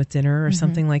wine with dinner or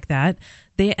something like that.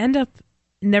 They end up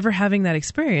never having that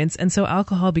experience. And so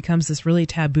alcohol becomes this really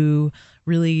taboo,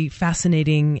 really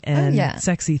fascinating and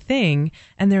sexy thing.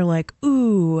 And they're like,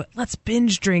 ooh, let's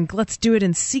binge drink. Let's do it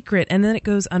in secret. And then it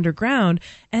goes underground.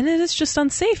 And it is just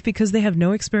unsafe because they have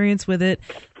no experience with it.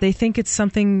 They think it's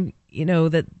something,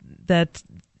 that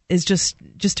is just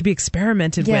to be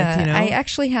experimented with. I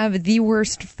actually have the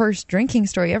worst first drinking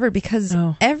story ever because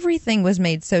everything was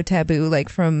made so taboo, like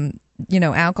from,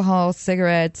 alcohol,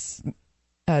 cigarettes,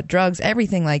 drugs,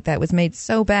 everything like that was made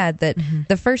so bad that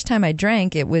the first time I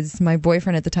drank, it was my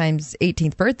boyfriend at the time's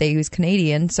 18th birthday, who's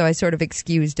Canadian, so I sort of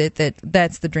excused it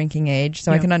that's the drinking age,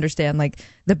 so I can understand like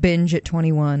the binge at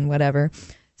 21, whatever.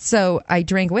 So I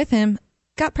drank with him,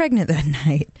 got pregnant that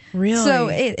night. Really? So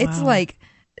it's like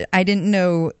I didn't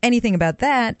know anything about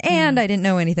that, and I didn't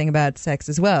know anything about sex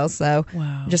as well, so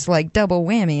just like double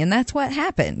whammy, and that's what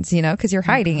happens, because you're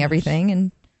hiding everything.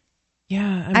 And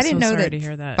yeah, I didn't know sorry to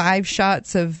hear that 5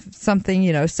 shots of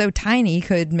something, so tiny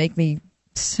could make me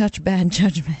such bad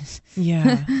judgment.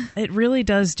 Yeah, it really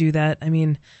does do that. I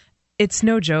mean, it's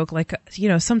no joke. Like,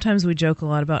 sometimes we joke a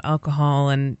lot about alcohol,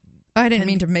 and I didn't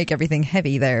mean to make everything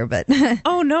heavy there, but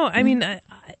oh no, I mean,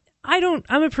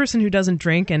 I'm a person who doesn't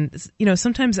drink, and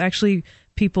sometimes actually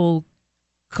people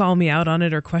call me out on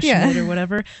it or question it or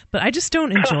whatever, but I just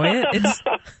don't enjoy it.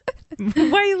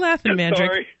 Why are you laughing,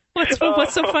 Mandrik?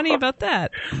 What's so funny about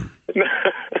that? There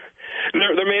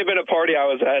may have been a party I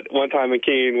was at one time in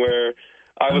Keene where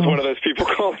I was one of those people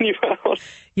calling you out.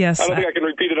 Yes. I don't think I can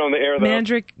repeat it on the air, though.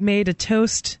 Mandrik made a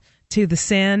toast to the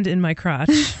sand in my crotch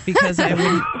because I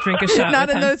wouldn't drink a shot. Not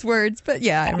with in him. those words, but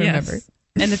yeah, I remember. Yes.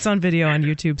 And it's on video on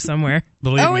YouTube somewhere.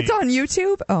 Believe me, it's on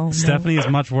YouTube? Oh, Stephanie is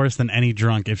much worse than any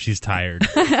drunk if she's tired.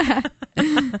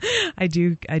 I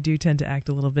do tend to act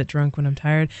a little bit drunk when I'm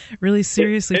tired. Really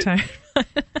seriously tired.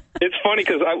 It's funny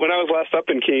because when I was last up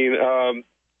in Keene,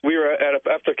 we were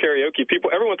after karaoke.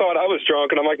 Everyone thought I was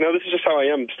drunk, and I'm like, no, this is just how I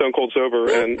am, stone cold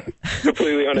sober and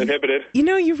completely uninhibited.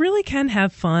 You really can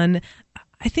have fun.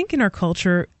 I think in our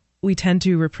culture, we tend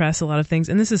to repress a lot of things,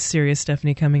 and this is serious,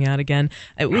 Stephanie, coming out again.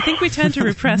 We think we tend to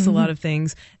repress a lot of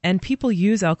things, and people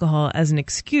use alcohol as an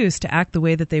excuse to act the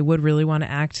way that they would really want to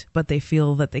act, but they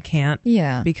feel that they can't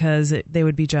because they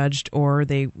would be judged, or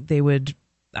they would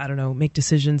I don't know, make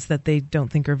decisions that they don't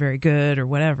think are very good or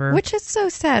whatever. Which is so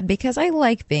sad because I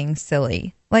like being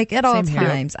silly. Like at all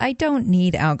times. I don't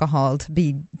need alcohol to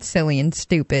be silly and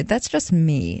stupid. That's just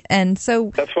me. And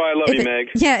so that's why I love you, Meg.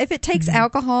 Yeah, if it takes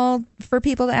alcohol for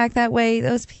people to act that way,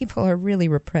 those people are really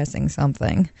repressing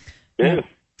something. Yeah.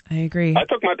 I agree. I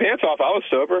took my pants off. I was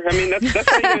sober. I mean, that's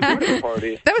how you guys do it at a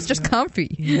party. That was just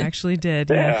comfy. You actually did.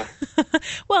 Yeah.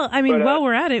 Well, I mean, while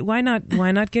we're at it, why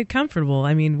not get comfortable?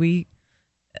 I mean, we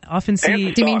often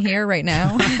see. Do you mean here right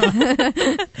now? Pants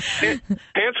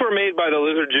were made by the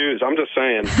lizard Jews. I'm just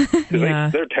saying. Yeah,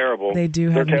 they're terrible. They do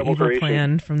have an evil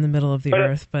plan from the middle of the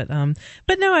earth. But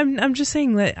no, I'm just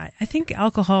saying that I think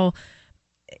alcohol.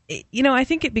 I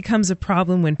think it becomes a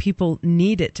problem when people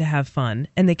need it to have fun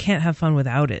and they can't have fun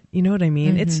without it. You know what I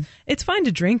mean? Mm-hmm. It's fine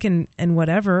to drink and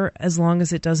whatever, as long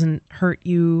as it doesn't hurt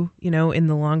you, in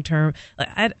the long term.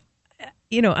 I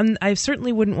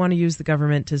certainly wouldn't want to use the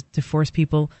government to force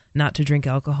people not to drink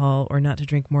alcohol or not to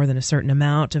drink more than a certain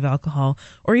amount of alcohol,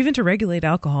 or even to regulate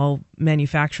alcohol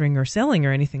manufacturing or selling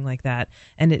or anything like that.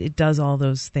 And it does all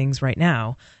those things right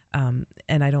now. And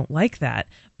I don't like that.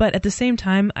 But at the same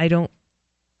time, I don't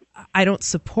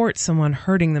support someone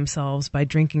hurting themselves by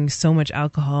drinking so much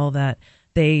alcohol that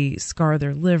they scar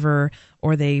their liver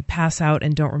or they pass out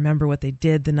and don't remember what they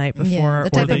did the night before.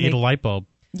 Or they eat a light bulb.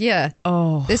 Yeah.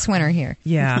 Oh. This winter here.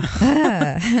 Yeah.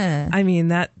 I mean,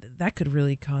 that could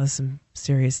really cause some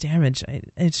serious damage.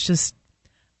 It's just...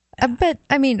 But,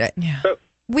 I mean... Yeah.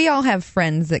 We all have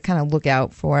friends that kind of look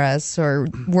out for us, or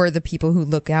we're the people who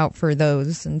look out for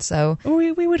those, and so...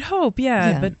 We would hope,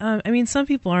 yeah. But, I mean, some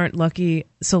people aren't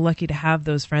so lucky to have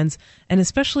those friends, and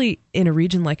especially in a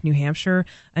region like New Hampshire.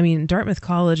 I mean, Dartmouth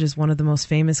College is one of the most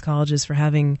famous colleges for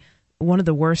having one of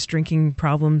the worst drinking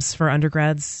problems for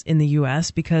undergrads in the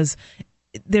U.S. because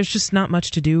there's just not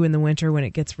much to do in the winter when it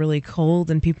gets really cold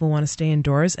and people want to stay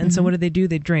indoors. And so what do?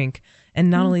 They drink. And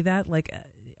not only that, like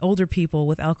older people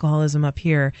with alcoholism up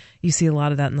here, you see a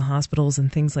lot of that in the hospitals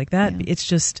and things like that. Yeah.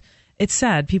 It's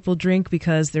sad. People drink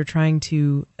because they're trying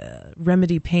to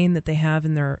remedy pain that they have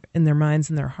in their minds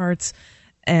and their hearts.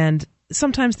 And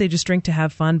sometimes they just drink to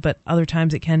have fun, but other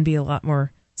times it can be a lot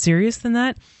more serious than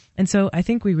that. And so I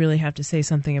think we really have to say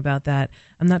something about that.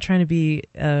 I'm not trying to be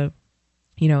a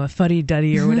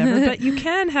fuddy-duddy or whatever, but you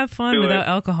can have fun without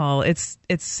alcohol. It's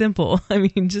simple. I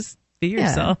mean, just be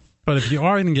yourself. But if you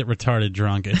are going to get retarded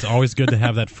drunk, it's always good to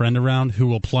have that friend around who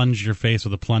will plunge your face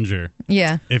with a plunger.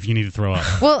 Yeah. If you need to throw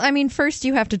up. Well, I mean, first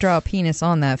you have to draw a penis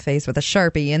on that face with a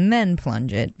Sharpie and then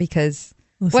plunge it, because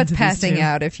what's passing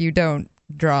out if you don't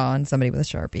draw on somebody with a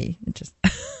Sharpie? It just...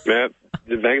 Yeah,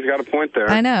 Meg's got a point there.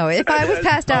 I know. If I was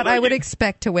passed out, I would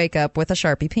expect to wake up with a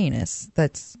Sharpie penis.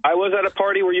 I was at a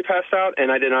party where you passed out,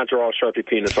 and I did not draw a Sharpie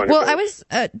penis on your face. Well, I was,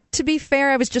 to be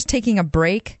fair, I was just taking a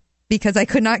break because I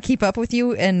could not keep up with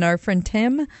you and our friend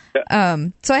Tim. Yeah.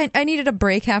 So I needed a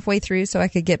break halfway through so I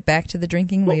could get back to the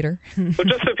drinking later. But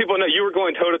just so people know, you were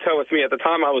going toe-to-toe with me. At the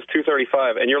time, I was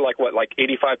 235, and you're like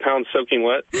 85 pounds soaking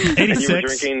wet? 86. And you were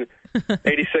drinking...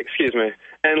 86, excuse me.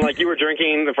 And you were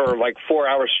drinking for 4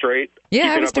 hours straight.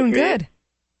 Yeah, I was doing good.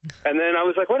 And then I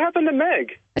was like, what happened to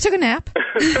Meg? I took a nap.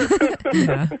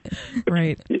 Yeah,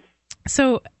 right.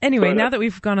 So anyway, now that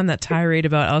we've gone on that tirade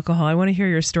about alcohol, I want to hear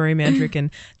your story, Mandrick, and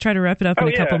try to wrap it up in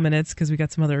a couple minutes because we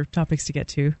got some other topics to get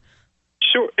to.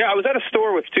 Sure. Yeah, I was at a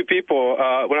store with two people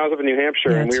when I was up in New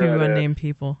Hampshire. Yeah, and we two were unnamed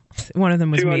people. One of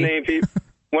them was two me. Unnamed people.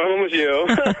 One of them was you,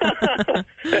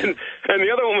 and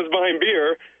the other one was buying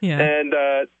beer. Yeah. And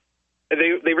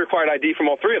they required ID from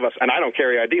all three of us, and I don't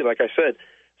carry ID, like I said.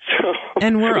 So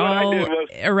and we're all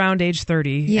around age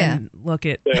 30. Yeah. And look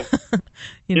at, Yeah.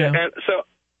 know. And so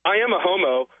I am a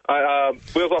homo.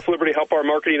 Wheels Off Liberty help our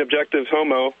marketing objectives.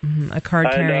 Homo. Mm-hmm. A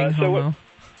card-carrying homo.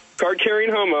 Card-carrying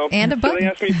homo. And a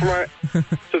button.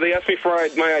 So they asked me for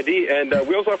my ID, and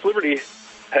Wheels Off Liberty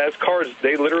has cards.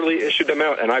 They literally issued them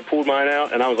out, and I pulled mine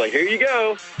out, and I was like, here you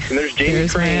go. And there's Jamie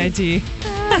Here's Crane. my ID.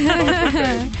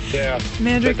 Yeah.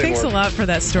 Mandrick, thanks a lot for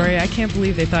that story. I can't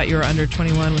believe they thought you were under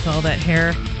 21 with all that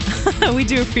hair. We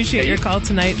do appreciate your call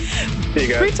tonight.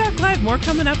 Free Talk Live, more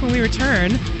coming up when we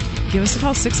return. Give us a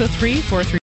call,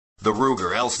 603-43. The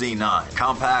Ruger LC9,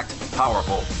 compact,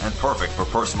 powerful, and perfect for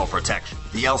personal protection.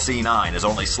 The LC9 is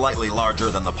only slightly larger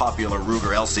than the popular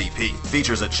Ruger LCP,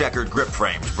 features a checkered grip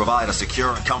frame to provide a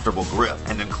secure and comfortable grip,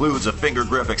 and includes a finger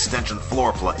grip extension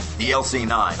floor plate. The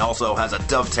LC9 also has a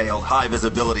dovetailed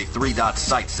high-visibility 3-dot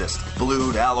sight system,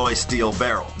 blued alloy steel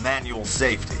barrel, manual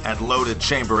safety, and loaded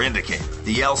chamber indicator.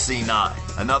 The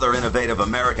LC9, another innovative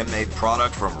American-made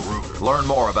product from Ruger. Learn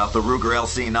more about the Ruger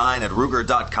LC9 at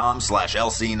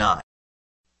Ruger.com/LC9.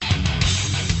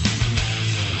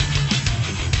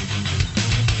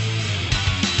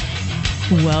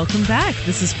 Welcome back.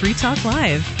 This is Free Talk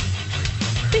Live.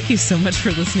 Thank you so much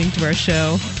for listening to our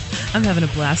show. I'm having a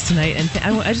blast tonight, and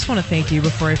I just want to thank you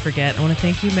before I forget. I want to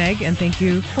thank you, Meg, and thank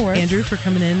you, Andrew, for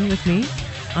coming in with me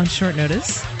on short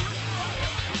notice.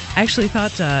 I actually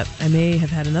thought I may have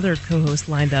had another co-host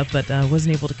lined up, but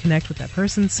wasn't able to connect with that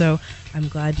person, so I'm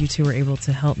glad you two were able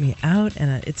to help me out,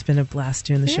 and it's been a blast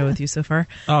doing the show with you so far.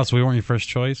 Oh, so we weren't your first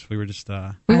choice? We were just...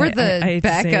 We were the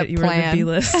backup you plan. You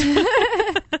were the B-list.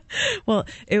 Well,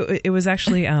 it was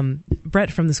actually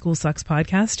Brett from the School Sucks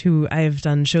podcast, who I have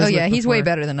done shows with. Oh, yeah, he's before. way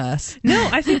better than us. No,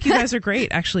 I think you guys are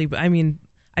great, actually. But I mean,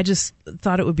 I just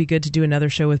thought it would be good to do another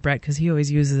show with Brett because he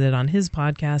always uses it on his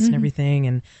podcast and everything.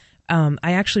 And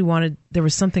I actually there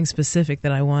was something specific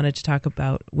that I wanted to talk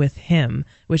about with him,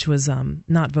 which was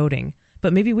not voting.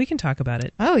 But maybe we can talk about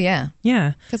it. Oh, yeah.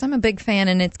 Yeah. Because I'm a big fan,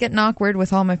 and it's getting awkward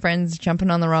with all my friends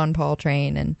jumping on the Ron Paul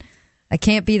train, and I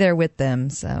can't be there with them,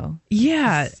 so...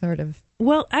 Yeah. Sort of.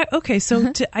 Well, okay,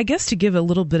 so I guess to give a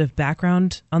little bit of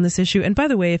background on this issue, and by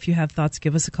the way, if you have thoughts,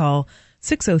 give us a call,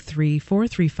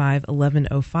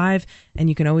 603-435-1105, and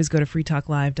you can always go to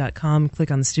freetalklive.com,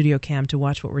 click on the studio cam to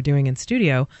watch what we're doing in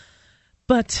studio.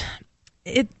 But,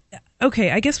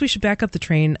 I guess we should back up the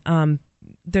train.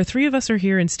 The three of us are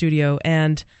here in studio,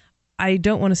 and I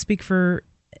don't want to speak for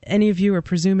any of you or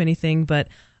presume anything, but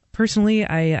personally,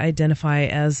 I identify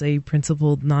as a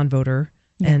principled non-voter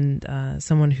and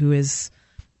someone who is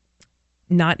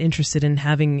not interested in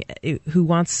who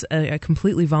wants a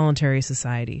completely voluntary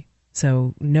society.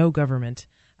 So no government.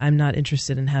 I'm not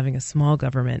interested in having a small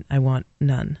government. I want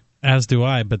none. As do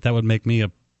I, but that would make me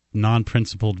a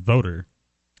non-principled voter.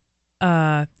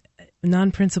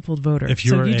 Non-principled voter. If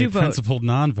you're you a principled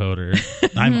non-voter,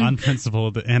 I'm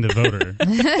unprincipled and a voter.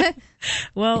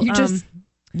 Well, you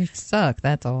suck,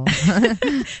 that's all.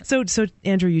 So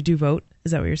Andrew, you do vote?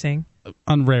 Is that what you're saying?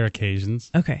 On rare occasions.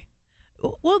 Okay.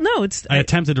 Well, no, I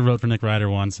attempted to vote for Nick Ryder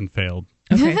once and failed.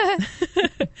 Okay.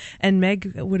 And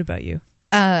Meg, what about you?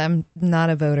 I'm not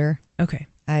a voter. Okay.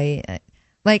 I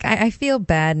feel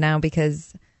bad now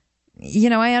because,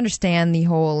 I understand the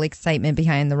whole excitement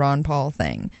behind the Ron Paul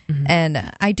thing. Mm-hmm.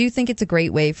 And I do think it's a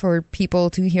great way for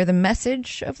people to hear the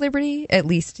message of liberty, at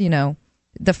least, the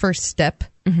first step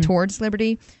towards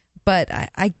liberty. But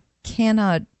I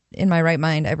cannot, in my right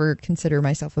mind, ever consider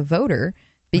myself a voter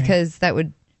because that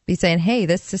would be saying, hey,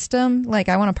 this system,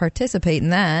 I want to participate in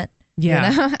that.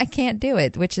 Yeah. I can't do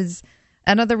it, which is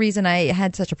another reason I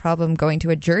had such a problem going to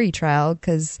a jury trial,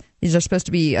 because these are supposed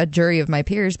to be a jury of my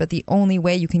peers, but the only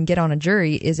way you can get on a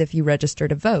jury is if you register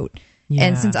to vote. Yeah.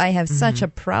 And since I have such a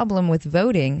problem with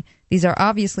voting, these are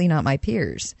obviously not my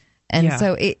peers. And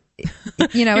so your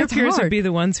it's peers hard. Would be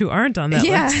the ones who aren't on that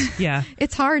list. Yeah.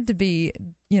 It's hard to be,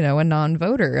 a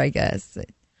non-voter, I guess.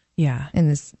 Yeah. In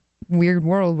this weird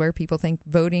world where people think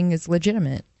voting is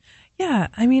legitimate. Yeah.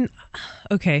 I mean,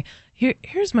 okay.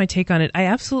 Here's my take on it. I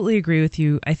absolutely agree with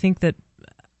you. I think that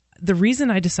the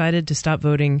reason I decided to stop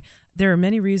voting, there are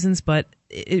many reasons, but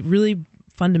it really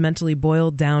fundamentally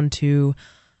boiled down to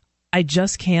I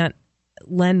just can't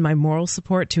lend my moral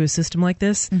support to a system like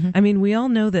this. Mm-hmm. I mean, we all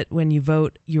know that when you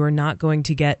vote, you're not going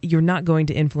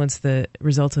to influence the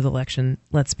results of the election.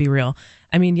 Let's be real.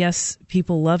 I mean, yes,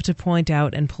 people love to point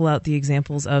out and pull out the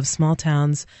examples of small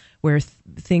towns where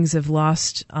things have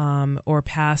lost or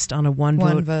passed on a one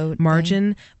vote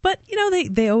margin. Thing. But,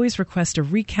 they always request a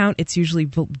recount. It's usually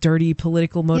dirty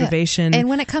political motivation. Yeah. And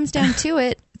when it comes down to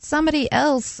it, somebody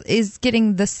else is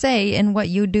getting the say in what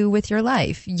you do with your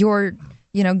life. You're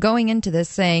going into this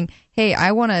saying, hey,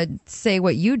 I want to say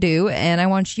what you do, and I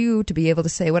want you to be able to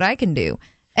say what I can do.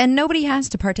 And nobody has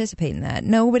to participate in that.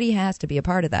 Nobody has to be a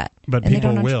part of that. But and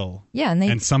people will. Yeah.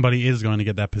 And somebody is going to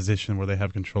get that position where they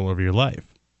have control over your life.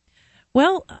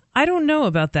 Well, I don't know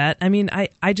about that. I mean, I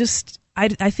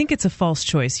think it's a false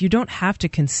choice. You don't have to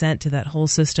consent to that whole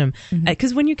system.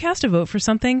 Because when you cast a vote for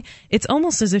something, it's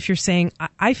almost as if you're saying,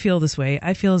 I feel this way.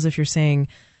 I feel as if you're saying,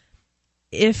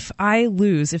 if I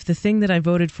lose, if the thing that I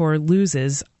voted for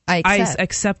loses, I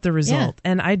accept the result.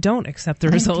 Yeah. And I don't accept the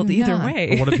result either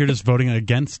way. But what if you're just voting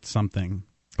against something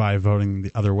by voting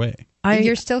the other way?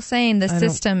 You're still saying the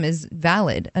system is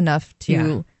valid enough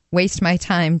to waste my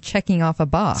time checking off a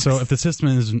box. So if the system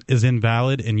is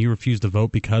invalid and you refuse to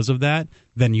vote because of that,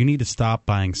 then you need to stop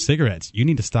buying cigarettes. You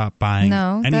need to stop buying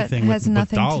anything that has with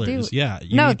nothing dollars. To do. Yeah,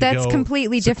 no, that's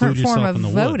completely different form of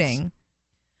voting. Woods.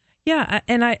 Yeah,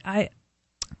 and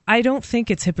I don't think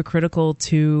it's hypocritical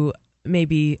to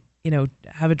maybe,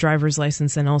 have a driver's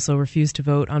license and also refuse to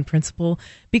vote on principle,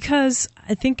 because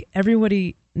I think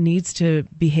everybody needs to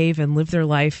behave and live their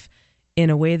life in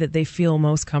a way that they feel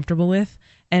most comfortable with.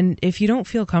 And if you don't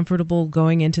feel comfortable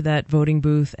going into that voting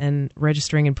booth and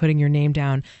registering and putting your name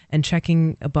down and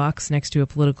checking a box next to a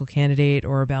political candidate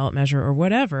or a ballot measure or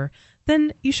whatever,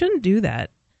 then you shouldn't do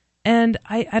that. And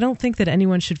I don't think that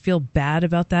anyone should feel bad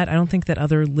about that. I don't think that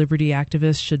other liberty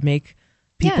activists should make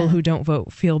people who don't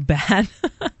vote feel bad.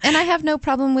 And I have no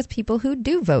problem with people who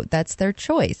do vote. That's their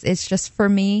choice. It's just, for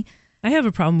me, I have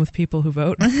a problem with people who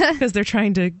vote because they're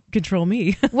trying to control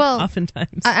me. Well,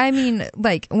 oftentimes. I mean,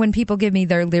 like, when people give me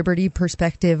their liberty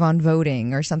perspective on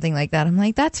voting or something like that, I'm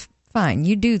like, that's fine.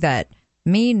 You do that.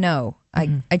 Me, no.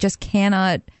 I just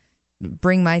cannot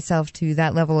bring myself to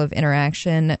that level of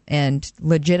interaction and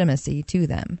legitimacy to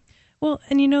them. Well,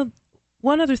 and you know,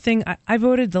 one other thing, I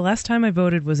voted, the last time I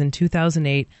voted was in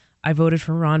 2008. I voted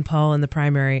for Ron Paul in the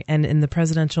primary, and in the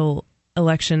presidential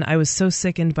election, I was so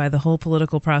sickened by the whole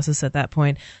political process at that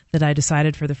point that I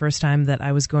decided for the first time that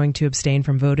I was going to abstain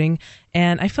from voting.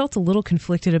 And I felt a little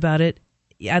conflicted about it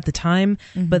at the time.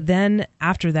 But then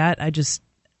after that, I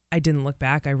didn't look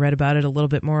back. I read about it a little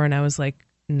bit more, and I was like,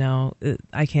 no,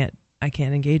 I can't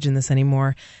engage in this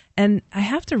anymore. And I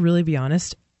have to really be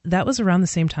honest, that was around the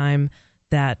same time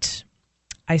that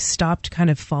I stopped kind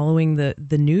of following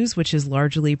the news, which is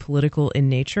largely political in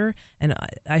nature. And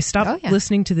I stopped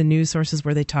listening to the news sources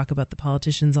where they talk about the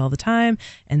politicians all the time,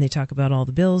 and they talk about all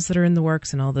the bills that are in the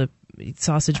works and all the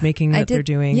sausage making that they're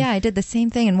doing. Yeah, I did the same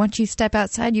thing. And once you step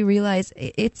outside, you realize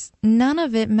none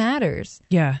of it matters.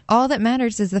 Yeah. All that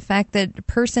matters is the fact that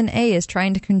person A is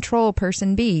trying to control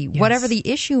person B. Yes. Whatever the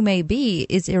issue may be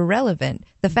is irrelevant.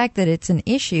 The fact that it's an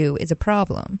issue is a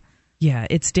problem. Yeah,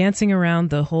 it's dancing around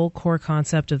the whole core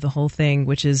concept of the whole thing,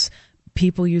 which is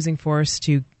people using force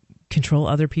to control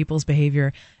other people's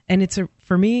behavior. And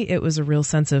for me, it was a real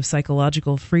sense of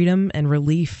psychological freedom and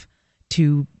relief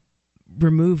to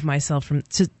remove myself from,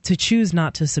 to choose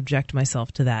not to subject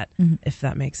myself to that, if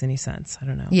that makes any sense. I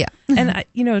don't know. Yeah. And,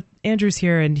 Andrew's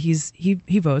here and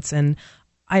he votes, and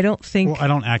I don't think... Well, I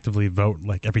don't actively vote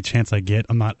like every chance I get.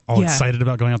 I'm not all excited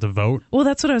about going out to vote. Well,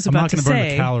 that's what I was about to say. I'm not going to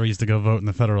burn the calories to go vote in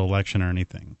the federal election or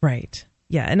anything. Right.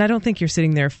 Yeah, and I don't think you're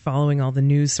sitting there following all the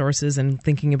news sources and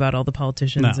thinking about all the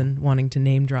politicians and wanting to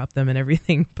name drop them and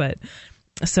everything. But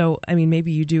so, I mean,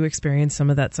 maybe you do experience some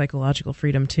of that psychological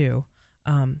freedom too.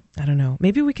 I don't know.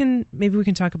 Maybe we can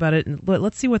talk about it. And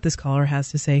let's see what this caller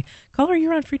has to say. Caller,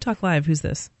 you're on Free Talk Live. Who's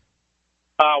this?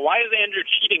 Why is Andrew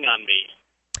cheating on me?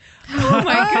 Oh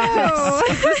my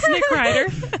goodness! Is this Nick Ryder?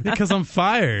 Because I'm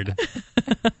fired.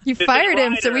 You fired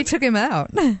him, so we took him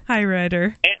out. Hi,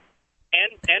 Ryder. And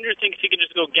Andrew thinks he can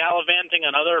just go gallivanting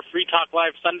on other Free Talk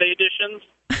Live Sunday editions.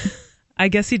 I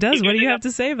guess he does. What do you have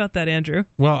to say about that, Andrew?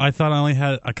 Well, I thought I only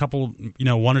had a couple,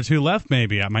 one or two left.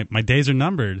 Maybe my days are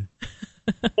numbered.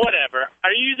 Whatever.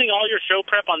 Are you using all your show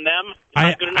prep on them?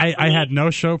 I had no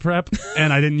show prep,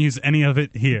 and I didn't use any of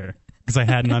it here because I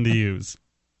had none to use.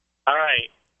 All right.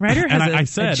 Ryder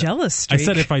has a jealous streak. I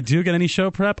said if I do get any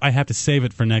show prep, I have to save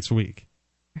it for next week.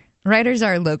 Ryder's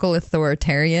our local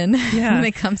authoritarian when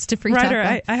it comes to Free Talk.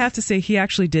 Ryder, I have to say, he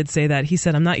actually did say that. He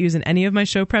said, I'm not using any of my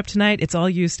show prep tonight. It's all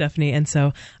you, Stephanie. And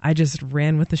so I just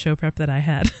ran with the show prep that I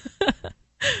had.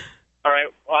 All right.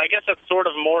 Well, I guess that's sort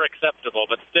of more acceptable,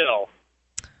 but still.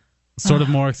 Sort of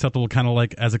more acceptable, kind of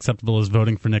like as acceptable as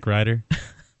voting for Nick Ryder?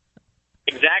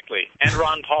 Exactly. And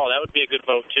Ron Paul. That would be a good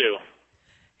vote, too.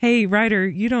 Hey, Ryder,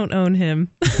 you don't own him.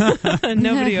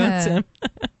 Nobody owns him.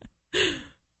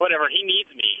 Whatever, he needs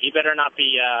me. He better not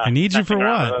be... I need you for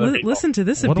what? Listen to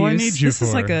this abuse. What do I need you this for?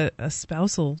 Is like a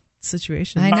spousal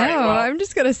situation. I know. Right, well, I'm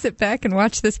just going to sit back and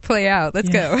watch this play out. Let's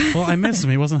go. Well, I missed him.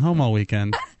 He wasn't home all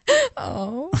weekend.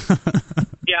 Oh.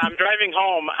 Yeah, I'm driving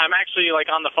home. I'm actually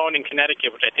on the phone in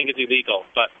Connecticut, which I think is illegal.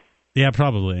 But yeah,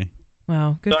 probably.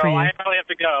 Wow, good for you. So I probably have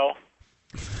to go.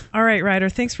 All right, Ryder,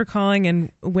 thanks for calling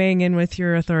and weighing in with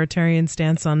your authoritarian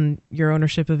stance on your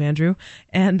ownership of Andrew.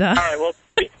 And all right, well,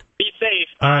 be safe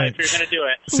all right. if you're going to do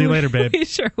it. See you later, babe. We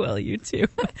sure will. You too.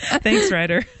 Thanks,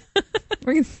 Ryder.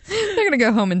 They're going to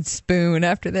go home and spoon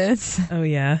after this. Oh,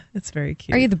 yeah. It's very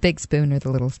cute. Are you the big spoon or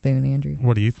the little spoon, Andrew?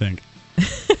 What do you think?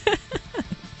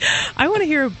 I want to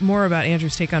hear more about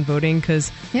Andrew's take on voting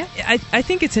because I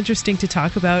think it's interesting to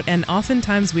talk about, and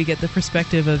oftentimes we get the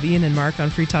perspective of Ian and Mark on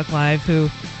Free Talk Live who,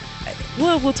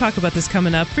 well, we'll talk about this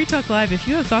coming up. Free Talk Live, if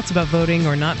you have thoughts about voting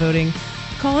or not voting,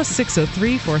 call us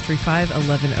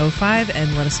 603-435-1105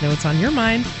 and let us know what's on your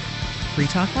mind. Free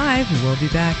Talk Live, we'll be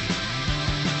back.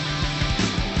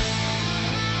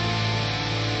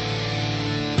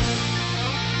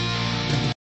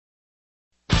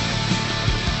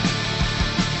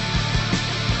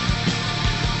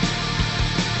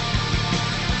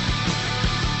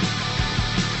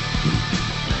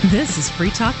 This is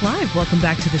Free Talk Live. Welcome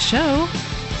back to the show.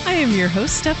 I am your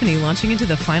host, Stephanie, launching into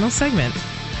the final segment.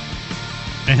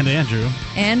 And Andrew.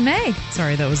 And May.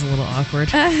 Sorry, that was a little awkward.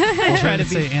 I tried to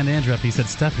say and Andrew after you said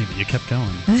Stephanie, but you kept going.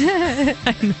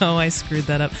 I know, I screwed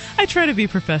that up. I try to be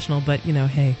professional, but,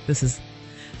 hey, this is...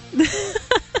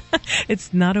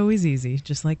 It's not always easy,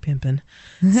 just like pimping.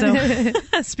 So,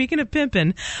 speaking of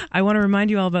pimping, I want to remind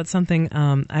you all about something.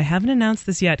 I haven't announced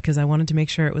this yet because I wanted to make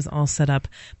sure it was all set up.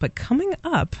 But coming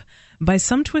up, by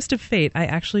some twist of fate, I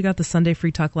actually got the Sunday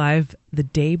Free Talk Live the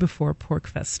day before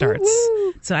PorkFest starts.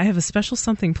 Woo-hoo! So I have a special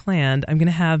something planned. I'm going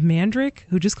to have Mandrick,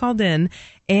 who just called in,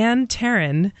 and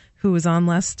Taryn, who was on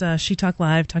last She Talk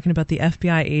Live talking about the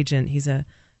FBI agent. He's a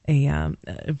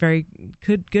very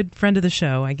good friend of the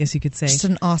show, I guess you could say. Just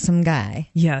an awesome guy.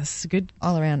 Yes, good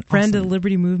all around friend awesome. of the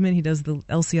Liberty Movement. He does the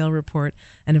LCL report,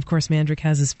 and of course, Mandrick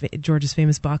has George's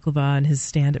famous baklava and his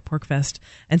stand at PorkFest.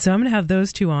 And so I'm going to have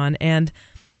those two on, and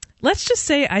let's just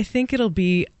say I think it'll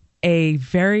be a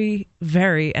very,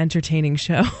 very entertaining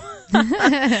show.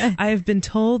 I have been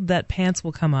told that pants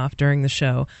will come off during the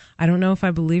show. I don't know if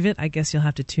I believe it. I guess you'll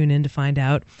have to tune in to find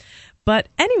out. But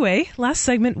anyway, last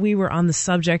segment we were on the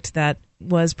subject that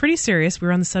was pretty serious. We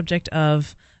were on the subject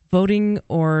of voting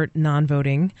or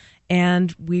non-voting,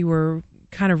 and we were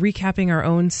kind of recapping our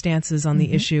own stances on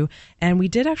the issue. And we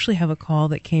did actually have a call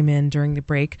that came in during the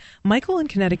break. Michael in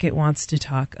Connecticut wants to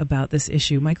talk about this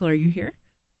issue. Michael, are you here?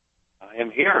 I am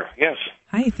here, yes.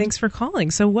 Hi, thanks for calling.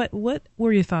 So what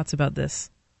were your thoughts about this?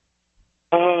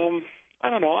 I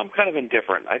don't know. I'm kind of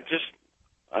indifferent.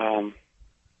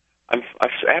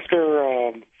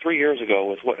 After 3 years ago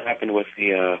with what happened with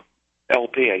the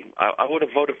LP, I would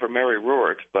have voted for Mary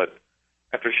Ruart, but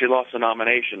after she lost the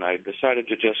nomination, I decided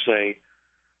to just say,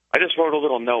 I just wrote a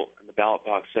little note in the ballot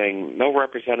box saying, "No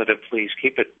representative, please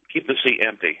keep the seat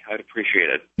empty. I'd appreciate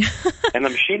it." And the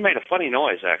machine made a funny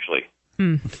noise, actually.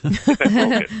 I think I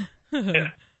broke it.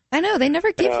 Yeah. I know, they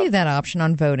never give you that option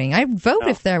on voting. I'd vote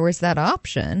if there was that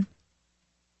option.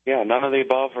 Yeah, none of the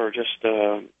above, or just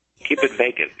keep it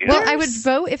vacant. Well, I would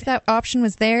vote if that option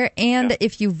was there, and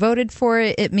if you voted for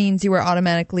it, it means you were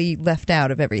automatically left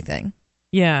out of everything.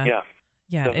 Yeah.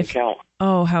 Yeah. Doesn't count.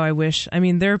 Oh, how I wish. I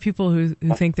mean, there are people who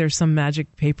think there's some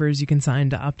magic papers you can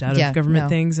sign to opt out of government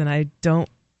things, and I don't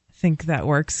think that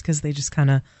works because they just kind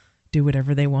of do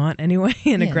whatever they want anyway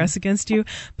and aggress against you.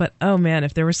 But, oh, man,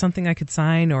 if there was something I could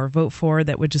sign or vote for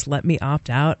that would just let me opt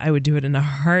out, I would do it in a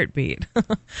heartbeat.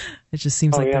 It just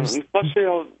seems like there's... Plus,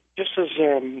 just as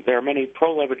there are many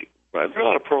pro-liberty, there are a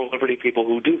lot of pro-liberty people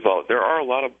who do vote. There are a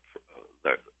lot of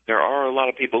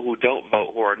people who don't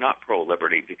vote who are not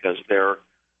pro-liberty because their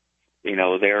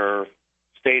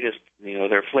status,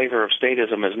 their flavor of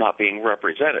statism is not being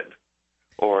represented,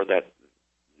 or that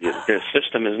the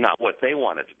system is not what they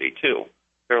want it to be too.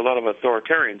 There are a lot of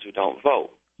authoritarians who don't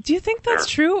vote. Do you think that's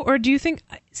true, or do you think?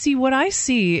 See, what I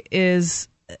see is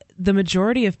the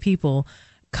majority of people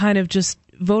kind of just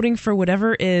voting for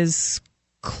whatever is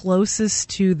closest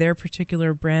to their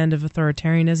particular brand of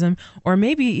authoritarianism, or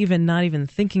maybe even not even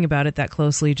thinking about it that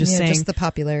closely, just saying... just the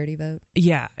popularity vote.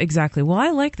 Yeah, exactly. Well, I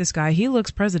like this guy. He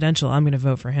looks presidential. I'm going to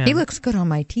vote for him. He looks good on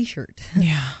my T-shirt.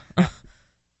 Yeah.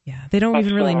 Yeah, they don't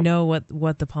even really know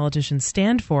what the politicians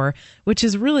stand for, which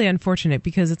is really unfortunate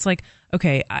because it's like,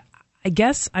 okay, I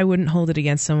guess I wouldn't hold it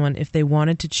against someone if they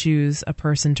wanted to choose a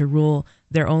person to rule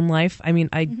their own life. I mean,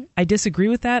 I disagree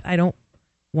with that. I don't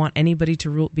want anybody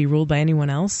to be ruled by anyone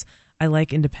else. I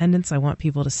like independence. I want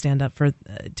people to stand up for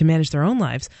to manage their own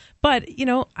lives. But,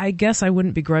 I guess I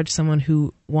wouldn't begrudge someone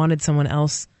who wanted someone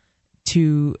else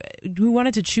who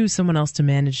wanted to choose someone else to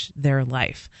manage their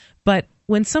life. But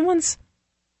when someone's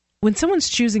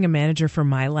choosing a manager for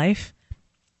my life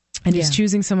and is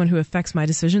choosing someone who affects my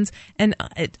decisions, and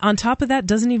on top of that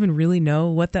doesn't even really know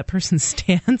what that person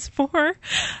stands for,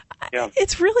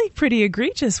 it's really pretty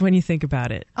egregious when you think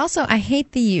about it. Also, I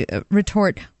hate the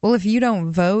retort, well, if you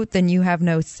don't vote, then you have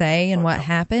no say in what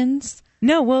happens.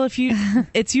 No, well,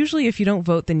 it's usually if you don't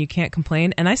vote, then you can't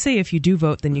complain. And I say if you do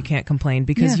vote, then you can't complain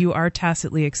because you are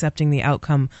tacitly accepting the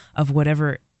outcome of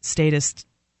whatever statist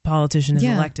politician is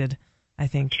elected, I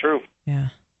think. It's true. Yeah.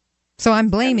 So I'm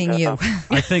blaming you.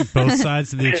 I think both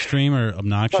sides of the extreme are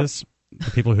obnoxious.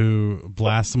 The people who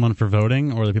blast someone for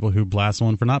voting or the people who blast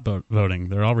someone for not voting.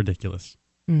 They're all ridiculous.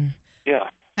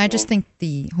 Yeah. I just think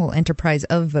the whole enterprise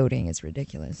of voting is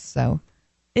ridiculous. So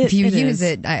if you use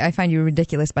it, I find you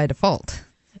ridiculous by default.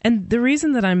 And the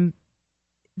reason that I'm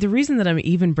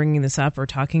even bringing this up or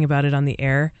talking about it on the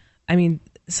air, I mean,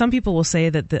 some people will say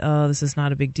that, this is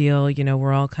not a big deal.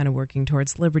 We're all kind of working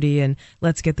towards liberty and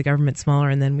let's get the government smaller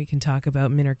and then we can talk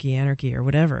about minarchy, anarchy, or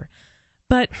whatever.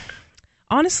 But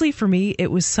honestly, for me,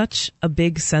 it was such a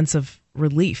big sense of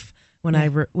relief when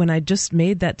I just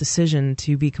made that decision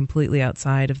to be completely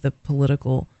outside of the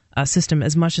political system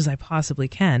as much as I possibly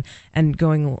can, and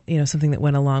going, something that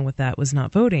went along with that was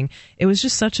not voting. It was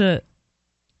just such a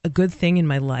good thing in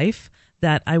my life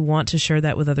that I want to share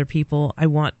that with other people.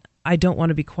 I don't want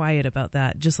to be quiet about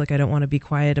that, just like I don't want to be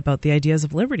quiet about the ideas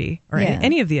of liberty or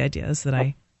any of the ideas that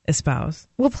I espouse.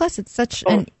 Well, plus it's such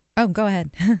an... Oh, go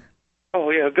ahead. Oh,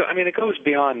 yeah. I mean, it goes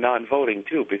beyond non-voting,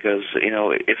 too, because,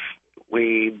 if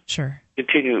we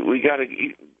continue,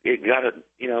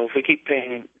 if we keep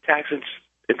paying taxes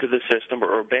into the system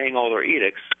or obeying all their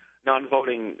edicts,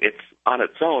 non-voting, it's on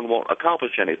its own won't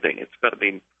accomplish anything. It's got to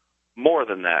be more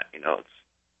than that,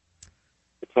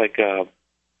 It's like,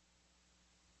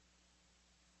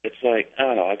 I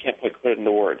don't know, I can't put it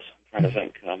into words. I'm trying to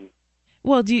think.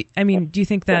 Well, do you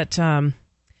think that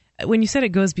when you said it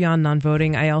goes beyond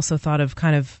non-voting, I also thought of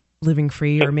kind of living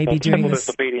free, or maybe doing this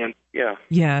disobedience.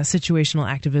 Situational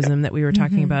activism that we were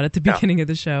talking about at the beginning of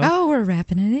the show. Oh, we're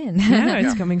wrapping it in. Yeah,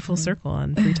 it's coming full circle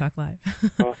on Free Talk Live.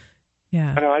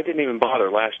 Yeah. I know, I didn't even bother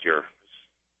last year.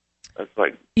 It's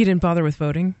like... You didn't bother with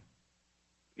voting?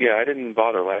 Yeah, I didn't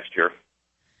bother last year.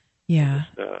 Yeah.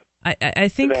 I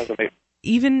think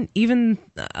even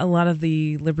a lot of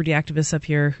the liberty activists up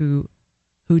here who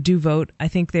do vote, I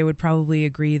think they would probably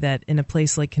agree that in a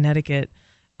place like Connecticut,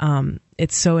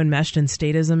 it's so enmeshed in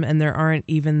statism, and there aren't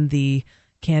even the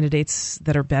candidates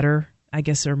that are better, I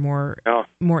guess, are more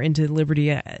into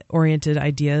liberty-oriented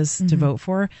ideas to vote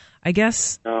for. I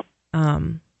guess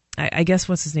I guess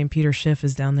what's his name, Peter Schiff,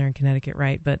 is down there in Connecticut,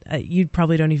 right? But you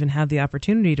probably don't even have the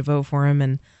opportunity to vote for him,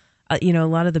 and a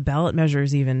lot of the ballot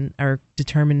measures even are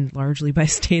determined largely by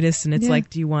status, and it's like,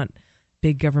 do you want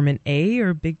big government A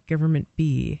or big government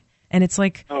B? And it's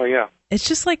like, it's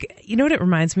just like, what it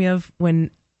reminds me of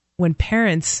when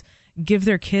parents give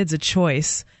their kids a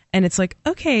choice, and it's like,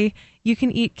 okay, you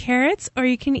can eat carrots or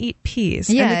you can eat peas.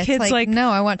 Yeah, and the kid's it's like, no,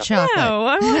 I want chocolate. No,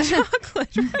 I want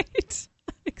chocolate, right?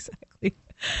 Exactly.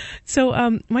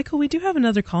 So, Michael, we do have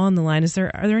another call on the line.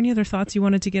 Are there any other thoughts you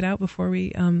wanted to get out before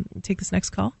we take this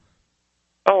next call?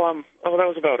 Oh, that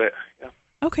was about it. Yeah.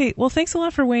 Okay, well, thanks a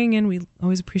lot for weighing in. We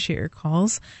always appreciate your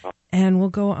calls. And we'll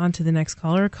go on to the next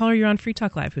caller. Caller, you're on Free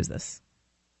Talk Live. Who's this?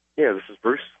 Yeah, this is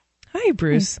Bruce. Hi,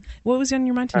 Bruce. What was on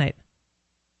your mind tonight?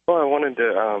 Well, I wanted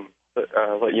to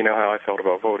let you know how I felt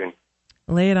about voting.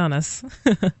 Lay it on us.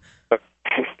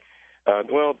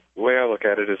 Well, the way I look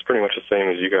at it is pretty much the same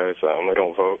as you guys. I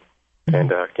don't vote,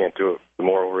 and can't do it for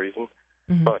moral reason.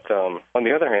 But on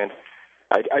the other hand,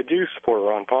 I do support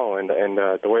Ron Paul, and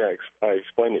the way I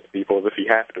explain it to people is if you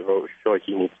have to vote, if you feel like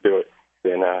you need to do it,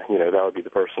 then that would be the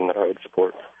person that I would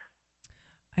support.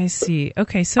 I see.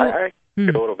 Okay, so I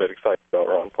get a little bit excited about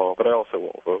Ron Paul, but I also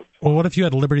won't vote. Well, what if you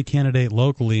had a Liberty candidate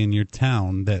locally in your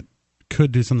town that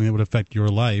could do something that would affect your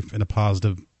life in a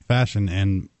positive fashion,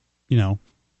 and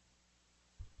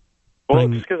Well,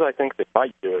 just because I think they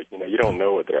might do it, you don't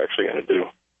know what they're actually going to do.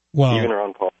 Well, even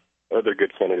Ron Paul, other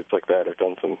good candidates like that have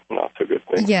done some not so good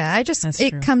things. Yeah,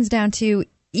 it comes down to,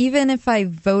 even if I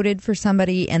voted for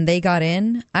somebody and they got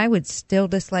in, I would still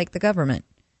dislike the government.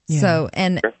 Yeah. So,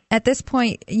 and at this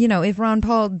point, if Ron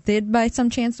Paul did by some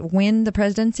chance win the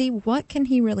presidency, what can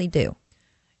he really do?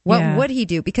 What would he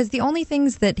do? Because the only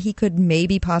things that he could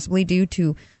maybe possibly do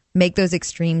to make those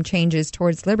extreme changes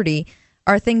towards liberty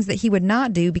are things that he would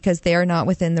not do because they are not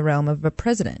within the realm of a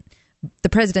president. The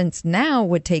presidents now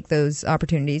would take those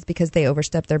opportunities because they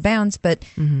overstep their bounds. But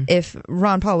if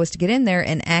Ron Paul was to get in there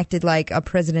and acted like a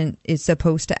president is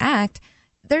supposed to act,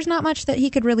 there's not much that he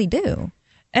could really do.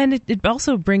 And it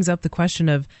also brings up the question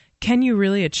of, can you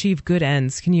really achieve good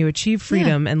ends? Can you achieve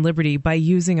freedom and liberty by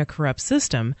using a corrupt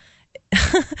system?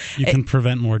 You can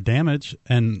prevent more damage,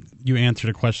 and you answered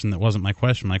a question that wasn't my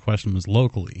question. My question was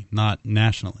locally, not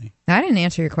nationally. I didn't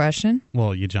answer your question.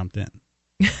 Well, you jumped in.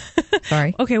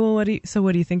 Sorry. Okay, well, what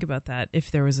do you think about that?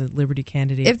 If there was a liberty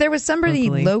candidate, if there was somebody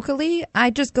locally,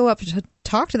 I'd just go up to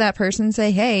talk to that person and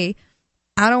say, "Hey,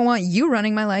 I don't want you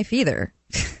running my life either."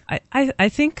 I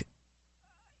think,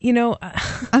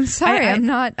 I'm sorry, I'm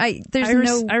not. I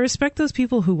respect those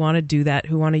people who want to do that,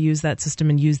 who want to use that system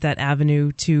and use that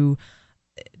avenue to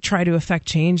try to affect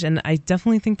change, and I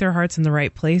definitely think their heart's in the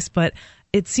right place, but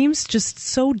it seems just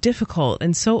so difficult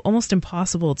and so almost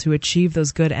impossible to achieve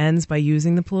those good ends by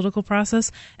using the political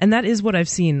process. And that is what I've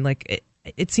seen. Like,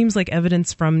 it seems like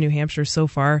evidence from New Hampshire so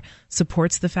far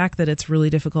supports the fact that it's really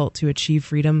difficult to achieve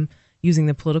freedom using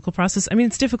the political process. I mean,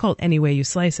 it's difficult any way you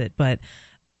slice it, but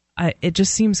it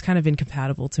just seems kind of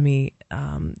incompatible to me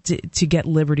to get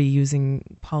liberty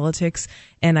using politics.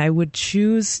 And I would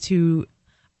choose to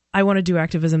I want to do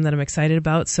activism that I'm excited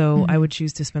about, so I would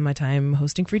choose to spend my time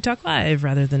hosting Free Talk Live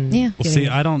rather than Well, see,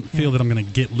 I don't feel that I'm going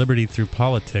to get liberty through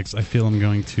politics. I feel I'm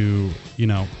going to,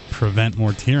 prevent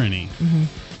more tyranny.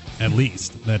 At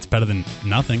least. That's better than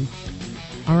nothing.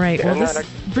 All right. Well,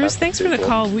 Bruce, thanks for the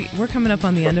call. We're coming up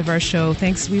on the end of our show.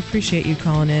 Thanks. We appreciate you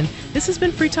calling in. This has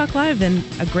been Free Talk Live and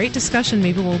a great discussion.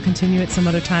 Maybe we'll continue it some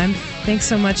other time. Thanks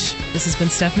so much. This has been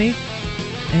Stephanie.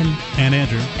 And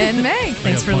Andrew. And Meg.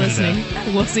 Thanks for listening.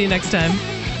 We'll see you next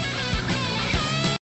time.